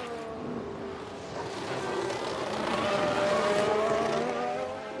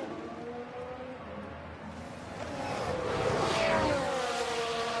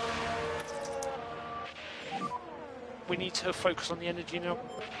 We need to focus on the energy now.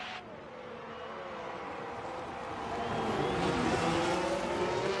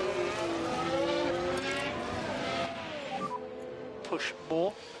 Push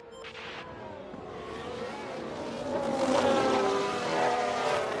more.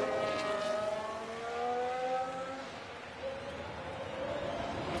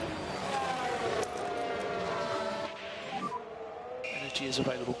 Energy is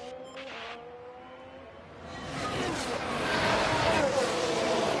available.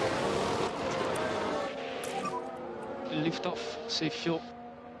 Lift off, save fuel.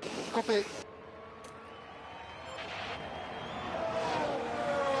 Copy.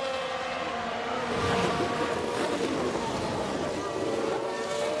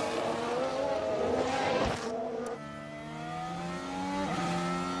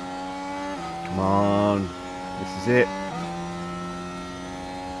 Come on, this is it.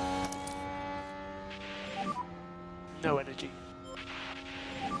 No energy.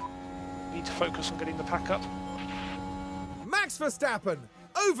 Need to focus on getting the pack up. Max Verstappen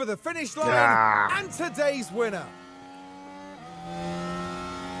over the finish line and today's winner.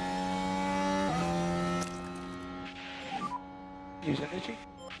 Use energy.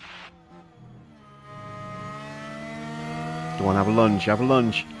 Go on, have a lunge, have a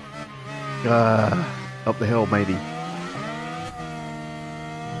lunge. Up the hill, maybe.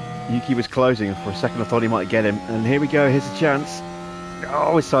 Yuki was closing, and for a second I thought he might get him. And here we go, here's a chance.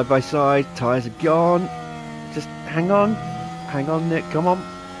 Oh, it's side by side. Tyres are gone. Just hang on. Hang on, Nick, come on.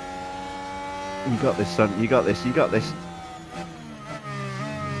 You got this, son. You got this, you got this.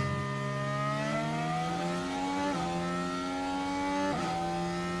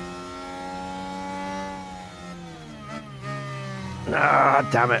 Ah,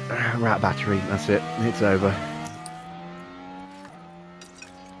 damn it. Rat battery, that's it. It's over.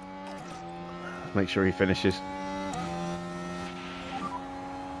 Make sure he finishes.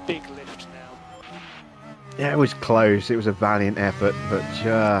 Big lift now. Yeah, it was close. It was a valiant effort, but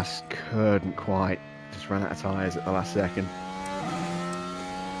just couldn't quite. Just ran out of tyres at the last second.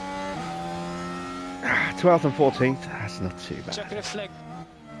 12th and 14th, that's not too bad. Checkered flag.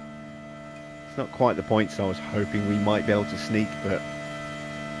 It's not quite the points I was hoping we might be able to sneak, but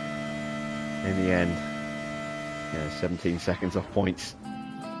in the end, 17 seconds off points.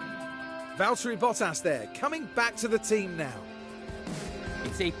 Valtteri Bottas there, coming back to the team now.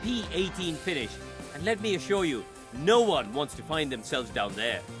 It's a P18 finish, and let me assure you, no one wants to find themselves down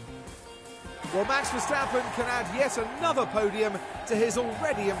there. Well, Max Verstappen can add yet another podium to his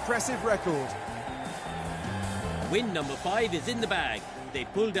already impressive record. Win number 5 is in the bag. They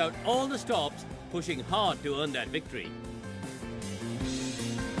pulled out all the stops, pushing hard to earn that victory.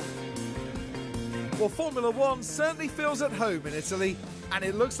 Well, Formula One certainly feels at home in Italy, and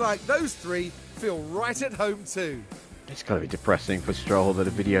it looks like those three feel right at home too. It's got to be depressing for Stroll that a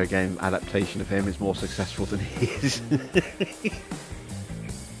video game adaptation of him is more successful than he is.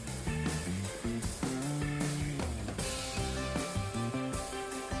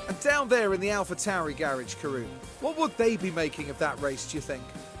 And down there in the Alpha Tauri garage, Karun, what would they be making of that race, do you think?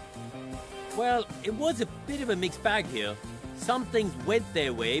 Well, it was a bit of a mixed bag here. Some things went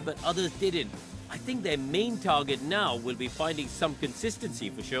their way, but others didn't. I think their main target now will be finding some consistency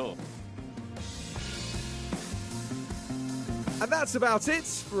for sure. And that's about it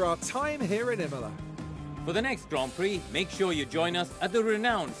for our time here in Imola. For the next Grand Prix, make sure you join us at the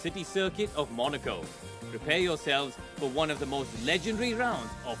renowned city circuit of Monaco. Prepare yourselves for one of the most legendary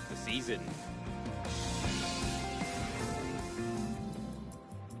rounds of the season.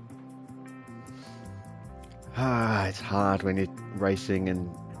 It's hard when you're racing and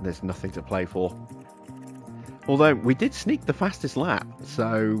there's nothing to play for. Although we did sneak the fastest lap,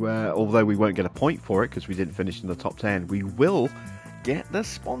 so although we won't get a point for it because we didn't finish in the top 10, we will get the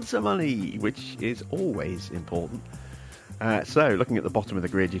sponsor money, which is always important. So looking at the bottom of the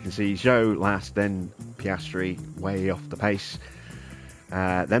grid, you can see Zhou last, then Piastri way off the pace,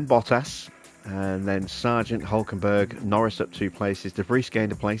 then Bottas, and then Sargent, Hulkenberg, Norris up 2 places, De Vries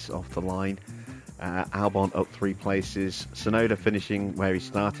gained a place off the line, Albon up 3 places, Tsunoda finishing where he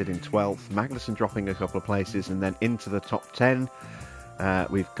started in 12th, Magnussen dropping a couple of places, and then into the top 10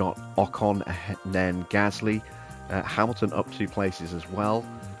 we've got Ocon ahead, then Gasly, Hamilton up 2 places as well,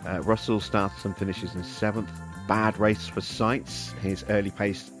 Russell starts and finishes in 7th. Bad race for Sainz, his early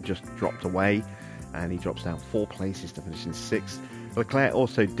pace just dropped away and he drops down 4 places to finish in 6th. Leclerc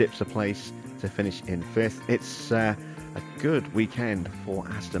also dips a place to finish in 5th. It's a good weekend for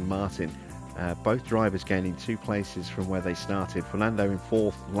Aston Martin. Both drivers gaining 2 places from where they started. Fernando in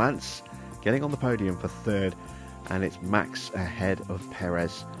 4th, Lance getting on the podium for 3rd, and it's Max ahead of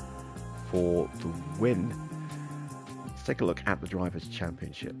Perez for the win. Let's take a look at the Drivers'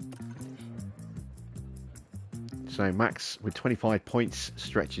 Championship. So Max with 25 points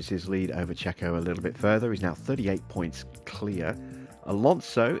stretches his lead over Checo a little bit further. He's now 38 points clear.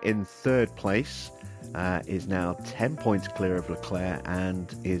 Alonso in 3rd place is now 10 points clear of Leclerc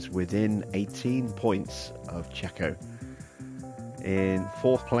and is within 18 points of Checo. In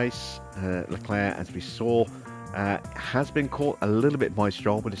 4th place, Leclerc, as we saw, has been caught a little bit by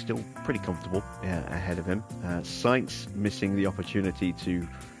Stroll, but is still pretty comfortable ahead of him. Sainz missing the opportunity to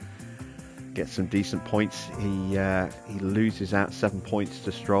get some decent points. He loses out 7 points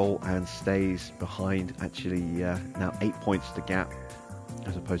to Stroll and stays behind, actually now 8 points to gap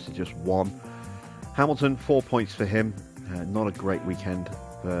as opposed to just 1. Hamilton, 4 points for him. Not a great weekend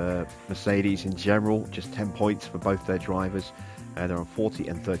for Mercedes in general, just 10 points for both their drivers. They're on 40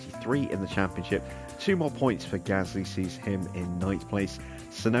 and 33 in the championship. 2 more points for Gasly sees him in 9th place.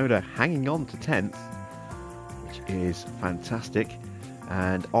 Tsunoda hanging on to 10th, which is fantastic.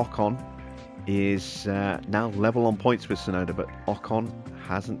 And Ocon is now level on points with Tsunoda, but Ocon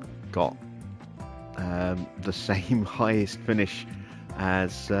hasn't got the same highest finish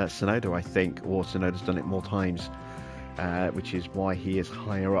as Tsunoda, I think, or Tsunoda's done it more times, which is why he is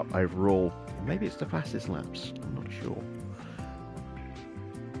higher up overall. Maybe it's the fastest laps, I'm not sure.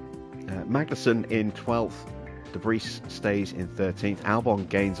 Magnussen in 12th. De Vries stays in 13th. Albon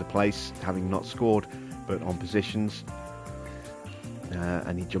gains a place, having not scored, but on positions.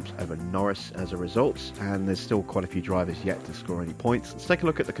 And he jumps over Norris as a result. And there's still quite a few drivers yet to score any points. Let's take a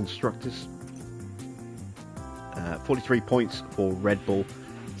look at the constructors. 43 points for Red Bull.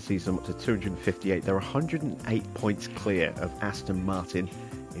 Sees them up to 258. They're 108 points clear of Aston Martin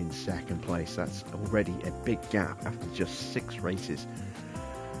in second place. That's already a big gap after just 6 races.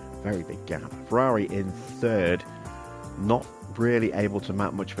 Very big gap. Ferrari in third, not really able to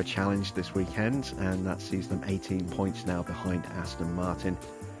mount much of a challenge this weekend, and that sees them 18 points now behind Aston Martin.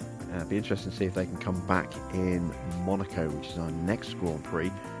 Be interesting to see if they can come back in Monaco, which is our next Grand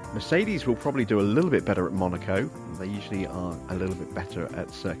Prix. Mercedes will probably do a little bit better at Monaco. They usually are a little bit better at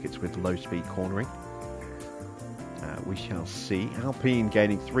circuits with low speed cornering. We shall see. Alpine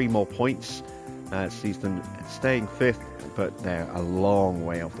gaining 3 more points. Sees them staying 5th, but they're a long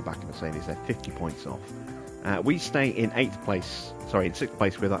way off the back of Mercedes. They're 50 points off. We stay in 6th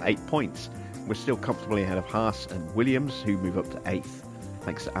place with our 8 points. We're still comfortably ahead of Haas and Williams, who move up to 8th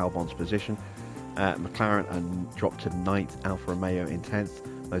thanks to Albon's position. McLaren and dropped to 9th, Alfa Romeo in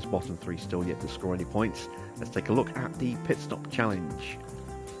 10th. Those bottom 3 still yet to score any points. Let's take a look at the pit stop challenge.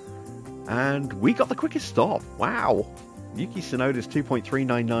 And we got the quickest stop. Wow! Yuki Tsunoda's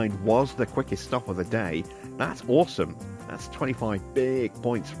 2.399 was the quickest stop of the day. That's awesome. That's 25 big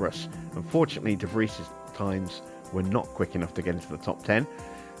points for us. Unfortunately, De Vries' times were not quick enough to get into the top 10.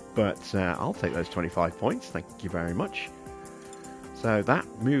 But I'll take those 25 points. Thank you very much. So that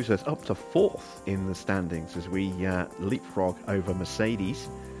moves us up to 4th in the standings as we leapfrog over Mercedes.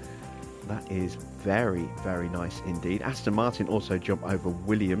 That is very, very nice indeed. Aston Martin also jump over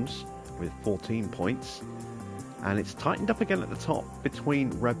Williams with 14 points. And it's tightened up again at the top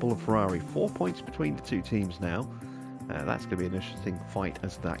between Red Bull and Ferrari. 4 points between the two teams now. That's going to be an interesting fight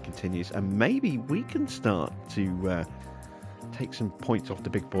as that continues. And maybe we can start to take some points off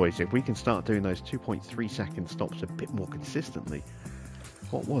the big boys. If we can start doing those 2.3 second stops a bit more consistently.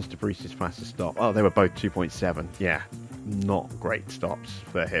 What was De Vries' fastest stop? Oh, they were both 2.7. Yeah, not great stops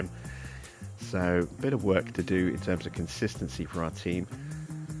for him. So, a bit of work to do in terms of consistency for our team.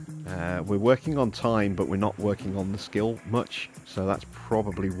 We're working on time, but we're not working on the skill much. So that's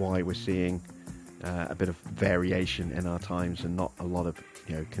probably why we're seeing a bit of variation in our times and not a lot of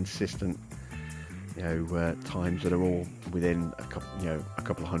consistent times that are all within a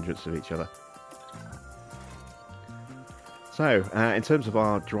couple of hundredths of each other. So, in terms of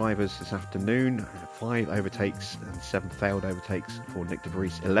our drivers this afternoon, 5 overtakes and 7 failed overtakes for Nick De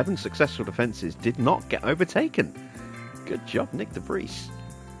Vries. 11 successful defences, did not get overtaken. Good job, Nick De Vries.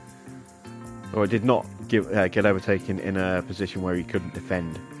 Or did not get overtaken in a position where he couldn't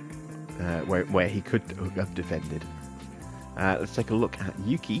defend, where he could have defended. Let's take a look at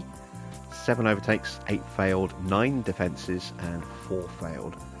Yuki. 7 overtakes, 8 failed, 9 defences and 4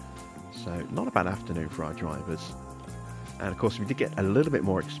 failed. So not a bad afternoon for our drivers. And of course we did get a little bit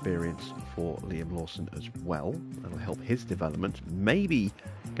more experience for Liam Lawson as well. That'll help his development. Maybe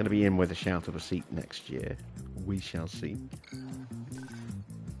going to be in with a shout of a seat next year. We shall see.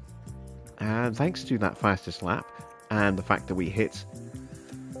 And thanks to that fastest lap and the fact that we hit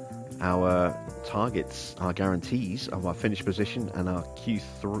our targets, our guarantees of our finish position and our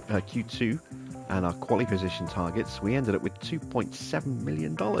Q2 and our quali position targets, we ended up with $2.7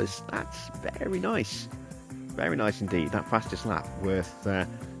 million. That's very nice. Very nice indeed. That fastest lap worth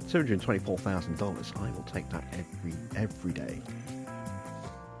 $224,000. I will take that every day.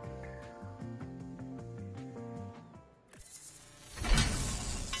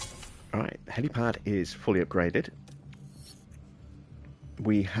 Alright, helipad is fully upgraded.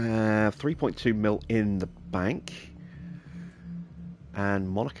 We have 3.2 mil in the bank. And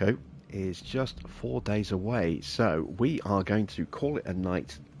Monaco is just 4 days away. So we are going to call it a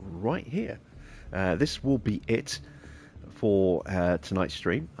night right here. This will be it for tonight's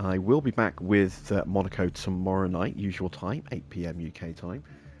stream. I will be back with Monaco tomorrow night, usual time, 8 PM UK time.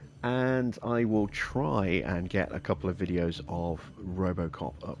 And I will try and get a couple of videos of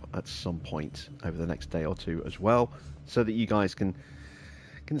RoboCop up at some point over the next day or two as well, so that you guys can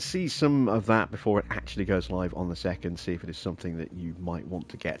see some of that before it actually goes live on the 2nd, see if it is something that you might want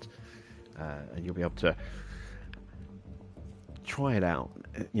to get. And you'll be able to try it out,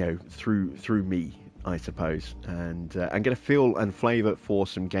 through me, I suppose, and get a feel and flavour for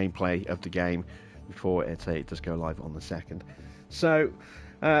some gameplay of the game before it does go live on the 2nd. So,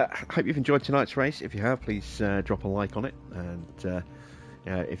 hope you've enjoyed tonight's race. If you have, please drop a like on it, and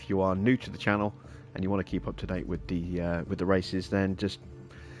if you are new to the channel and you want to keep up to date with the races, then just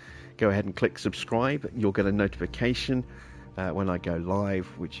go ahead and click subscribe. You'll get a notification when I go live,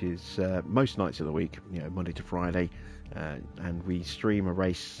 which is most nights of the week, Monday to Friday, and we stream a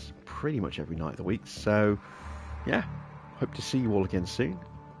race pretty much every night of the week. So yeah, hope to see you all again soon.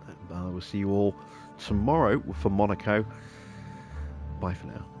 I will see you all tomorrow for Monaco. Bye for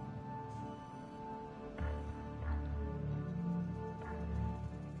now.